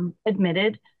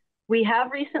admitted. We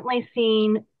have recently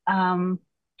seen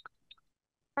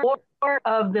more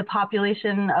of the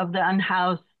population of the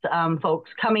unhoused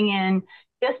folks coming in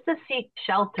just to seek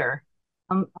shelter.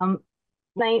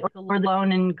 Night or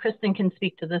alone, and Kristen can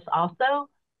speak to this also.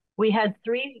 We had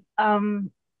 3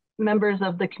 members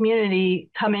of the community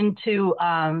come into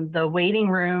the waiting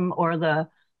room or the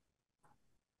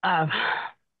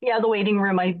waiting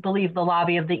room, I believe the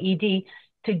lobby of the ED,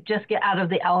 to just get out of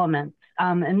the elements.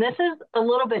 And this is a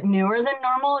little bit newer than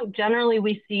normal. Generally,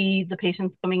 we see the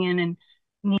patients coming in and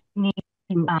need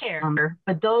care,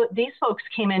 but these folks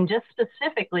came in just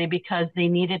specifically because they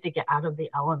needed to get out of the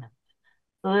elements.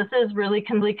 So this is really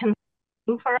concerning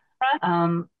for us.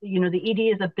 The ED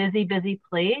is a busy, busy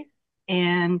place,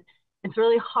 and it's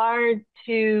really hard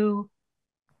to,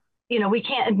 we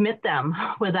can't admit them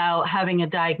without having a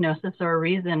diagnosis or a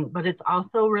reason, but it's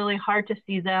also really hard to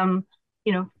see them,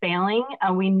 failing.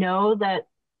 We know that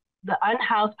the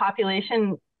unhoused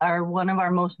population are one of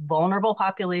our most vulnerable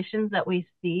populations that we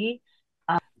see.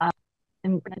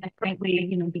 And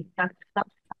frankly, because of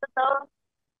those.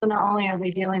 So not only are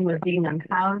they dealing with being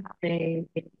unhoused, they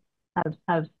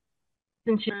have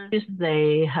issues,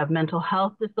 they have mental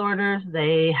health disorders,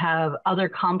 they have other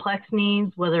complex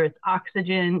needs, whether it's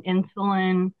oxygen,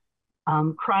 insulin,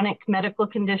 chronic medical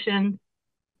conditions.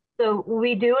 So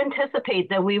we do anticipate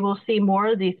that we will see more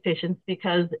of these patients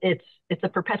because it's a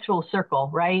perpetual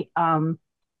circle, right?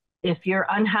 If you're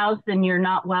unhoused and you're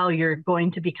not well, you're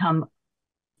going to become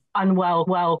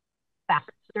unwell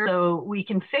faster. So we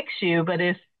can fix you, but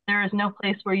if there is no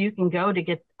place where you can go to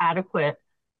get adequate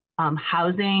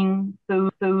housing,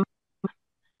 food,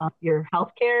 your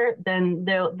health care, then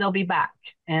they'll be back.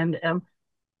 And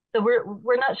so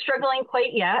we're not struggling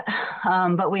quite yet,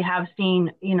 but we have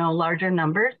seen, larger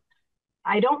numbers.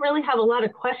 I don't really have a lot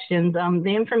of questions.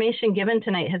 The information given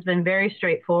tonight has been very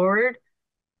straightforward.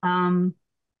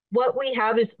 What we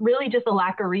have is really just a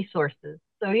lack of resources.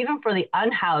 So even for the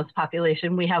unhoused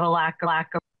population, we have a lack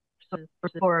of resources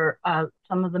for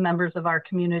some of the members of our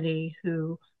community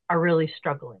who are really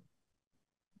struggling.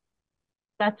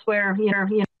 That's where,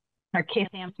 our case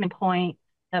management point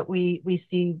that we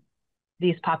see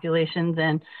these populations,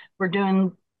 and we're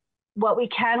doing what we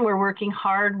can. We're working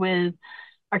hard with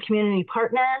our community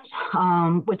partners,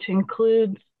 which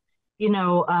includes,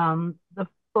 the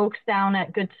folks down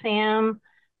at Good Sam,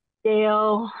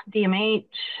 Dale, DMH,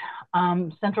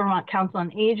 Central Vermont Council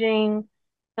on Aging,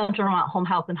 Central Vermont Home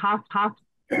Health and Hospice,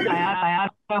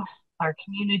 our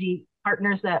community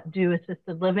partners that do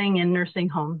assisted living and nursing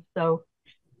homes. So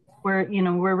we're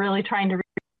really trying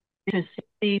to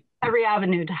see every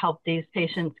avenue to help these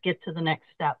patients get to the next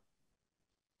step.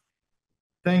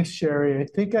 Thanks, Sherry. I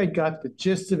think I got the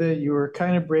gist of it. You were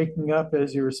kind of breaking up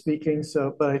as you were speaking,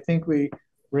 but I think we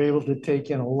were able to take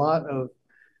in a lot of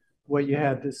what you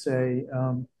had to say.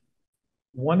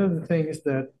 One of the things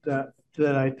that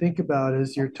I think about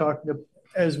is you're talking,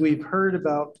 as we've heard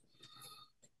about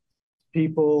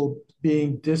people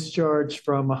being discharged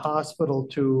from a hospital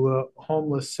to a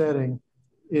homeless setting,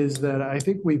 is that I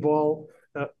think we've all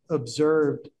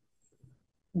observed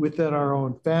within our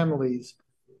own families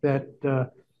that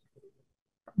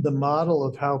the model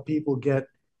of how people get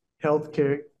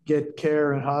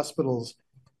care in hospitals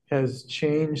has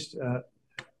changed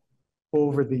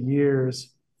over the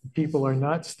years. People are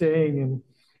not staying in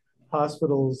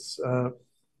hospitals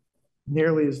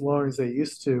nearly as long as they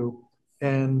used to,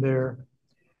 and they're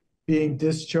being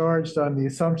discharged on the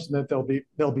assumption that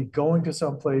they'll be going to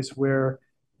someplace where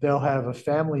they'll have a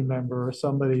family member or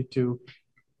somebody to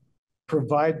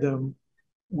provide them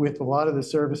with a lot of the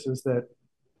services that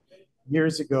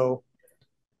years ago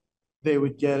they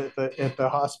would get at the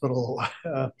hospital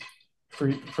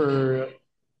for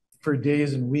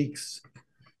days and weeks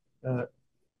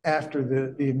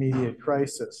after the immediate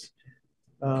crisis.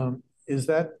 Is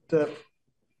that the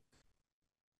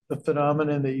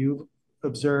phenomenon that you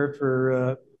observed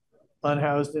for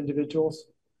unhoused individuals?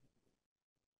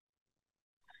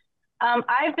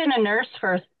 I've been a nurse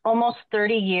for almost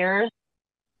 30 years,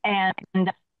 and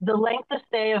the length of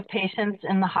stay of patients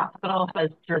in the hospital has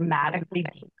dramatically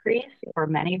decreased for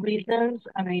many reasons.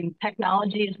 I mean,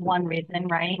 technology is one reason,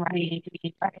 right? We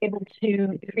are able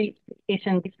to treat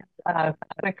patients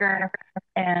quicker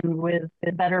and with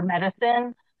better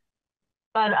medicine.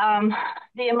 But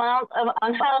the amount of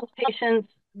unhoused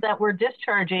patients that we're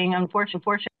discharging,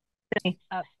 unfortunately,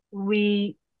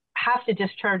 we have to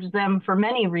discharge them for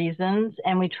many reasons,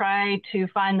 and we try to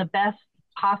find the best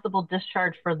possible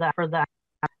discharge for that.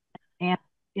 And,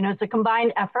 you know, it's a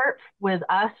combined effort with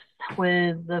us,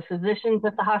 with the physicians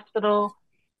at the hospital,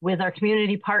 with our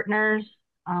community partners.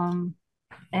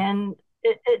 And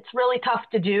it's really tough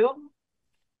to do,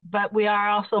 but we are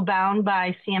also bound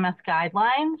by CMS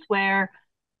guidelines where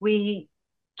we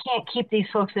can't keep these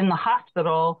folks in the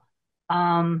hospital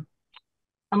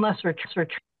unless we're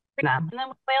treating them. And then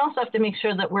we also have to make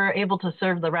sure that we're able to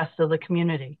serve the rest of the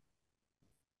community.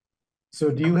 So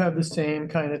do you have the same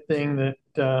kind of thing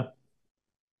that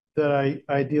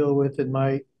I deal with in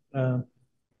my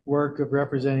work of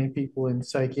representing people in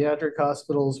psychiatric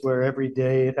hospitals, where every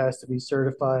day it has to be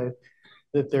certified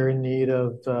that they're in need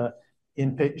of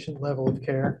inpatient level of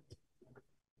care?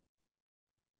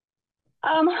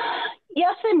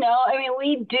 Yes and no. I mean,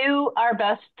 we do our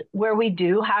best where we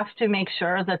do have to make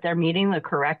sure that they're meeting the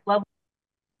correct level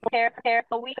of care,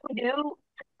 but we do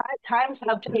at times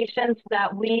have patients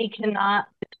that we cannot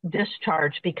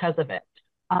discharge because of it,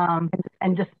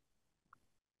 and just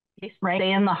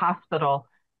stay in the hospital.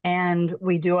 And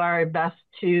we do our best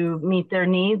to meet their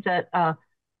needs at a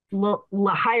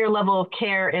higher level of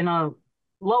care in a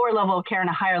lower level of care in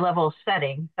a higher level of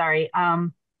setting.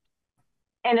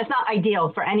 And it's not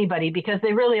ideal for anybody because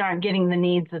they really aren't getting the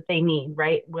needs that they need,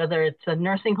 right? Whether it's a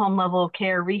nursing home level of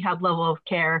care, rehab level of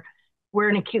care, we're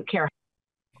an acute care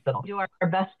hospital. We do our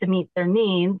best to meet their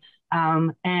needs,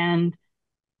 and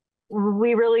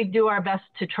we really do our best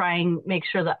to try and make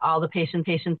sure that all the patients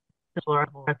are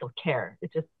at the care.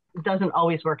 It doesn't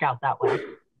always work out that way.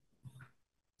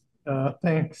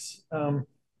 Thanks. I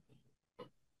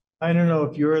don't know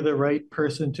if you're the right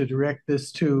person to direct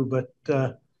this to, but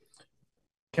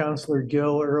Councillor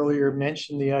Gill earlier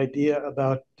mentioned the idea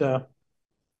about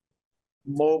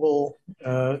mobile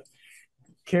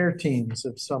care teams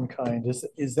of some kind.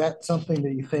 Is that something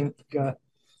that you think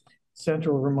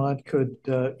Central Vermont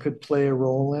could play a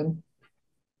role in?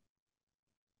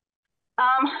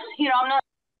 You know, I'm not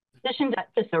in a position to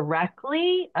this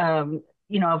directly.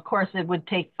 You know, of course, it would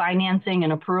take financing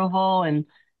and approval,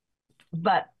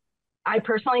 but I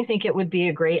personally think it would be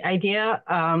a great idea.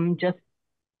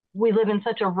 We live in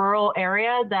such a rural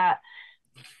area that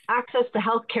access to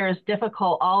healthcare is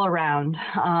difficult all around.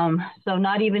 So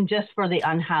not even just for the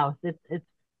unhoused. It's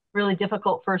really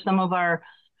difficult for some of our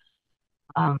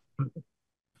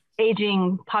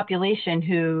aging population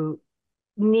who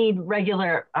need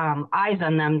regular eyes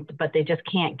on them, but they just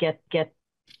can't get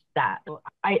that.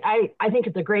 I think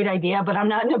it's a great idea, but I'm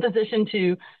not in a position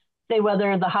to say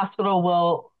whether the hospital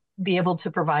will be able to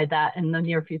provide that in the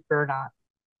near future or not.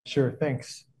 Sure,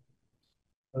 thanks.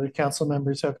 Other council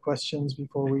members have questions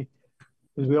before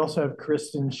because we also have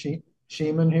Kristen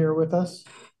Sheeman here with us.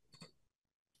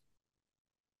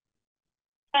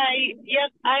 Hi,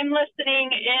 yep, I'm listening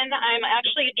in. I'm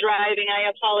actually driving. I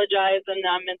apologize, and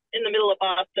I'm in the middle of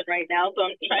Boston right now, so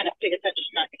I'm trying to pay attention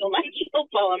not to kill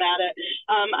myself while I'm at it.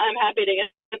 I'm happy to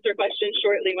answer questions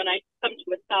shortly when I come to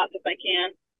a stop if I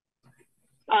can.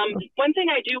 One thing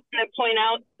I do want to point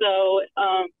out, though,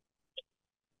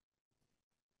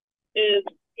 is,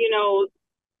 you know,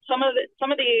 some of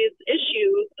these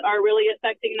issues are really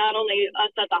affecting not only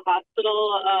us at the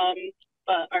hospital,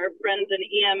 but our friends in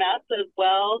EMS as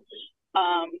well.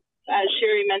 As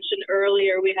Sherry mentioned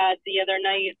earlier, we had the other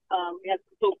night, we had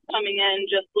some folks coming in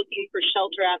just looking for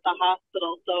shelter at the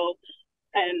hospital. So,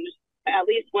 and at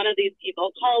least one of these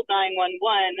people called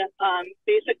 911,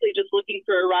 basically just looking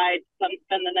for a ride to come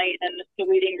spend the night in the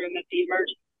waiting room at the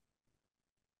emergency.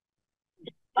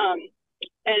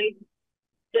 And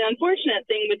the unfortunate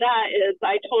thing with that is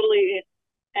I totally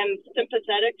am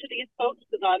sympathetic to these folks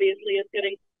because obviously it's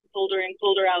getting colder and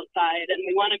colder outside and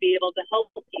we want to be able to help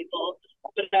people,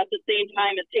 but at the same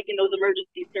time it's taking those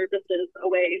emergency services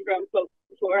away from folks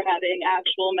who are having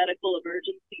actual medical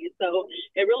emergencies. So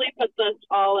it really puts us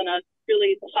all in a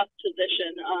really tough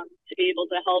position to be able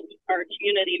to help our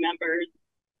community members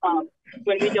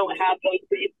when we don't have those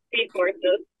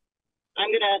resources.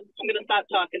 I'm gonna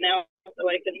stop talking now so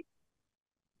I can.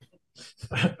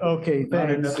 Okay,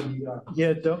 thanks.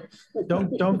 Yeah,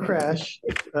 don't crash.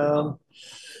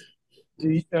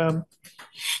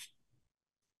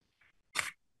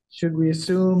 Should we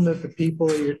assume that the people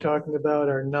that you're talking about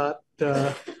are not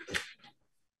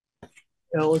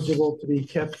eligible to be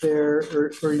kept there,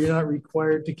 or you're not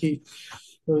required to keep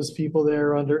those people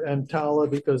there under EMTALA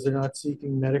because they're not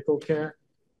seeking medical care?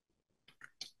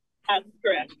 That's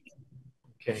correct.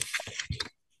 Okay.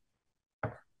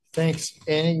 Thanks.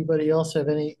 Anybody else have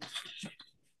any?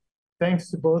 Thanks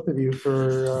to both of you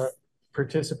for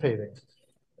participating.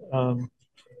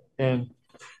 And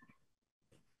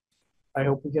I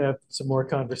hope we can have some more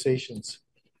conversations.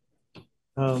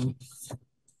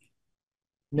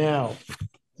 Now,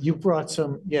 you brought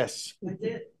some, yes. I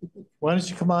did. Why don't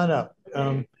you come on up?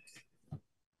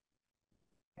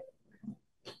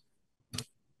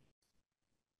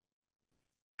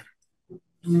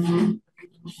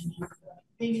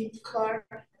 Amy Clark.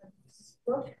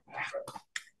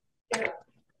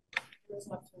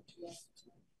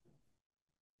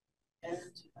 And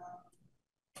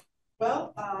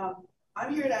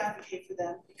I'm here to advocate for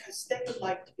them because they would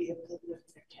like to be able to live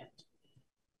in their tent.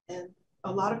 And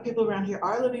a lot of people around here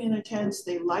are living in their tents.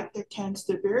 They like their tents.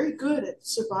 They're very good at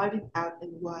surviving out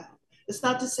in the wild. It's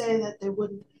not to say that they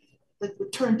would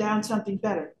turn down something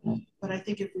better, but I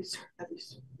think if we've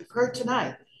heard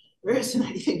tonight, there isn't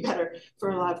anything better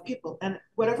for a lot of people. And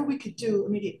whatever we could do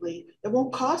immediately, it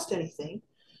won't cost anything.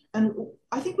 And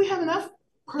I think we have enough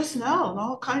personnel in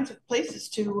all kinds of places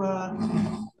to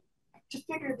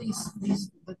figure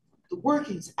the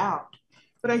workings out.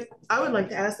 But I would like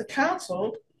to ask the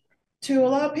council to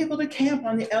allow people to camp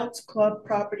on the Elks Club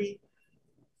property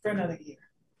for another year.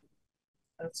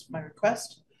 That's my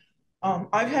request.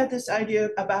 I've had this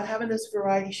idea about having this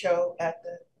variety show at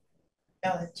the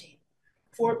LNT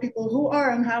for people who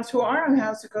are unhoused, to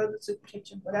go to the soup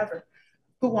kitchen, whatever,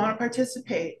 who want to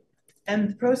participate. And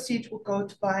the proceeds will go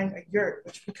to buying a yurt,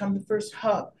 which will become the first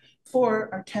hub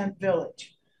for our tent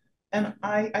village. And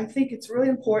I think it's really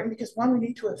important because one, we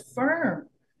need to affirm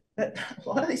that a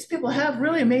lot of these people have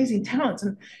really amazing talents.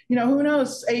 And, you know, who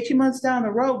knows, 18 months down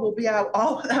the road, we'll be out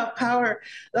all without power.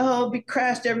 They'll be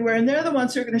crashed everywhere. And they're the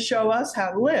ones who are going to show us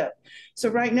how to live. So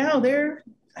right now they're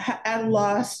at a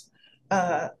loss,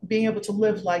 being able to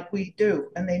live like we do.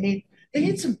 And they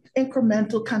need some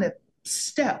incremental kind of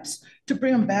steps to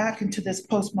bring them back into this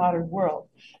postmodern world.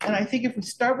 And I think if we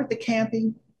start with the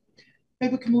camping,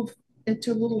 maybe we can move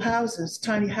into little houses,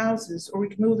 tiny houses, or we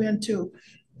can move into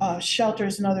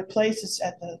shelters and other places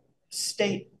at the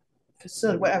state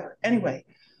facility, whatever. Anyway,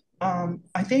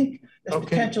 I think there's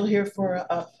potential here for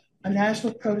a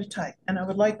national prototype. And I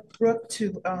would like Brooke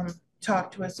to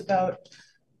talk to us about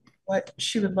what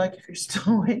she would like if you're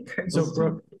still awake. So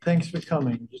Brooke, thanks for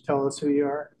coming. Just tell us who you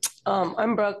are.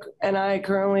 I'm Brooke, and I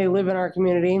currently live in our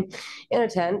community in a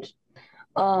tent.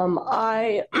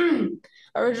 I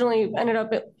originally ended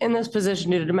up in this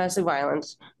position due to domestic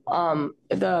violence,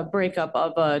 the breakup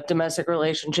of a domestic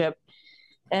relationship.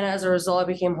 And as a result, I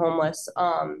became homeless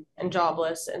and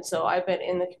jobless. And so I've been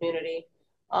in the community.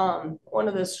 One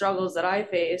of the struggles that I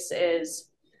face is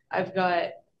I've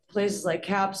got places like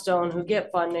Capstone who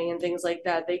get funding and things like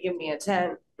that. They give me a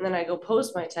tent, and then I go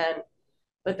post my tent,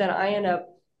 but then I end up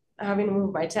having to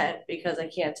move my tent because I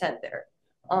can't tent there.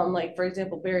 Like for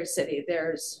example, Berry City,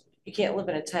 you can't live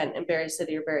in a tent in Berry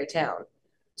City or Berry Town.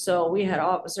 So we had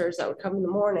officers that would come in the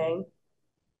morning,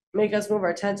 make us move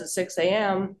our tents at 6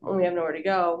 a.m. when we have nowhere to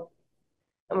go.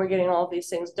 And we're getting all these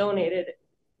things donated,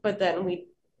 but then we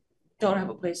don't have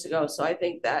a place to go. So I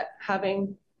think that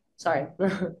having something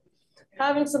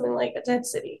like a tent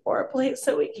city or a place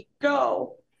that we could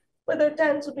go with our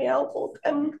tents would be helpful.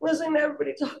 I'm listening to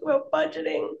everybody talk about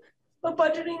budgeting, but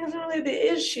budgeting isn't really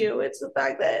the issue. It's the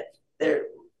fact that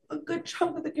a good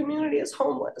chunk of the community is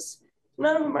homeless.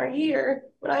 None of them are here,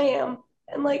 but I am.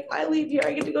 And like, I leave here,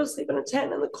 I get to go sleep in a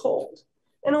tent in the cold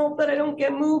and hope that I don't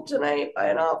get moved tonight by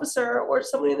an officer or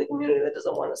somebody in the community that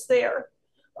doesn't want us there.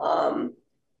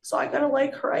 So I kind of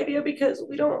like her idea because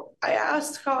I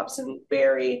asked cops in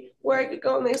Barrie where I could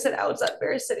go and they said outside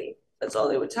Barrie City. That's all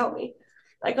they would tell me.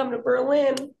 I come to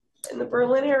Berlin, in the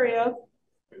Berlin area,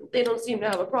 they don't seem to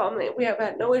have a problem. We have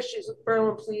had no issues with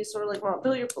Berlin police or like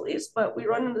Montpelier police, but we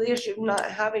run into the issue of not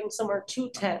having somewhere to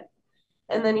tent.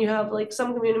 And then you have like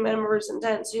some community members in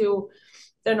tents who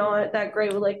they're not that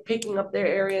great with like picking up their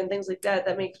area and things like that.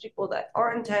 That makes people that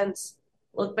are in tents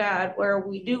look bad, where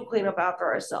we do clean up after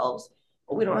ourselves,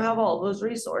 but we don't have all of those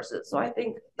resources. So I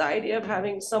think the idea of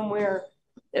having somewhere,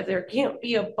 if there can't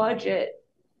be a budget,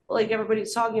 like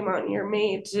everybody's talking about here,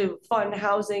 made to fund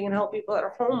housing and help people that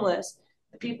are homeless,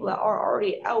 the people that are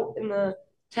already out in the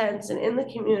tents and in the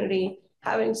community,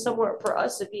 having somewhere for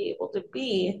us to be able to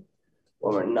be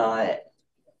when we're not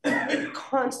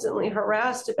constantly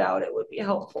harassed about it would be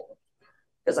helpful,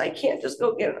 because I can't just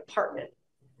go get an apartment.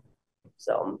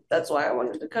 So that's why I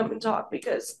wanted to come and talk,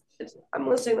 because I'm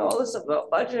listening to all this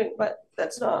about budgeting, but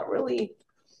that's not really,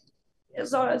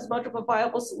 it's not as much of a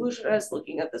viable solution as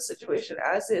looking at the situation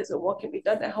as is and what can be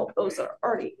done to help those that are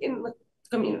already in the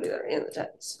community that are in the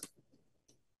tents.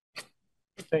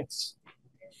 Thanks.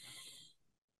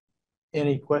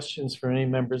 Any questions for any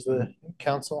members of the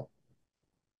council?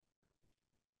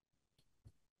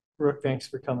 Brooke, thanks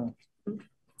for coming.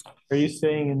 Are you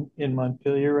staying in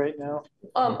Montpelier right now?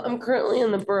 I'm currently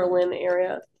in the Berlin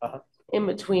area, in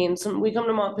between. We come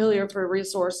to Montpelier for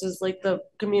resources like the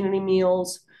community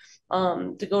meals,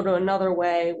 to go to Another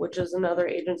Way, which is another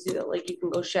agency that like you can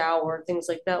go shower, things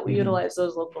like that. We utilize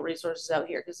those local resources out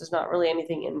here because there's not really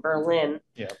anything in Berlin.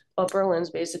 Yeah. But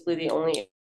Berlin's basically the only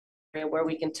area where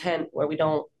we can tent, where we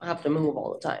don't have to move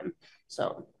all the time.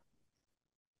 So.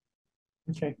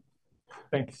 Okay,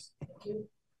 thanks.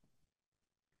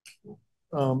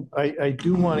 I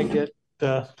do want to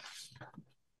get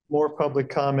more public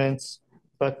comments,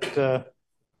 but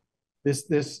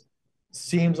this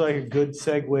seems like a good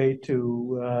segue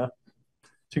to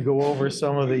go over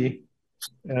some of the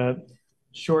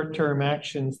short-term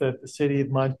actions that the city of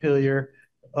Montpelier,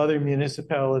 other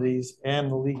municipalities, and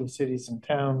the League of Cities and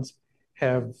Towns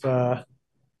have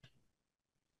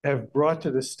brought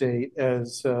to the state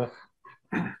as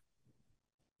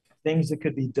things that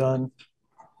could be done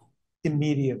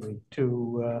immediately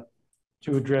to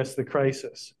address the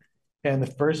crisis. And the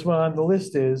first one on the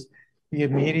list is the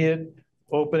immediate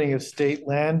opening of state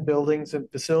land, buildings, and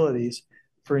facilities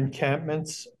for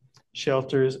encampments,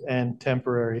 shelters, and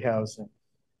temporary housing.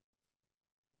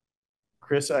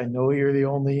 Chris, I know you're the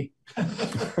only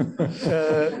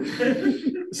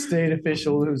state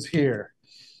official who's here.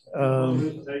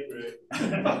 I've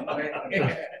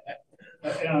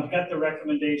got the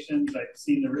recommendations. I've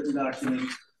seen the written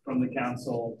documents from the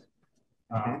council.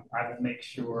 I will make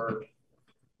sure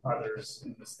others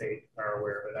in the state are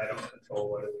aware of it. I don't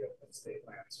control whether we open state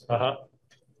lands.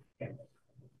 Okay.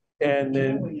 And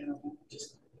then,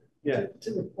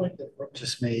 to the point that Brooke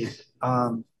just made,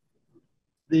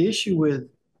 the issue with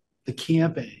the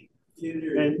camping,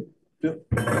 and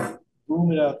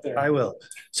boom it out there. I will.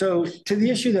 So to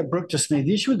the issue that Brooke just made,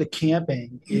 the issue with the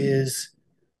camping is,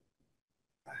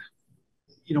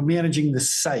 managing the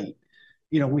site.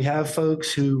 We have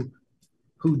folks who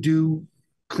do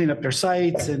clean up their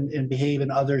sites and behave,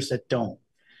 and others that don't.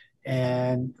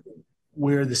 And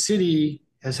where the city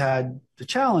has had the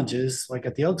challenges, like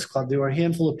at the Elks Club, there were a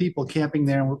handful of people camping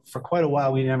there, and for quite a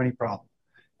while we didn't have any problem.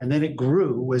 And then it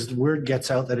grew as the word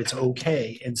gets out that it's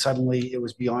okay, and suddenly it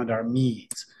was beyond our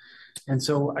means. And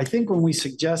so I think when we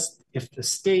suggest, if the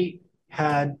state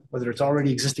had, whether it's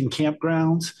already existing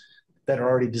campgrounds that are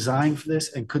already designed for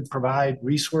this and could provide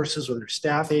resources, whether it's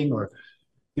staffing or,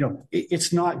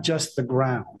 it's not just the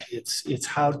ground. It's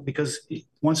how, because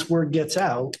once word gets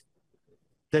out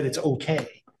that it's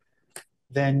okay,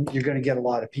 then you're going to get a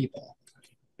lot of people,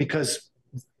 because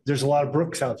there's a lot of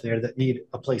brooks out there that need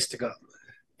a place to go.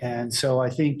 And so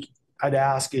I think I'd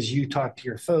ask, as you talk to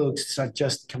your folks, it's not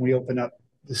just, can we open up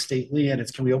the state land?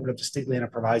 It's, can we open up the state land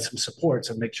and provide some supports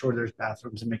and make sure there's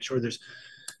bathrooms and make sure there's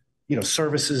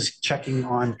services, checking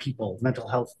on people, mental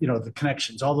health, the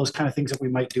connections, all those kind of things that we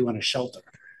might do in a shelter.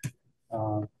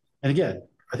 And again,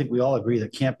 I think we all agree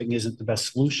that camping isn't the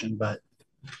best solution, but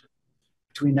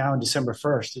between now and December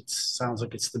 1st, it sounds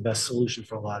like it's the best solution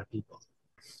for a lot of people.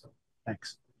 So,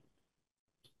 thanks.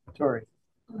 Tori.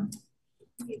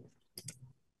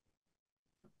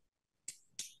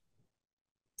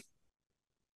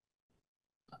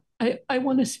 I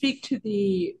want to speak to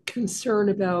the concern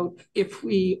about if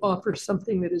we offer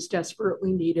something that is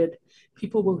desperately needed,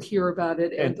 people will hear about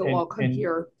it and they'll all come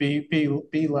here. Be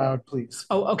loud, please.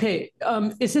 Oh, okay.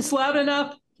 Is this loud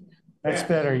enough? That's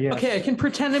better, yes. Okay, I can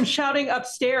pretend I'm shouting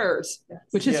upstairs,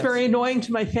 which is very annoying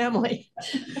to my family.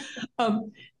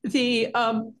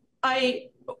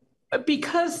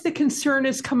 Because the concern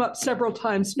has come up several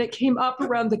times, and it came up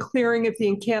around the clearing of the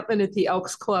encampment at the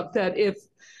Elks Club, that if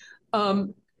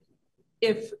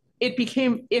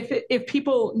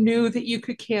people knew that you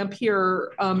could camp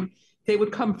here, they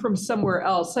would come from somewhere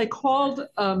else. I called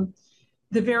the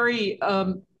very,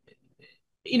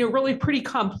 really pretty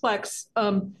complex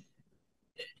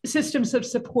systems of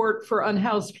support for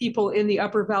unhoused people in the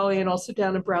Upper Valley and also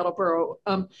down in Brattleboro,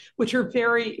 which are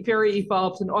very, very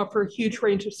evolved and offer a huge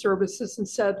range of services, and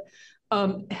said,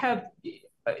 are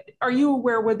you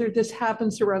aware whether this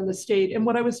happens around the state? And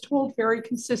what I was told very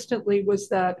consistently was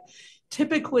that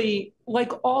typically,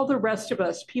 like all the rest of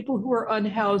us, people who are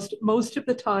unhoused most of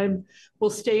the time will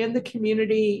stay in the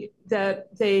community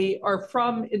that they are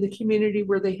from, in the community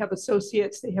where they have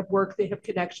associates, they have work, they have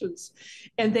connections.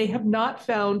 And they have not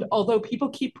found, although people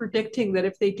keep predicting that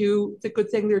if they do the good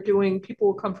thing they're doing, people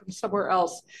will come from somewhere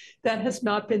else, that has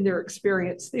not been their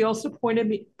experience. They also pointed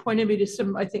me to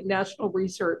some, I think, national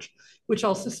research, which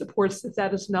also supports that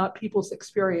that is not people's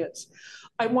experience.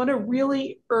 I want to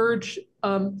really urge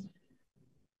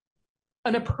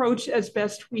an approach as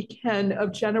best we can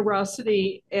of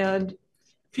generosity and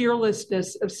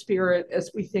fearlessness of spirit as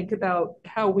we think about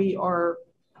how we are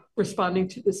responding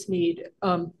to this need.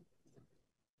 And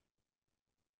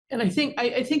I think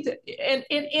that,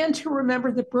 and to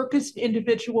remember that Brooke is an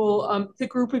individual, the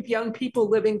group of young people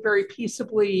living very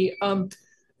peaceably up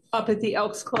at the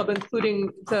Elks Club, including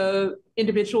the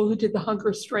individual who did the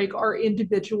hunger strike, are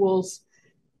individuals.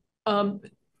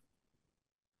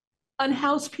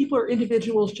 Unhoused people are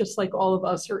individuals just like all of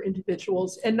us are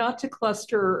individuals, and not to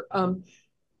cluster, not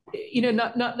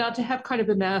to have kind of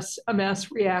a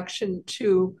mass reaction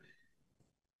to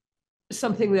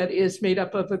something that is made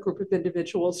up of a group of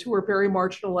individuals who are very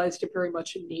marginalized and very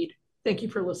much in need. Thank you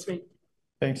for listening.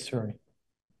 Thanks, Tori.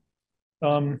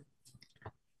 I'll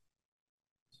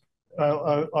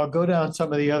go down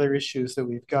some of the other issues that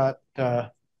we've got,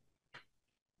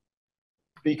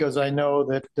 because I know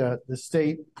that the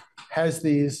state has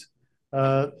these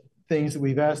things that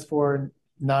we've asked for.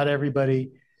 Not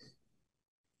everybody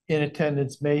in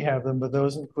attendance may have them, but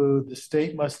those include: the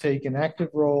state must take an active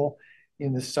role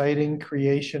in the siting,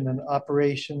 creation, and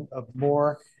operation of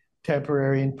more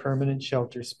temporary and permanent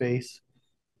shelter space.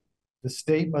 The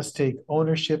state must take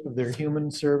ownership of their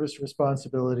human service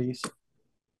responsibilities.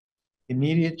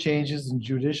 Immediate changes in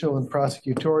judicial and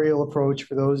prosecutorial approach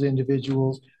for those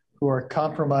individuals who are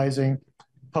compromising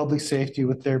public safety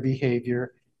with their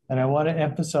behavior. And I want to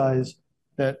emphasize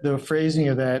that the phrasing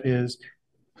of that is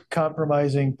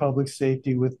compromising public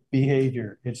safety with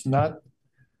behavior. It's not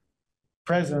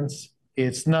presence,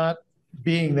 it's not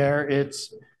being there,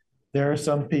 there are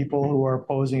some people who are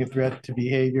posing a threat to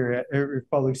behavior,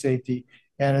 public safety,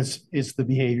 and it's the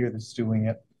behavior that's doing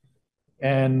it.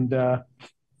 And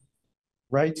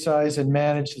right size and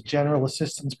manage the general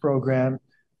assistance program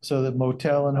so that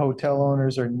motel and hotel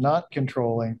owners are not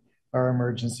controlling our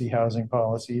emergency housing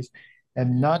policies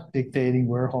and not dictating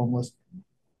where homeless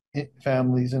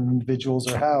families and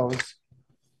individuals are housed,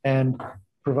 and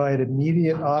provide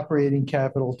immediate operating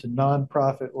capital to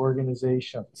nonprofit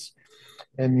organizations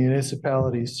and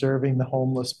municipalities serving the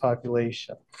homeless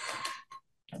population.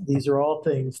 These are all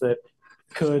things that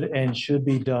could and should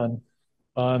be done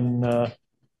on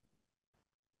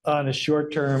a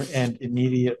short-term and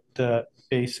immediate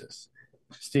basis.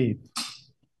 Steve.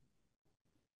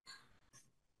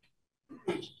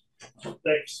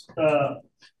 Thanks.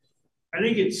 I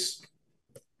think it's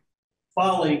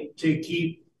folly to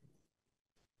keep,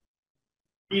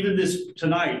 even this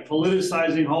tonight,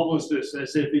 politicizing homelessness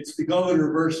as if it's the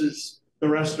governor versus the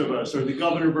rest of us, or the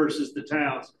governor versus the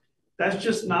towns. That's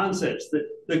just nonsense.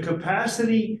 The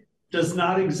capacity does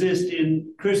not exist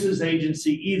in Chris's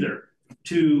agency either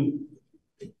to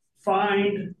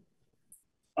find,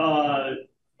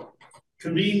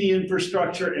 convene the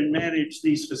infrastructure and manage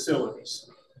these facilities.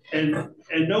 And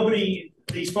nobody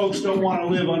these folks don't want to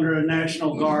live under a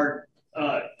National Guard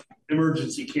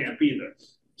emergency camp either.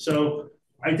 So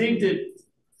I think that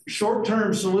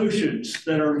short-term solutions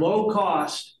that are low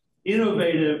cost,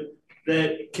 innovative,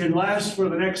 that can last for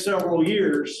the next several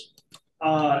years,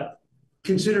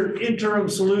 consider interim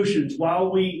solutions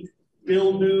while we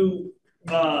build new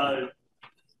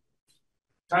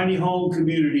tiny home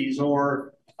communities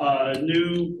or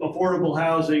new affordable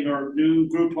housing or new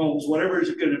group homes, whatever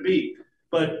it's going to be.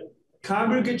 But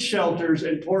congregate shelters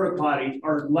and porta potties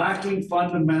are lacking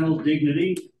fundamental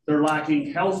dignity. They're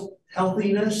lacking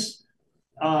healthiness.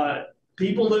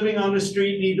 People living on the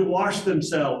street need to wash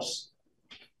themselves,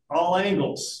 all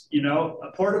angles. You know,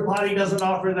 a porta potty doesn't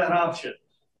offer that option.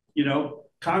 You know,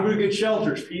 congregate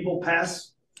shelters, people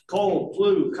pass cold,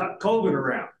 flu, COVID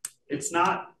around. It's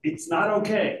not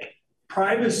okay.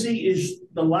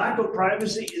 The lack of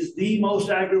privacy is the most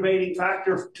aggravating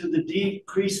factor to the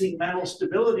decreasing mental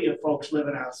stability of folks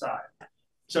living outside.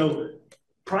 So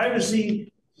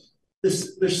privacy, the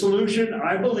solution,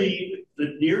 I believe,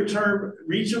 the near-term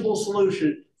reachable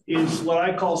solution is what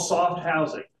I call soft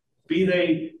housing. Be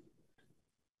they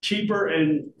cheaper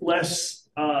and less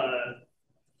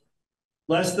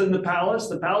than the pallets.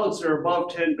 The pallets are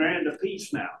above 10 grand a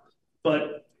piece now,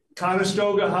 but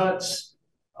Conestoga huts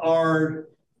are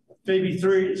maybe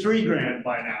three grand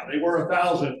by now. They were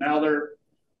 1,000. Now they're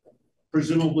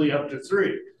presumably up to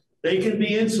 3. They can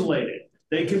be insulated.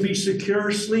 They can be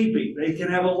secure sleeping. They can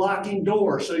have a locking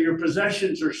door so your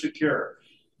possessions are secure.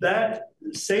 That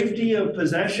safety of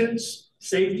possessions,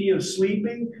 safety of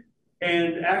sleeping,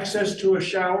 and access to a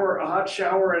shower, a hot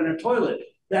shower, and a toilet,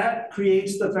 that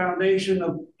creates the foundation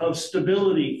of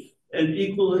stability and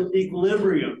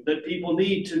equilibrium that people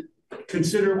need to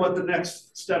consider what the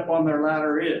next step on their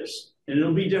ladder is. And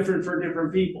it'll be different for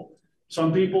different people.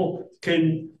 Some people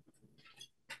can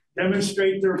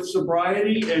demonstrate their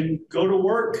sobriety and go to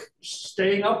work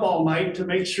staying up all night to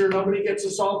make sure nobody gets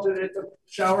assaulted at the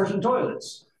showers and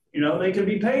toilets. You know, they can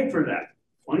be paid for that.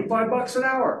 25 bucks an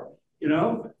hour, you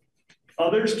know.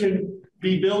 Others can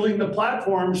be building the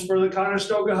platforms for the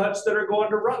Conestoga huts that are going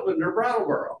to Rutland or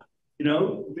Brattleboro, you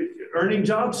know, earning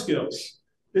job skills.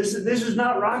 This is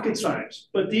not rocket science,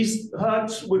 but these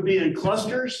huts would be in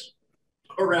clusters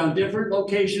around different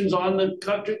locations on the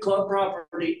country club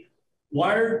property,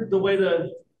 wired the way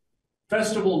the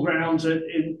festival grounds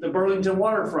in the Burlington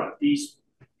waterfront, these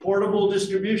portable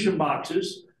distribution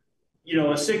boxes, you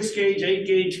know, a 6-gauge,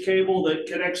 8-gauge cable that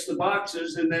connects the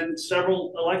boxes and then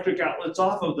several electric outlets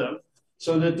off of them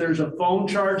so that there's a phone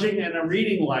charging and a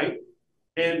reading light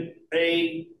and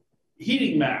a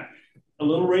heating mat, a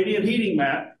little radiant heating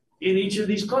mat in each of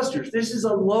these clusters. This is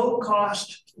a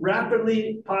low-cost,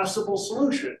 rapidly possible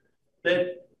solution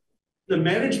that the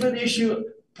management issue,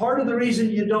 part of the reason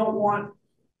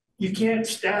you can't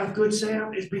staff Good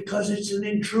Sam is because it's an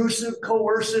intrusive,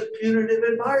 coercive, punitive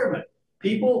environment.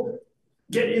 People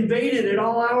get invaded at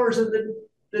all hours of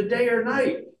the day or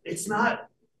night. It's not,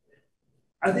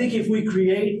 I think if we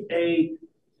create a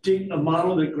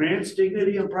model that grants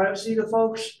dignity and privacy to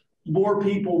folks, more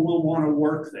people will want to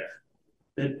work there.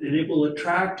 That it will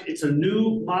attract, it's a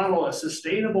new model, a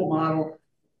sustainable model.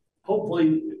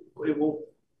 Hopefully it won't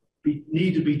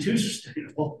need to be too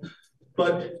sustainable.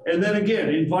 And then again,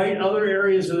 invite other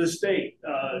areas of the state.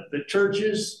 The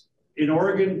churches in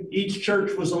Oregon, each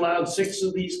church was allowed 6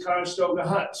 of these Conestoga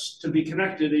huts to be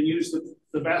connected and use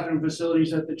the bathroom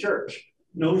facilities at the church.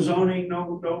 No zoning,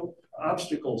 no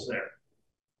obstacles there.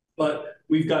 But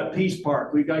we've got Peace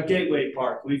Park, we've got Gateway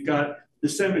Park, we've got the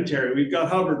cemetery, we've got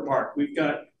Hubbard Park, we've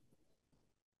got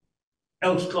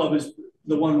Elks Club is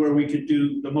the one where we could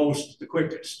do the most, the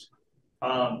quickest.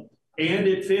 And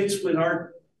it fits with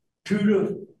our 2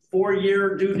 to 4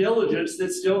 year due diligence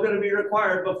that's still going to be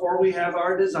required before we have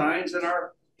our designs and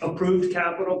our approved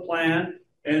capital plan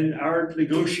and our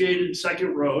negotiated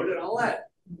second road and all that.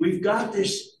 We've got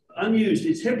this unused.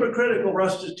 It's hypocritical for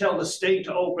us to tell the state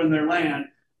to open their land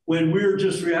when we're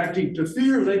just reacting to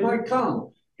fear they might come.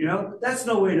 You know, that's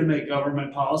no way to make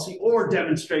government policy or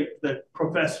demonstrate the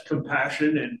professed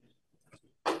compassion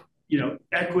and, you know,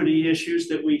 equity issues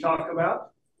that we talk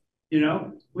about. You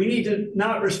know, we need to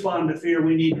not respond to fear.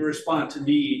 We need to respond to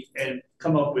need and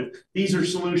come up with, these are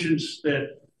solutions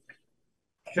that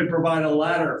can provide a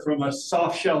ladder from a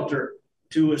soft shelter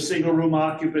to a single room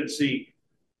occupancy.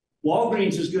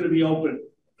 Walgreens is going to be open,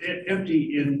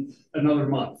 empty in another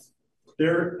month.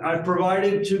 I've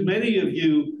provided to many of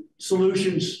you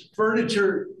solutions,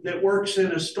 furniture that works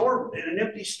in a store, in an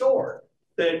empty store,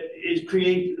 that is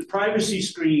create privacy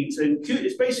screens, and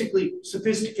it's basically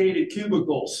sophisticated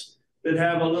cubicles that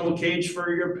have a little cage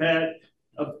for your pet,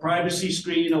 a privacy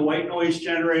screen, a white noise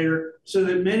generator, so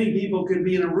that many people could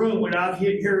be in a room without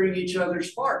hearing each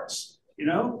other's farts, you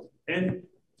know? And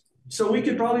so we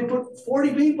could probably put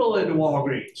 40 people into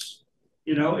Walgreens,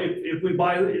 you know, if we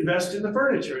invest in the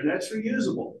furniture, and that's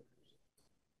reusable.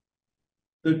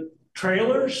 The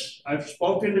trailers, I've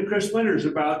spoken to Chris Winters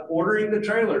about ordering the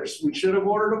trailers. We should have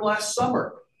ordered them last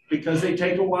summer because they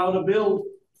take a while to build.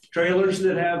 Trailers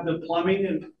that have the plumbing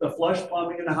and the flush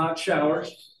plumbing and the hot showers,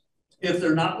 if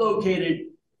they're not located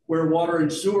where water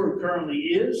and sewer currently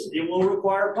is, it will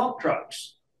require pump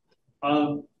trucks.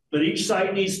 But each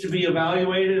site needs to be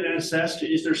evaluated and assessed.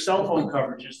 Is there cell phone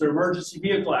coverage? Is there emergency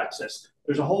vehicle access?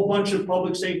 There's a whole bunch of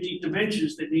public safety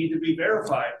dimensions that need to be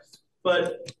verified.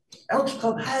 But Elks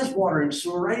Club has water and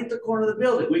sewer right at the corner of the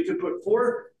building. We could put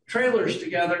 4 trailers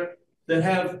together that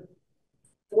have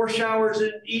 4 showers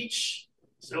in each,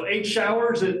 so 8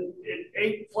 showers and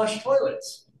 8 flush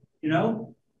toilets, you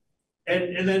know?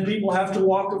 And then people have to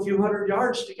walk a few hundred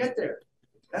yards to get there.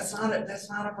 That's not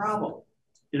a problem.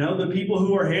 You know, the people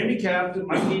who are handicapped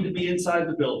might need to be inside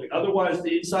the building. Otherwise,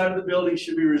 the inside of the building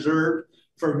should be reserved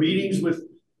for meetings with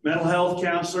mental health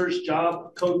counselors,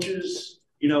 job coaches,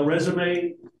 you know,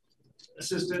 resume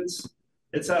assistants,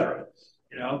 etc.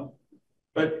 You know,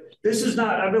 but this is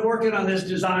not, I've been working on this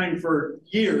design for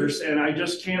years, and I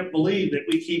just can't believe that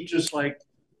we keep just like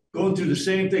going through the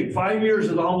same thing. 5 years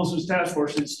of the Homelessness Task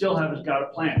Force and still haven't got a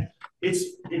plan. It's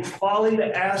folly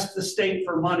to ask the state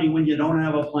for money when you don't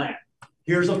have a plan.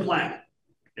 Here's a plan,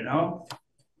 you know?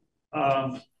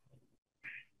 I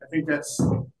think that's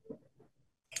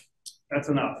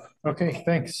enough. Okay,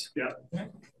 thanks. Yeah.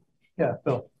 Yeah,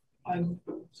 Bill.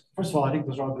 First of all, I think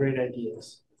those are all great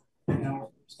ideas. You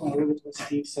know, just want to look at what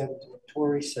Steve said, what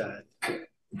Tori said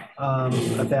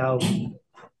about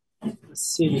the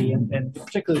city, and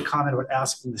particularly the comment about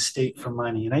asking the state for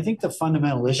money. And I think the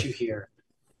fundamental issue here,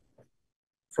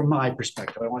 from my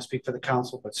perspective, I don't want to speak for the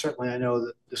council, but certainly I know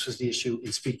that this was the issue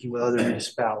in speaking with other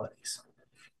municipalities,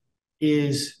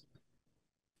 is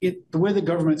the way the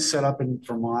government's set up in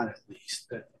Vermont, at least,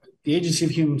 that the Agency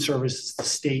of Human Services, the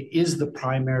state, is the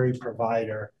primary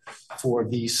provider for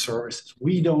these services.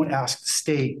 We don't ask the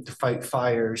state to fight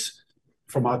fires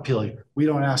for Montpelier. We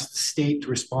don't ask the state to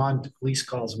respond to police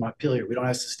calls in Montpelier. We don't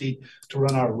ask the state to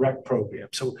run our rec program.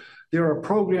 So there are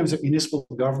programs that municipal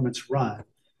governments run.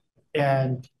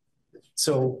 And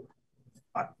so,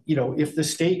 you know, if the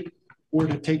state were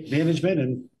to take management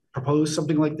and propose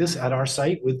something like this at our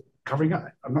site with covering up,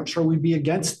 I'm not sure we'd be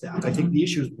against that. I think the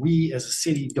issue is we as a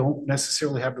city don't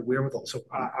necessarily have the wherewithal. So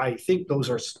I think those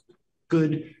are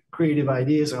good, creative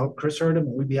ideas. I hope Chris heard them,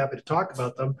 and we'd be happy to talk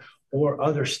about them, or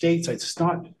other states. It's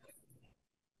not,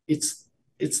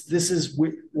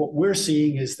 what we're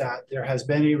seeing is that there has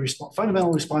been a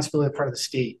fundamental responsibility on the part of the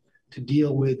state to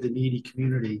deal with the needy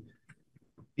community.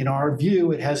 In our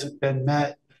view, it hasn't been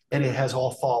met, and it has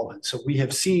all fallen. So we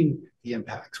have seen the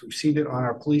impacts. We've seen it on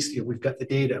our police. We've got the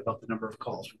data about the number of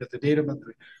calls. We've got the data about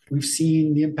we've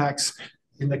seen the impacts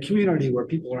in the community where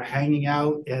people are hanging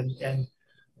out, and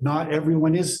not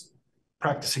everyone is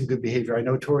practicing good behavior. I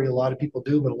know, Tori, a lot of people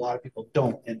do, but a lot of people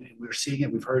don't. And we're seeing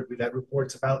it. We've had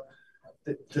reports about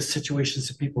the situations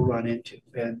that people run into.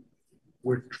 And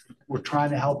we're trying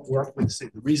to help work with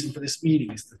the reason for this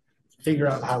meeting is to figure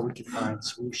out how we can find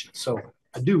solutions. So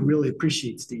I do really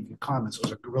appreciate, Steve, your comments.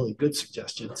 Those are really good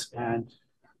suggestions. And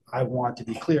I want to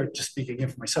be clear, just speaking in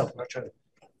for myself, I'm not trying to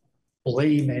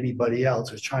blame anybody else.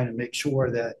 I was trying to make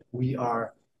sure that we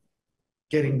are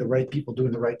getting the right people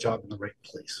doing the right job in the right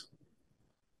place.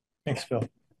 Thanks, Bill.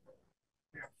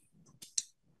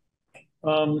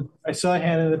 I saw a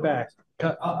hand in the back.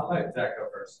 I'll let Zach go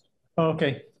first. Oh,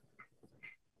 okay.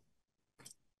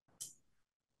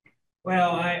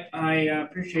 Well, I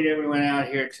appreciate everyone out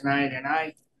here tonight, and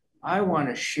I want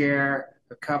to share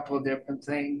a couple of different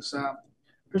things.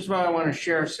 First of all, I want to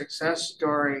share a success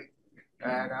story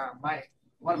that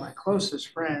one of my closest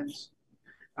friends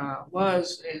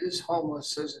is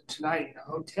homeless tonight in a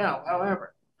hotel.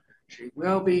 However, she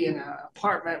will be in an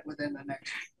apartment within the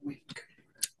next week.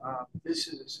 This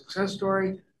is a success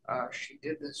story. She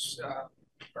did this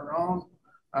her own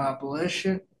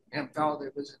volition and felt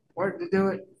it was important to do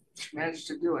it. She managed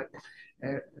to do it.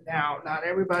 Now, not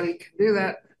everybody can do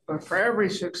that, but for every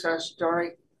success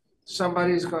story,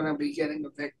 somebody's going to be getting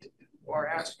evicted or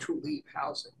asked to leave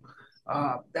housing.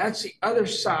 That's the other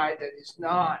side that is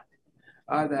not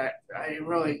that I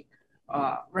really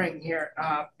bring here.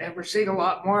 And we're seeing a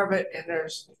lot more of it, and there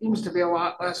seems to be a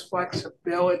lot less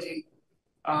flexibility.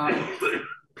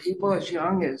 People as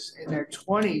young as in their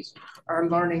 20s are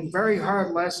learning very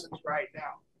hard lessons right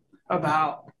now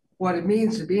about what it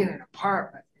means to be in an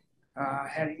apartment. I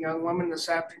had a young woman this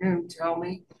afternoon tell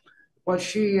me what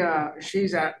she's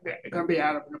going to be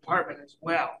out of an apartment as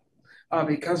well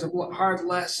because of hard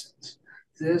lessons.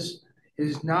 This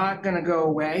is not going to go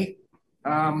away.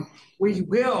 We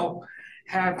will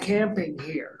have camping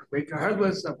here,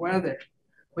 regardless of whether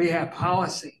we have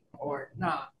policy or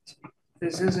not.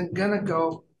 This isn't going to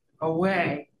go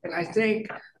away. And I think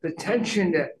the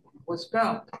tension that was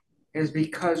felt is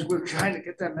because we're trying to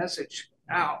get that message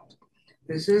out.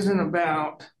 This isn't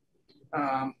about,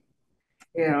 I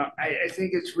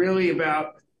think it's really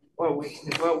about what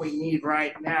we need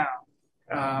right now.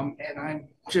 And I'm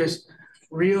just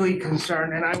really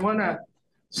concerned. And I want to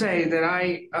say that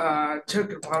I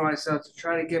took it upon myself to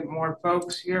try to get more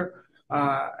folks here.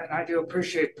 And I do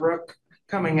appreciate Brooke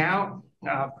coming out.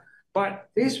 But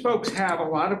these folks have a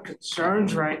lot of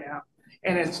concerns right now.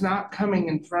 And it's not coming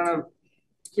in front of,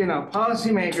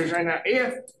 policymakers right now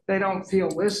if they don't feel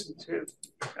listened to,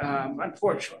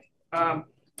 unfortunately.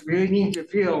 Really need to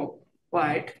feel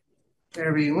like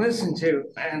they're being listened to.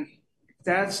 And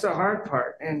that's the hard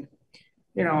part. And,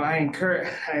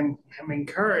 I'm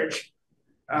encouraged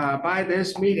by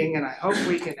this meeting, and I hope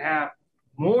we can have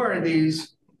more of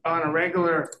these on a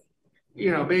regular,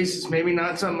 basis, maybe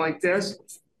not something like this,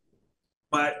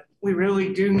 but we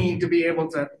really do need to be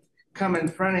able to come in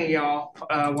front of y'all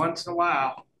once in a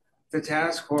while, the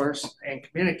task force, and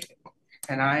communicate.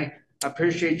 And I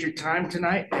appreciate your time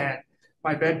tonight and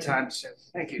my bedtime soon.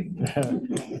 Thank you.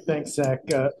 Thanks, Zach.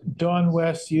 Dawn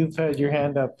West, you've had your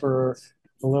hand up for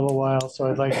a little while, so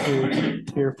I'd like to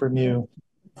hear from you.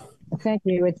 Thank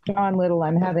you. It's John Little.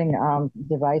 I'm having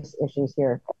device issues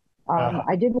here.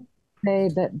 I did want to say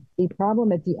that the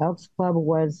problem at the Elks Club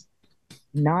was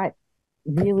not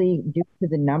really due to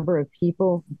the number of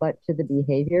people, but to the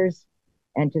behaviors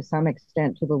and to some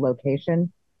extent to the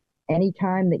location.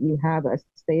 Anytime that you have a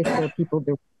space where people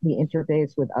directly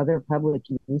interface with other public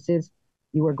uses,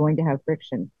 you are going to have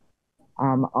friction.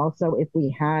 Also, if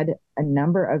we had a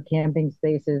number of camping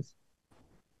spaces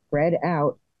spread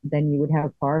out, then you would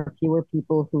have far fewer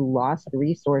people who lost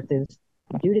resources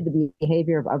due to the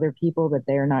behavior of other people that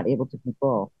they are not able to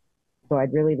control. So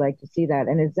I'd really like to see that.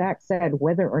 And as Zach said,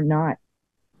 whether or not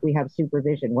we have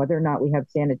supervision, whether or not we have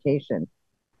sanitation,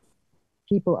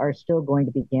 people are still going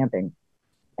to be camping.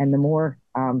 And the more,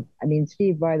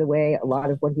 Steve, by the way, a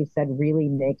lot of what he said really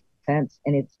makes sense.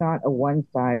 And it's not a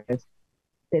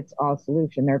one-size-fits-all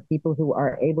solution. There are people who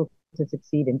are able to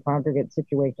succeed in congregate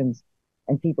situations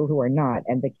and people who are not.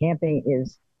 And the camping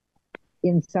is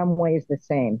in some ways the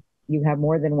same. You have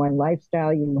more than one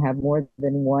lifestyle. You have more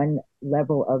than one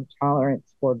level of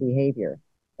tolerance for behavior.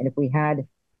 And if we had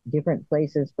different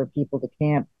places for people to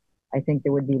camp, I think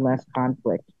there would be less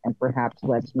conflict and perhaps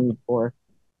less need for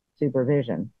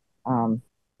supervision.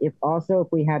 If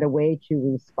we had a way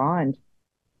to respond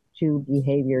to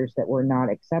behaviors that were not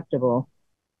acceptable,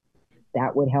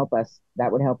 that would help us.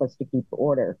 That would help us to keep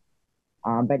order.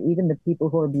 But even the people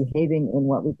who are behaving in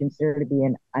what we consider to be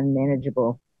an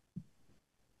unmanageable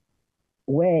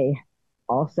way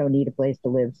also need a place to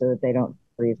live so that they don't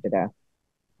freeze to death.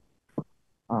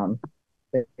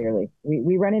 Clearly,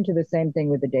 we run into the same thing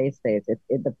with the day space.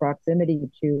 The proximity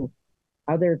to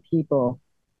other people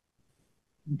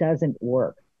doesn't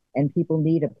work, and people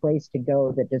need a place to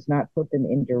go that does not put them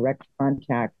in direct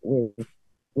contact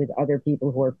with other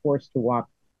people who are forced to walk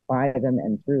by them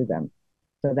and through them.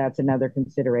 So that's another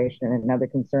consideration, and another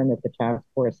concern that the task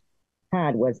force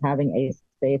had was having a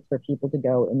space for people to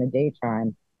go in the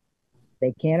daytime.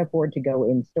 They can't afford to go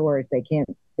in stores. They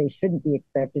shouldn't be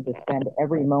expected to spend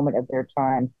every moment of their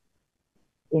time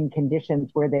in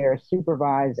conditions where they are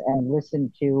supervised and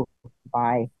listened to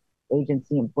by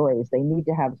agency employees. They need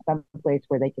to have some place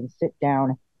where they can sit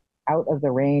down out of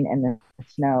the rain and the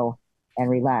snow and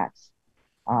relax.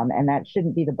 And that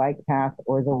shouldn't be the bike path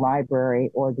or the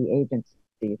library or the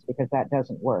agencies, because that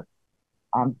doesn't work.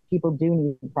 People do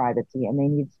need privacy, and they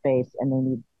need space,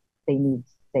 and they need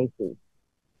safety.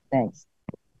 Thanks.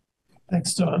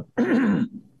 Thanks, Dawn.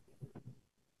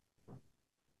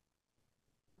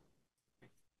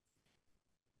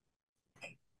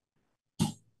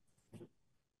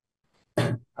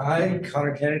 Hi,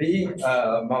 Connor Kennedy,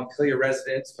 Montpelier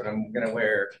resident, but I'm going to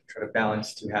try to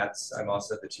balance two hats. I'm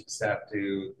also the chief of staff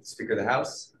to the Speaker of the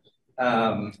House.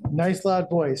 Nice loud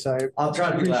voice. I'll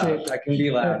try to be loud. That. I can be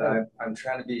loud. I'm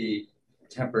trying to be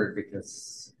tempered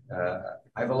because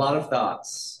I have a lot of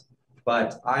thoughts,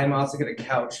 but I'm also going to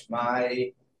couch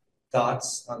my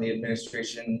thoughts on the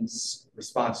administration's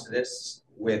response to this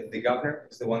with the governor,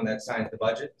 who's the one that signed the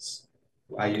budgets.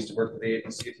 I used to work with the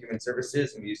Agency of Human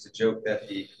Services, and we used to joke that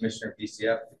the commissioner of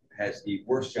DCF has the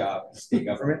worst job in state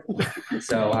government.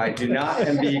 So I do not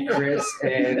envy Chris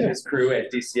and his crew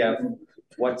at DCF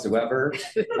whatsoever.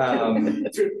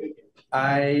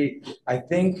 I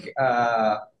think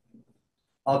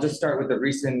I'll just start with the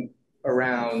recent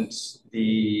around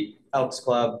the Elks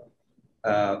Club.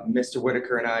 Mr.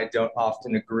 Whitaker and I don't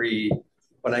often agree,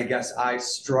 but I guess I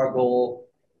struggle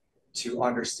to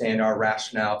understand our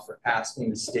rationale for asking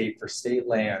the state for state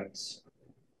land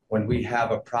when we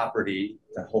have a property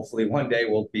that hopefully one day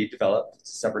will be developed.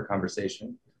 It's a separate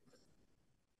conversation.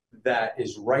 That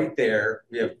is right there.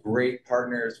 We have great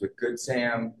partners with Good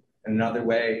Sam and Another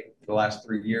Way. For the last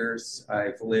 3 years,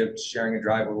 I've lived sharing a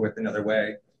driveway with Another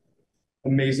Way.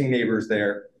 Amazing neighbors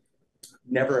there.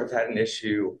 Never have had an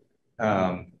issue.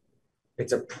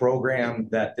 It's a program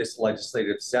that this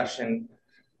legislative session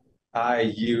I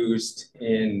used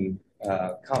in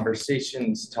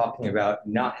conversations talking about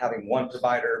not having one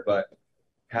provider, but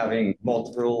having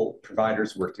multiple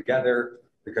providers work together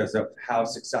because of how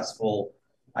successful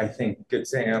I think Good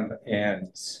Sam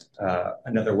and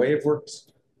Another Way have worked.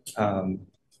 And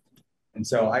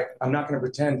so I'm not going to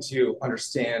pretend to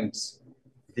understand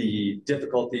the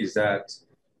difficulties that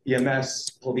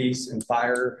EMS, police, and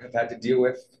fire have had to deal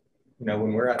with. You know,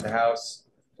 when we're at the house,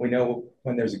 we know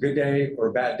when there's a good day or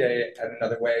a bad day at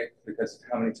Another Way because of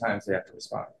how many times they have to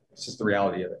respond. It's just the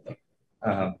reality of it.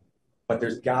 But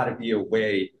there's got to be a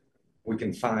way we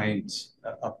can find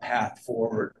a path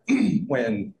forward.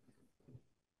 When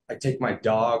I take my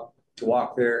dog to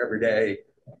walk there every day,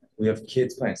 we have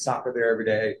kids playing soccer there every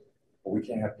day, but we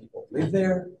can't have people live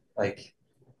there. Like,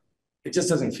 it just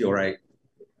doesn't feel right.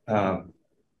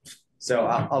 So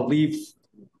I'll leave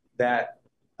that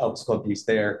Elks Club piece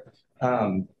there.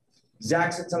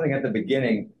 Zach said something at the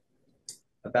beginning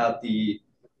about the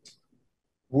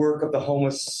work of the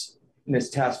homelessness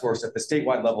task force at the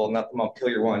statewide level, not the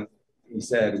Montpelier one. He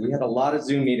said, we had a lot of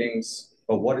Zoom meetings,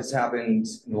 but what has happened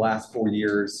in the last 4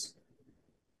 years?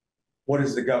 What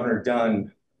has the governor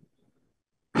done?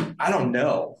 I don't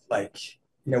know. Like,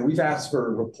 you know, we've asked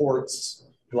for reports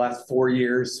the last 4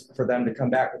 years for them to come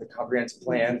back with a comprehensive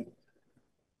plan.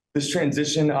 This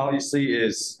transition obviously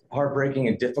is heartbreaking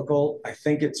and difficult. I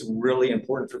think it's really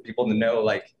important for people to know,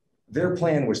 like, their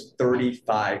plan was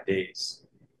 35 days.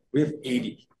 We have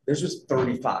 80. Theirs was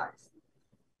 35.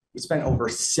 We spent over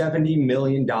 $70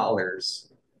 million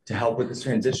to help with this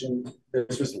transition.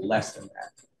 This was less than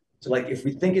that. So, like, if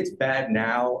we think it's bad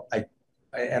now,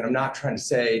 and I'm not trying to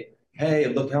say, hey,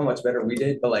 look how much better we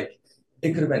did, but like,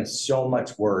 it could have been so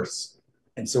much worse.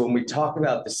 And so when we talk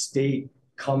about the state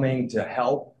coming to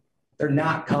help, they're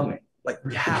not coming. Like,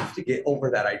 we have to get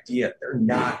over that idea. They're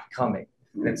not coming.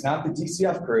 And it's not the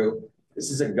DCF crew.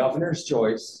 This is a governor's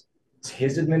choice. It's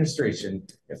his administration.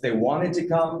 If they wanted to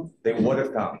come, they would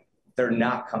have come. They're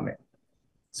not coming.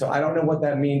 So I don't know what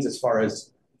that means as far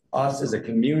as us as a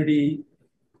community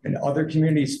and other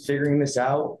communities figuring this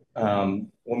out.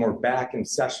 When we're back in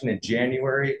session in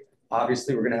January,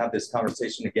 obviously we're going to have this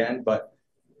conversation again. But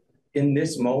in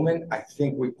this moment, I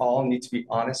think we all need to be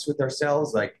honest with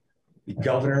ourselves. Like, the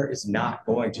governor is not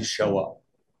going to show up.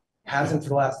 Hasn't for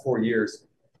the last 4 years,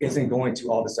 isn't going to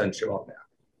all of a sudden show up now.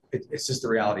 It's just the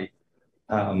reality.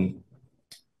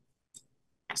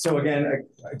 So again,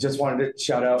 I just wanted to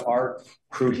shout out our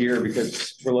crew here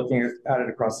because we're looking at it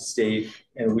across the state,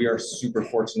 and we are super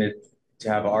fortunate to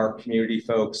have our community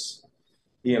folks,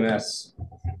 EMS,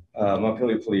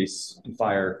 Montpelier Police, and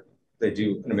Fire. They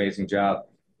do an amazing job.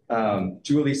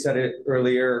 Julie said it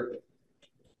earlier,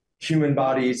 human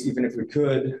bodies, even if we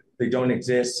could, they don't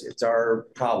exist. It's our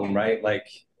problem, right? Like,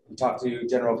 we talk to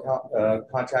general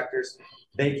contractors,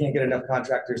 they can't get enough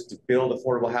contractors to build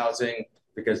affordable housing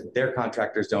because their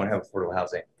contractors don't have affordable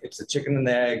housing. It's the chicken and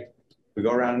the egg. We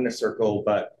go around in a circle,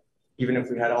 but even if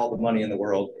we had all the money in the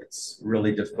world, it's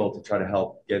really difficult to try to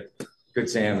help get Good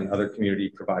Sam and other community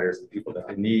providers the people that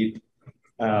they need.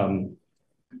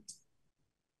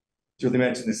 Julie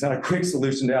mentioned it's not a quick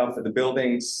solution to outfit the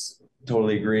buildings.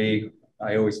 Totally agree.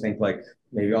 I always think, like,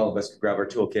 maybe all of us could grab our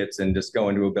toolkits and just go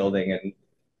into a building and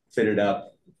fit it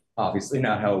up. Obviously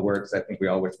not how it works. I think we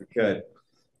all wish we could.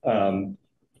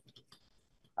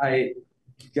 I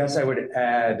guess I would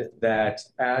add that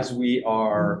as we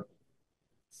are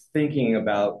thinking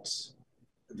about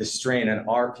the strain in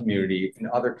our community and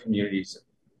other communities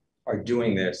are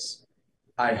doing this,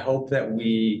 I hope that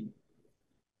we,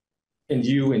 and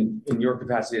you in your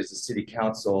capacity as a city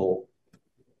council,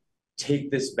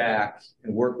 take this back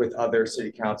and work with other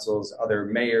city councils, other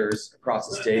mayors across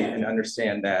the state, and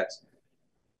understand that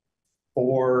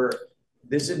for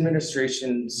this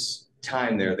administration's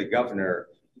time there, the governor,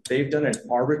 they've done an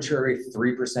arbitrary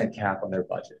 3% cap on their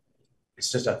budget.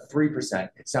 it's just a 3%.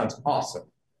 It sounds awesome.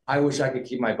 I wish I could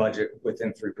keep my budget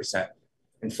within 3%.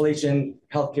 Inflation,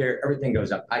 healthcare, everything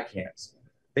goes up. I can't.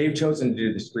 They've chosen to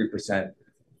do this 3%.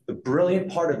 The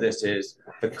brilliant part of this is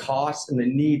the cost and the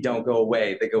need don't go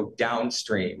away. They go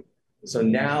downstream. So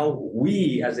now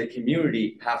we as a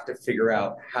community have to figure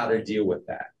out how to deal with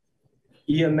that.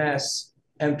 EMS,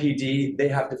 MPD, they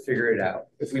have to figure it out.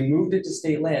 If we moved it to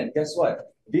state land, guess what?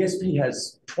 VSP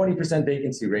has 20%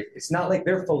 vacancy rate. It's not like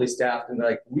they're fully staffed and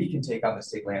they're like, we can take on the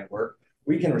state land work.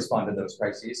 We can respond to those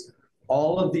crises.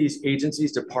 All of these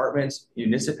agencies, departments,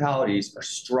 municipalities are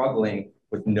struggling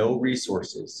with no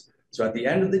resources. So at the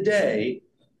end of the day,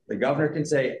 the governor can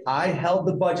say, I held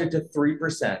the budget to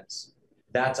 3%.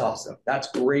 That's awesome. That's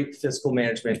great fiscal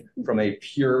management from a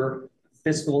pure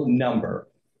fiscal number.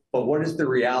 But what is the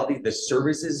reality? The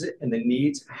services and the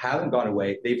needs haven't gone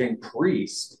away. They've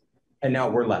increased, and now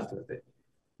we're left with it.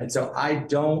 And so I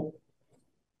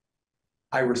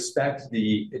respect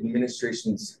the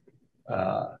administration's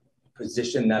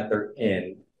position that they're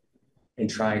in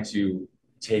trying to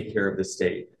take care of the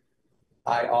state.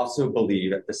 I also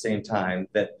believe at the same time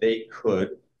that they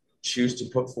could choose to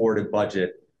put forward a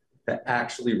budget that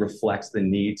actually reflects the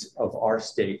needs of our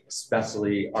state,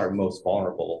 especially our most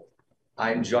vulnerable.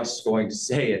 I'm just going to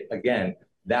say it again,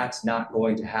 that's not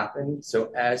going to happen.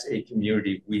 So as a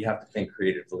community, we have to think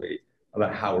creatively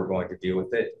about how we're going to deal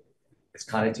with it. It's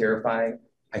kind of terrifying.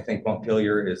 I think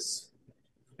Montpelier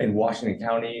and Washington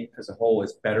County as a whole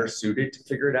is better suited to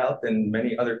figure it out than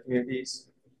many other communities.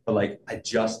 But like, I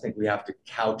just think we have to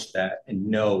couch that and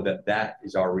know that that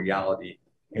is our reality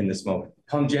in this moment.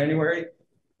 Come January,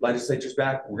 legislature's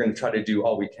back. We're going to try to do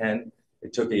all we can.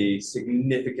 It took a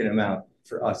significant amount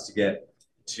for us to get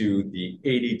to the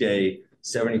 80-day,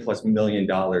 $70+ million,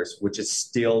 which is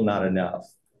still not enough.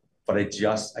 But I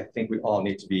think we all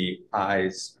need to be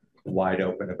eyes wide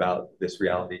open about this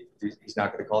reality. He's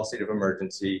not going to call a state of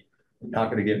emergency. We're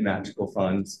not going to get magical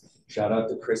funds. Shout out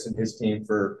to Chris and his team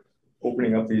for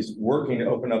working to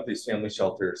open up these family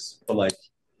shelters. But like,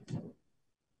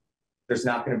 there's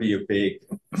not going to be a big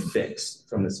fix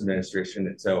from this administration.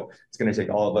 And so it's going to take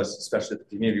all of us, especially the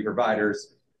community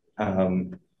providers,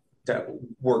 to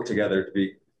work together to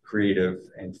be creative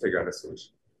and figure out a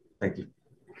solution. Thank you.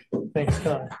 Thanks,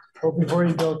 Connor. Oh, before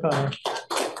you go, Connor.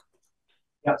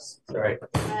 Yes, sorry.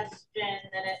 Question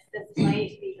that this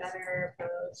might be better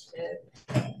posed to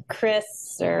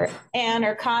Chris or Ann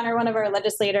or Connor, one of our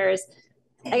legislators.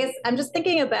 I guess I'm just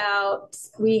thinking about,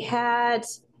 we had,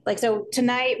 so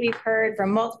tonight we've heard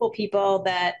from multiple people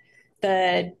that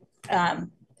it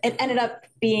ended up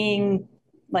being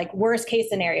like worst case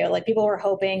scenario. Like people were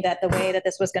hoping that the way that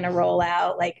this was going to roll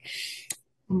out, like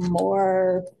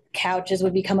more couches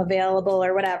would become available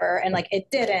or whatever. And like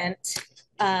it didn't.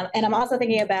 And I'm also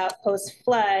thinking about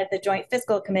post-flood, the Joint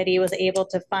Fiscal Committee was able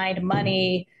to find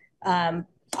money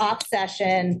off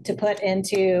session to put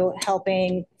into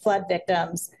helping flood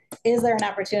victims. Is there an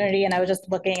opportunity? And I was just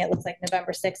looking, it looks like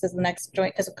November 6th is the next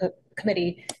Joint Fiscal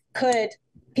Committee. Could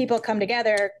people come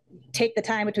together, take the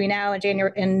time between now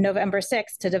and November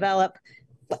 6th to develop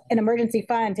an emergency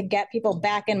fund to get people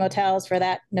back in motels for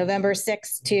that November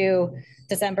 6th to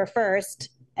December 1st?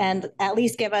 And at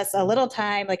least give us a little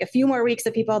time, like a few more weeks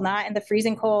of people not in the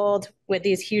freezing cold with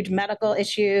these huge medical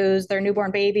issues, their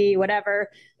newborn baby, whatever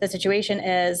the situation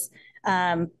is,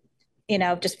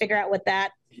 just figure out what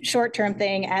that short-term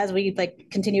thing as we like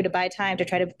continue to buy time to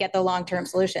try to get the long-term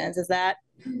solutions. Is that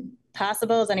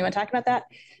possible? Is anyone talking about that?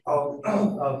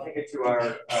 I'll kick it to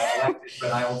our elected,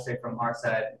 but I will say from our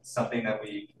side, something that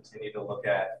we continue to look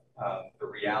at. The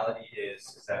reality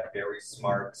is that very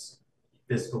smart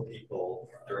fiscal people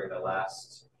during the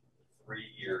last 3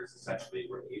 years essentially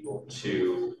were able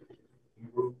to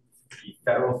move the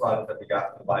federal funds that we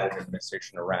got from the Biden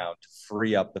administration around to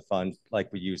free up the funds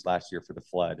like we used last year for the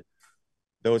flood.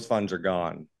 Those funds are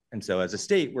gone. And so as a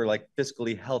state, we're like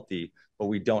fiscally healthy, but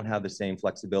we don't have the same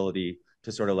flexibility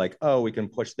to sort of like, oh, we can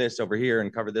push this over here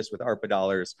and cover this with ARPA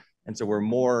dollars. And so we're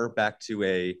more back to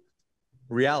a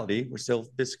reality. We're still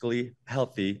fiscally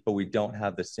healthy, but we don't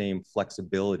have the same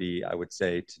flexibility, I would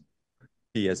say, to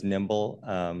be as nimble.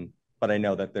 But I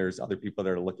know that there's other people that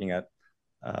are looking at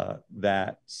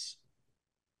that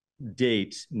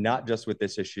date, not just with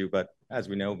this issue, but as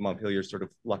we know, Montpelier sort of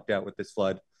lucked out with this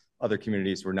flood. Other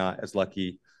communities were not as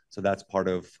lucky. So that's part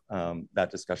of that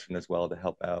discussion as well to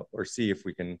help out or see if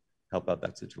we can help out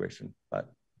that situation, but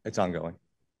it's ongoing.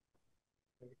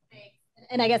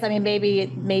 And I guess, I mean,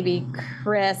 maybe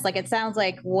Chris, like it sounds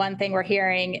like one thing we're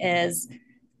hearing is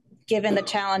given the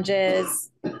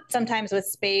challenges sometimes with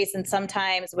space and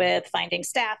sometimes with finding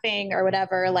staffing or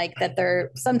whatever, like that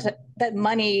that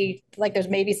money, like there's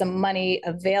maybe some money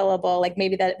available, like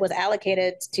maybe that was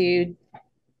allocated to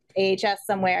AHS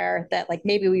somewhere, that like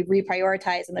maybe we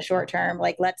reprioritize in the short term,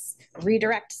 like let's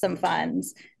redirect some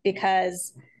funds,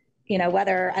 because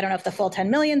whether, I don't know if the full 10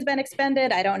 million's been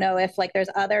expended. I don't know if like there's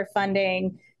other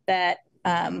funding that,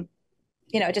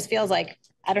 it just feels like,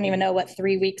 I don't even know what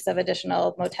 3 weeks of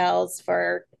additional motels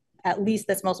for at least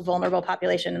this most vulnerable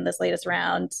population in this latest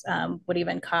round would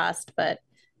even cost. But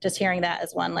just hearing that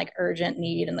as one like urgent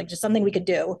need and like just something we could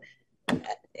do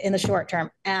in the short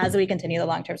term as we continue the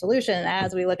long-term solution,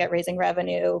 as we look at raising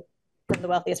revenue from the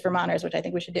wealthiest Vermonters, which I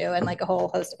think we should do, and like a whole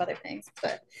host of other things.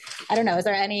 But I don't know, is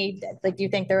there any, like, do you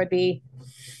think there would be?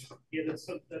 Yeah, that's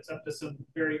up to some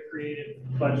very creative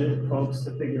budget folks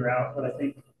to figure out, but I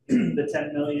think the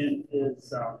 10 million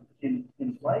is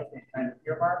in flight and kind of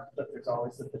earmarked, but there's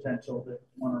always the potential that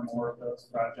one or more of those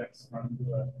projects run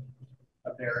into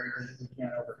a barrier that we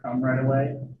can't overcome right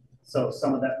away. So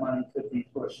some of that money could be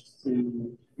pushed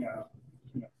to,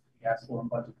 ask for a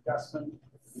budget adjustment.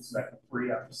 So that could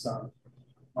free up some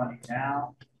money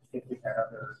now. If we had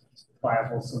other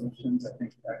viable solutions, I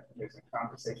think that there's a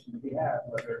conversation to be had,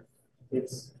 whether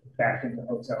it's back into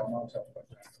hotel and motel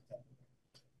programs.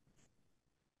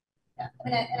 Yeah,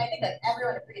 and I think that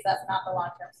everyone agrees that's not the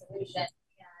long-term solution.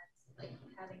 And like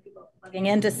having people plugging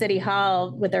into City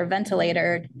Hall with their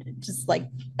ventilator, just like,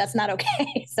 that's not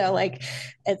okay. So like,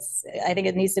 I think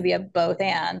it needs to be a both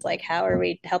and, like, how are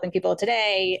we helping people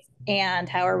today, and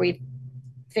how are we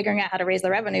figuring out how to raise the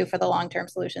revenue for the long-term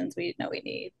solutions we know we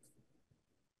need.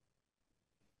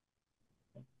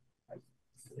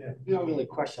 Yeah, you don't really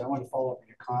question. I want to follow up on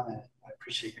your comment. I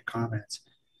appreciate your comments.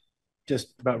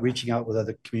 Just about reaching out with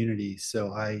other communities.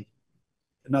 So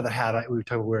another hat, we were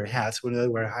talking about wearing hats. One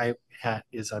other hat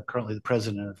is I'm currently the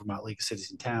president of Vermont League of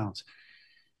Cities and Towns.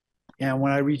 And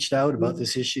when I reached out about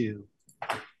this issue,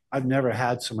 I've never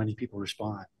had so many people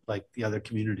respond. Like the other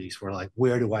communities were like,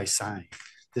 where do I sign?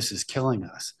 This is killing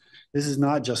us. This is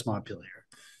not just Montpelier.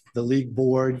 The league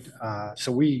board,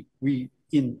 so we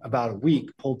in about a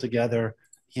week pulled together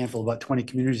a handful of about 20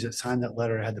 communities that signed that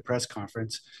letter, had the press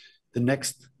conference. The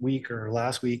next week or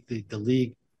last week, the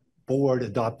league board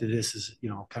adopted this as,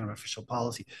 kind of official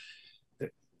policy.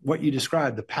 What you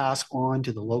described, the pass on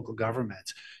to the local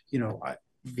governments,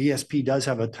 VSP does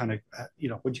have a ton of,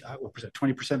 what percent,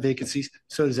 20% vacancies.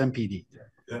 So does MPD.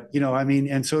 Yeah.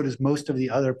 And so does most of the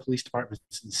other police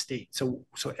departments in the state. So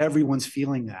everyone's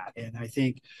feeling that. And I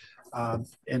think,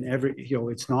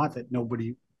 it's not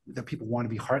that people want to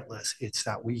be heartless. It's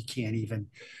that we can't even,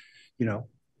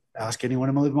 ask anyone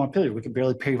to live in Montpelier. We can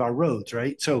barely pave our roads,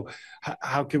 right? So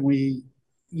how can we,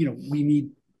 we need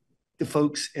the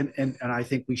folks, and I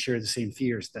think we share the same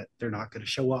fears that they're not going to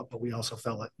show up, but we also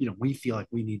felt like, we feel like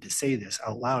we need to say this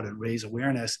out loud and raise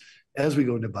awareness as we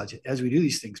go into budget, as we do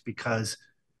these things, because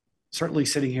certainly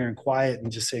sitting here in quiet and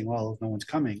just saying, well, no one's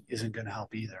coming isn't going to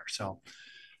help either. So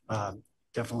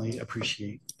definitely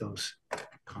appreciate those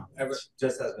comments.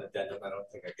 Just as an addendum, I don't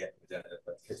think I get an addendum,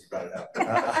 but because you brought it up.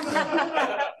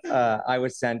 I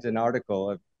was sent an article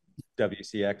of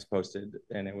WCX posted,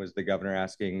 and it was the governor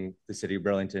asking the city of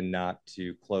Burlington not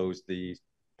to close the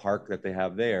park that they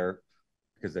have there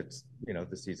because it's,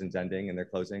 the season's ending and they're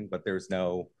closing, but there's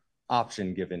no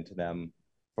option given to them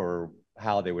for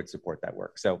how they would support that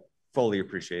work. So fully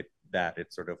appreciate that.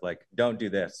 It's sort of like, don't do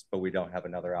this, but we don't have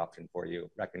another option for you,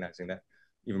 recognizing that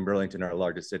even Burlington, our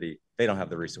largest city, they don't have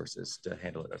the resources to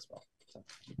handle it as well. So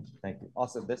thank you.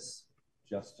 Also, this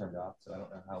just turned off, so I don't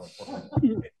know how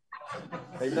important.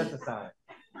 Maybe that's a sign.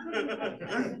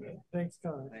 Thanks,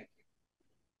 Colin. Thank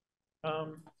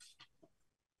you.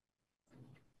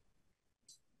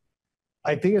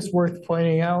 I think it's worth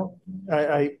pointing out.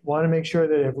 I want to make sure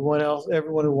that everyone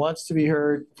who wants to be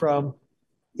heard from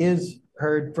is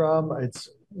heard from. It's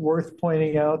worth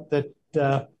pointing out that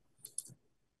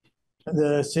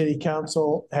the city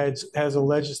council has a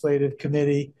legislative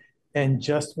committee, and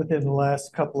just within the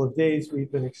last couple of days,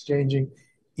 we've been exchanging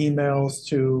emails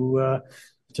to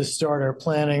start our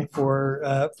planning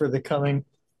for the coming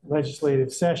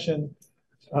legislative session.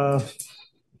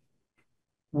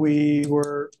 We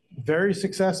were very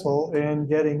successful in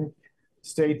getting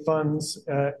state funds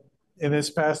in this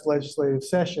past legislative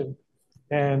session,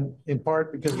 and in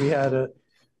part because we had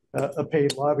a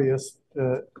paid lobbyist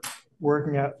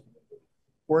working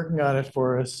on it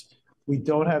for us. We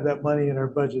don't have that money in our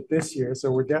budget this year,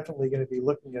 so we're definitely going to be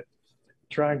looking at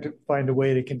trying to find a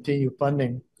way to continue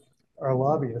funding our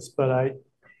lobbyists. But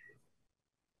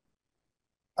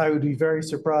I would be very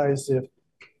surprised if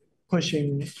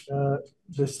pushing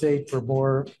the state for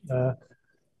more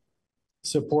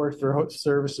support for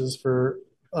services for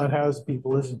unhoused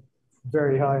people is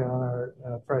very high on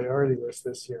our priority list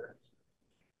this year.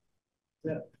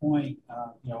 At that point,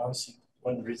 obviously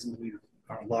one of the reasons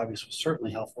our lobbyist was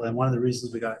certainly helpful, and one of the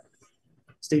reasons we got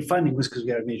state funding was because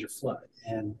we had a major flood,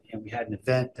 and we had an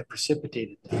event that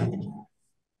precipitated that.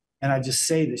 And I just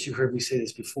say this, you heard me say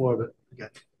this before, but we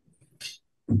got,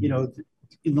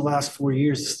 in the last 4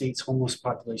 years, the state's homeless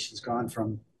population has gone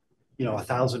from,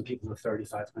 1,000 people to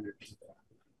 3,500 people,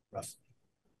 roughly,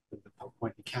 with the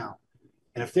point to count.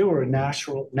 And if there were a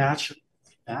natural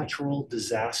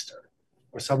disaster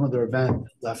or some other event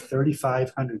that left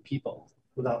 3,500 people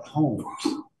without homes,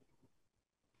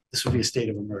 this would be a state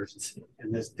of emergency,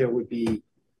 and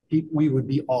we would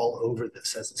be all over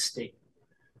this as a state.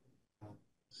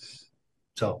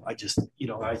 So I just,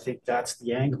 I think that's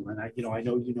the angle, and I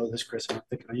know you know this, Chris. I'm not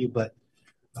thinking of you, but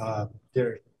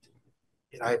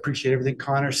I appreciate everything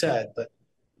Connor said, but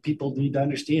people need to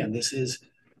understand this is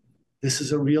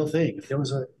a real thing. If there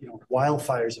was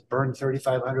wildfires that burned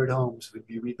 3,500 homes, we'd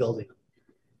be rebuilding them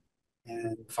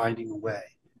and finding a way.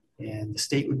 And the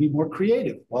state would be more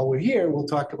creative. While we're here, we'll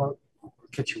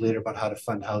catch you later about how to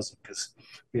fund housing, because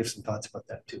we have some thoughts about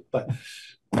that too. But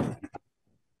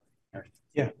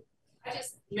yeah.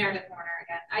 Meredith Warner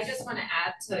again. I just want to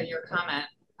add to your comment,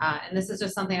 and this is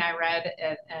just something I read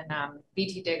in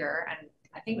BT Digger, and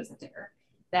I think it was in Digger,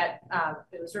 that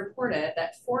it was reported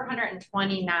that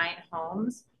 429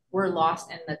 homes were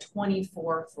lost in the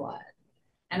 24 flood.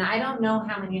 And I don't know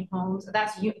how many homes,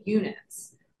 that's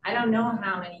units. I don't know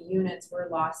how many units were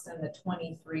lost in the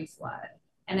 23 flood.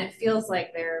 And it feels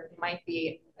like it might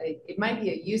be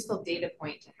a useful data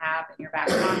point to have in your back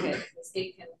pocket. The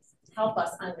state can help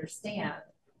us understand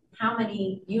how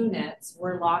many units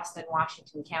were lost in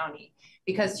Washington County.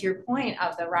 Because to your point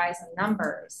of the rise in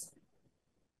numbers,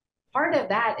 part of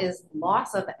that is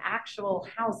loss of actual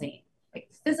housing, like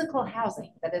physical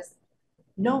housing that is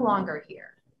no longer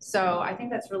here. So I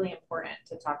think that's really important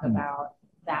to talk about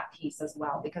that piece as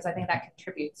well, because I think that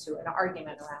contributes to an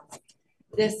argument around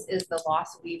this is the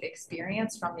loss we've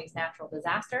experienced from these natural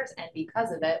disasters, and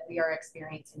because of it, we are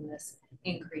experiencing this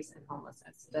increase in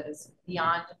homelessness that is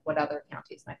beyond what other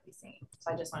counties might be seeing.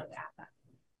 So I just wanted to add that.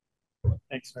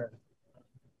 Thanks, Meredith.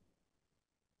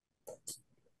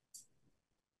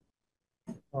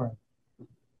 All right.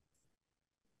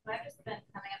 I've just been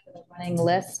coming up with a running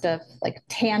list of like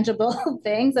tangible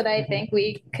things that I think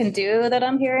we can do that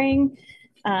I'm hearing.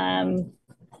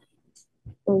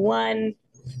 One,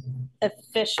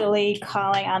 officially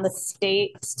calling on the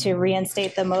state to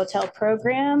reinstate the motel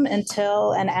program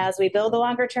until and as we build a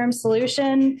longer term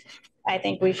solution. I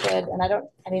think we should,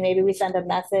 maybe we send a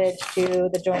message to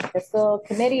the Joint Fiscal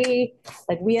Committee,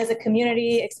 like we as a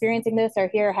community experiencing this are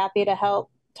here, happy to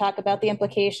help talk about the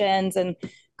implications and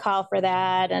call for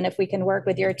that. And if we can work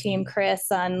with your team,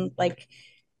 Chris, on like,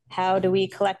 how do we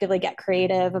collectively get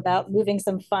creative about moving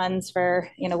some funds for,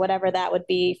 whatever that would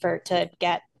be to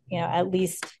get, at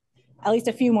least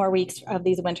a few more weeks of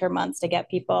these winter months to get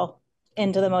people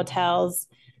into the motels.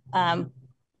 I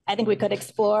think we could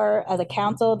explore as a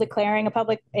council declaring a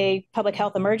public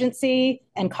health emergency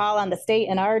and call on the state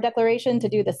in our declaration to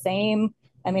do the same.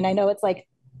 I mean, I know it's like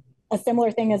a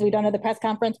similar thing as we done at the press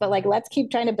conference, but like, let's keep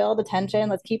trying to build attention.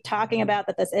 Let's keep talking about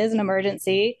that this is an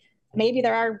emergency. Maybe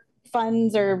there are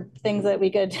funds or things that we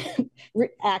could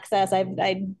access.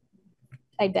 I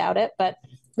doubt it, but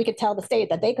we could tell the state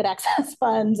that they could access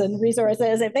funds and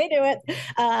resources if they do it.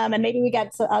 And maybe we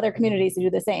get other communities to do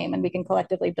the same, and we can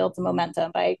collectively build some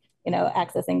momentum by,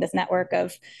 accessing this network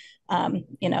of,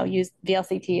 use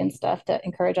VLCT and stuff to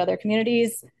encourage other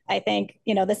communities. I think,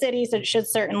 the cities should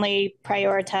certainly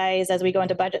prioritize as we go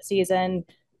into budget season,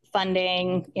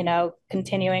 funding,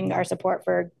 continuing our support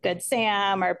for Good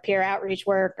Sam, our peer outreach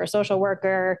work, or social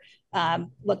worker,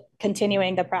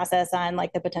 continuing the process on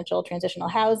like the potential transitional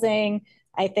housing.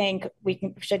 I think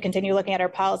we should continue looking at our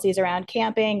policies around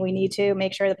camping. We need to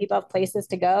make sure that people have places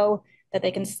to go, that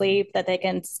they can sleep, that they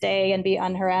can stay and be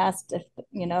unharassed,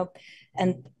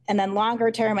 and then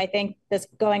longer term, I think this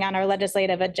going on our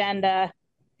legislative agenda,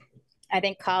 I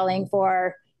think calling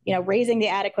for, raising the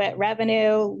adequate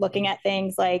revenue, looking at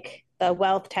things like the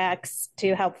wealth tax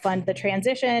to help fund the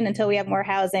transition until we have more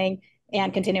housing,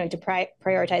 and continuing to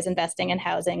prioritize investing in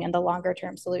housing and the longer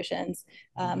term solutions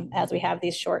as we have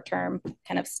these short term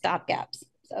kind of stopgaps.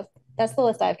 So that's the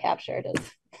list I've captured.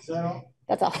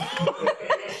 That's all.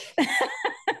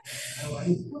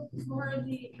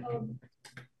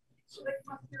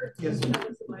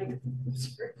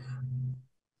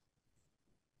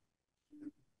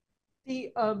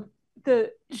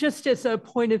 just as a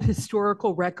point of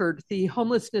historical record, the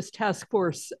Homelessness Task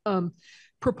Force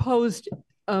proposed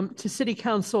to City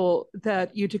Council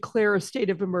that you declare a state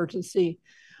of emergency.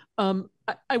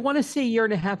 I want to say a year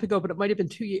and a half ago, but it might have been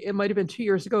 2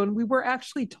 years ago, and we were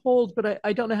actually told, but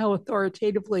I don't know how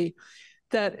authoritatively,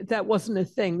 that wasn't a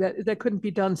thing, that couldn't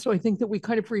be done. So I think that we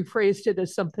kind of rephrased it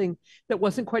as something that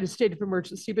wasn't quite a state of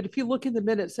emergency. But if you look in the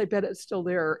minutes, I bet it's still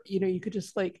there. You know, you could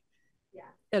just like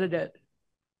edit it,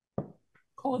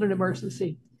 call it an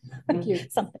emergency. Thank you.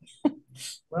 Something.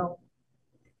 Well,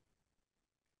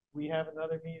 we have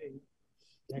another meeting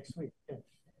next week. Yeah.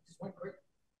 Just one quick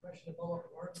question about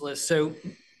list. So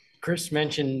Chris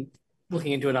mentioned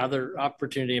looking into another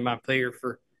opportunity in Montpelier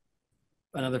for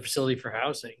another facility for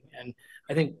housing. And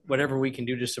I think whatever we can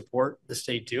do to support the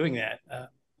state doing that,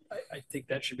 I think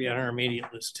that should be on our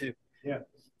immediate list too. Yeah.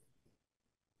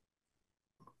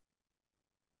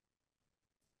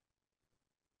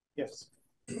 Yes.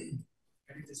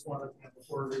 I just wanted to,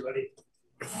 before everybody,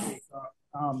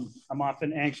 I'm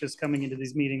often anxious coming into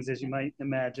these meetings, as you might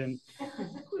imagine.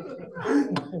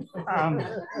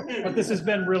 But this has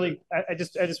been really, I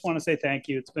just want to say thank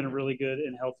you. It's been a really good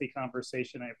and healthy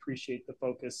conversation. I appreciate the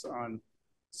focus on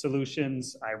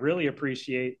solutions. I really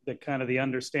appreciate the kind of the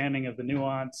understanding of the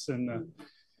nuance and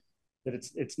that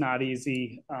it's not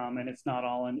easy and it's not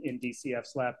all in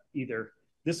DCF's lap either.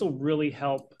 This will really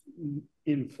help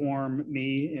inform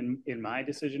me in my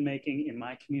decision making, in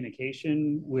my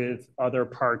communication with other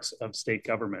parts of state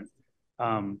government.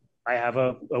 I have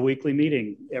a weekly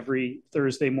meeting every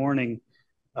Thursday morning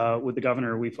with the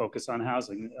governor. We focus on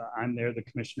housing. I'm there. The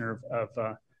commissioner of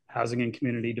Housing and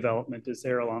Community Development is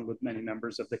there, along with many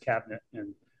members of the cabinet.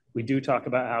 And we do talk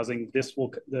about housing.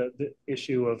 The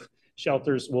issue of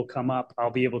shelters will come up.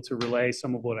 I'll be able to relay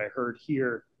some of what I heard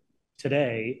here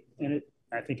today, and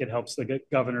I think it helps the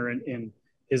governor in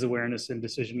his awareness and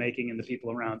decision-making and the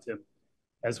people around him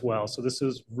as well. So this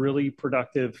is really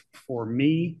productive for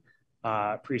me.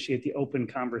 Appreciate the open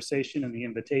conversation and the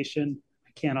invitation.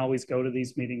 I can't always go to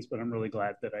these meetings, but I'm really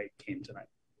glad that I came tonight.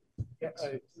 Yeah,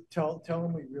 tell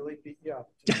them we really beat you up.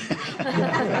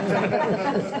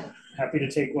 Happy to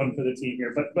take one for the team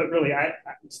here, but really,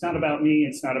 it's not about me.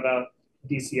 It's not about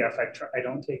DCF. I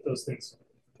don't take those things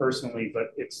personally,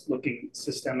 but it's looking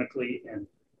systemically and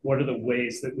what are the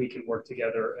ways that we can work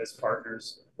together as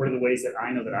partners? What are the ways that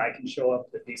I know that I can show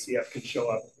up, that DCF can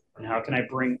show up, and how can I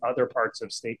bring other parts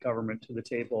of state government to the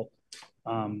table?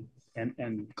 And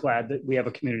glad that we have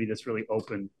a community that's really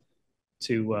open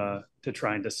to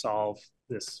trying to solve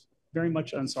this very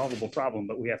much unsolvable problem,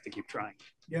 but we have to keep trying.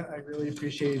 Yeah, I really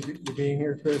appreciate you being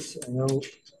here, Chris. I know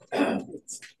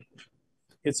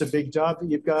it's a big job that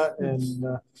you've got, and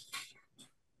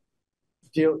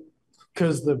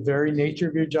because the very nature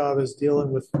of your job is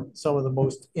dealing with some of the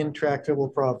most intractable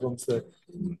problems that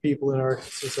people in our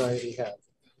society have.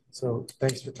 So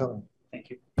thanks for telling me. Thank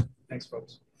you. Thanks,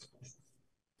 folks.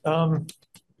 I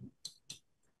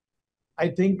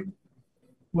think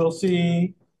we'll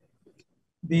see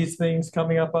these things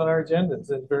coming up on our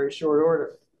agendas in very short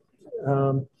order.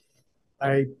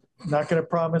 I'm not going to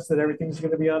promise that everything's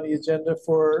going to be on the agenda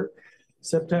for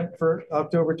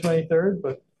October 23rd,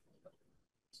 but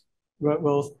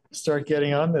we'll start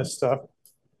getting on this stuff.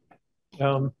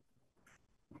 I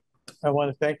want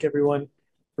to thank everyone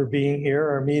for being here.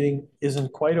 Our meeting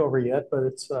isn't quite over yet, but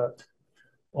it's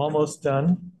almost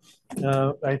done.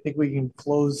 I think we can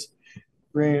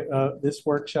bring this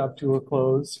workshop to a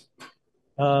close.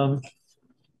 Do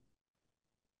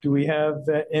we have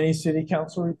any city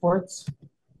council reports?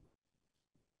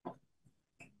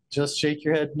 Just shake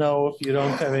your head no if you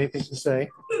don't have anything to say.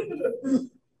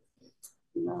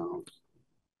 No.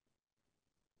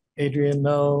 Adrian,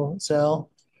 no. Sal?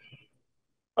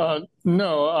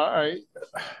 No, I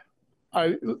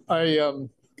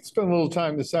spent a little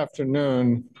time this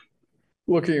afternoon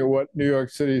looking at what New York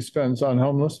City spends on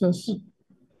homelessness.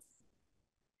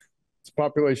 It's a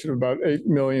population of about 8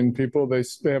 million people. They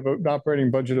have an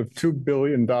operating budget of $2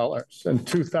 billion and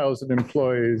 2,000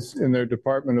 employees in their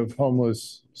Department of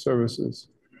Homeless Services.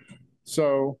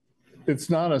 So it's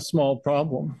not a small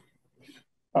problem.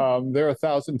 They're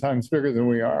 1,000 times bigger than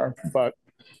we are, but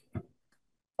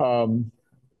and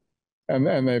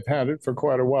they've had it for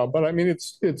quite a while. But I mean,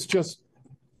 it's just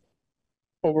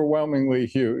overwhelmingly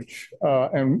huge,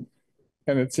 and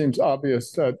it seems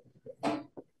obvious that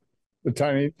the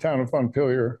tiny town of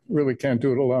Montpelier really can't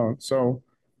do it alone. So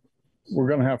we're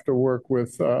going to have to work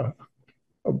with a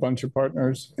bunch of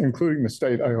partners, including the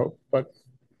state, I hope. But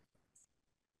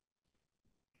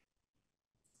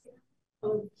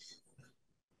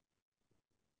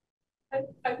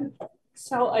I would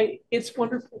Sal, it's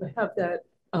wonderful to have that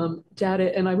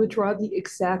data, and I would draw the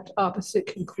exact opposite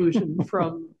conclusion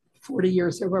from 40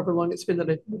 years or however long it's been that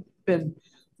I've been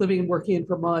living and working in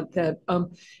Vermont, that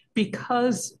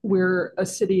because we're a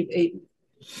city of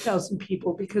 8,000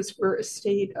 people, because we're a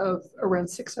state of around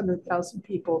 600,000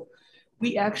 people,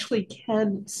 we actually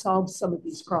can solve some of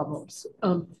these problems.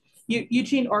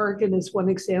 Eugene, Oregon is one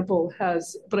example,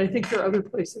 but I think there are other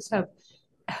places have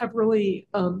really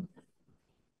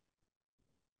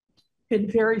been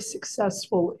very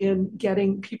successful in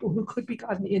getting people who could be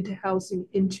gotten into housing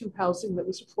that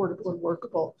was affordable and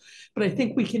workable. But I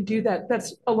think we can do that.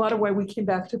 That's a lot of why we came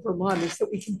back to Vermont, is that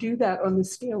we can do that on the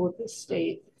scale of this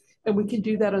state, and we can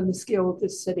do that on the scale of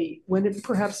this city, when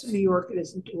perhaps in New York it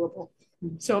isn't doable.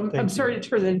 So I'm sorry to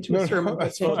turn that into a sermon.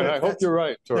 That's fine. I hope you're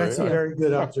right, Tori. That's a very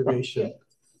good observation.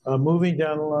 Moving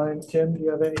down the line, Tim, do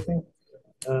you have anything?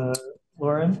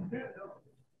 Lauren?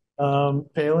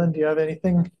 Palin, do you have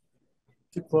anything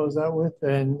to close out with?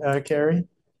 And Carrie?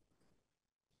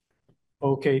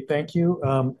 Okay, thank you.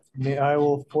 I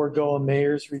will forego a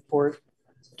mayor's report.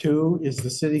 2, is the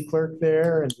city clerk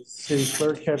there? And does the city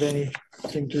clerk have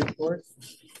anything to report?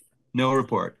 No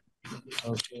report.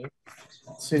 Okay.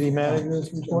 City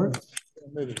manager's report?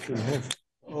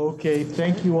 Okay,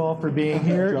 thank you all for being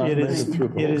here. It is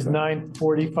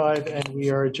 9:45 and we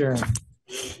are adjourned.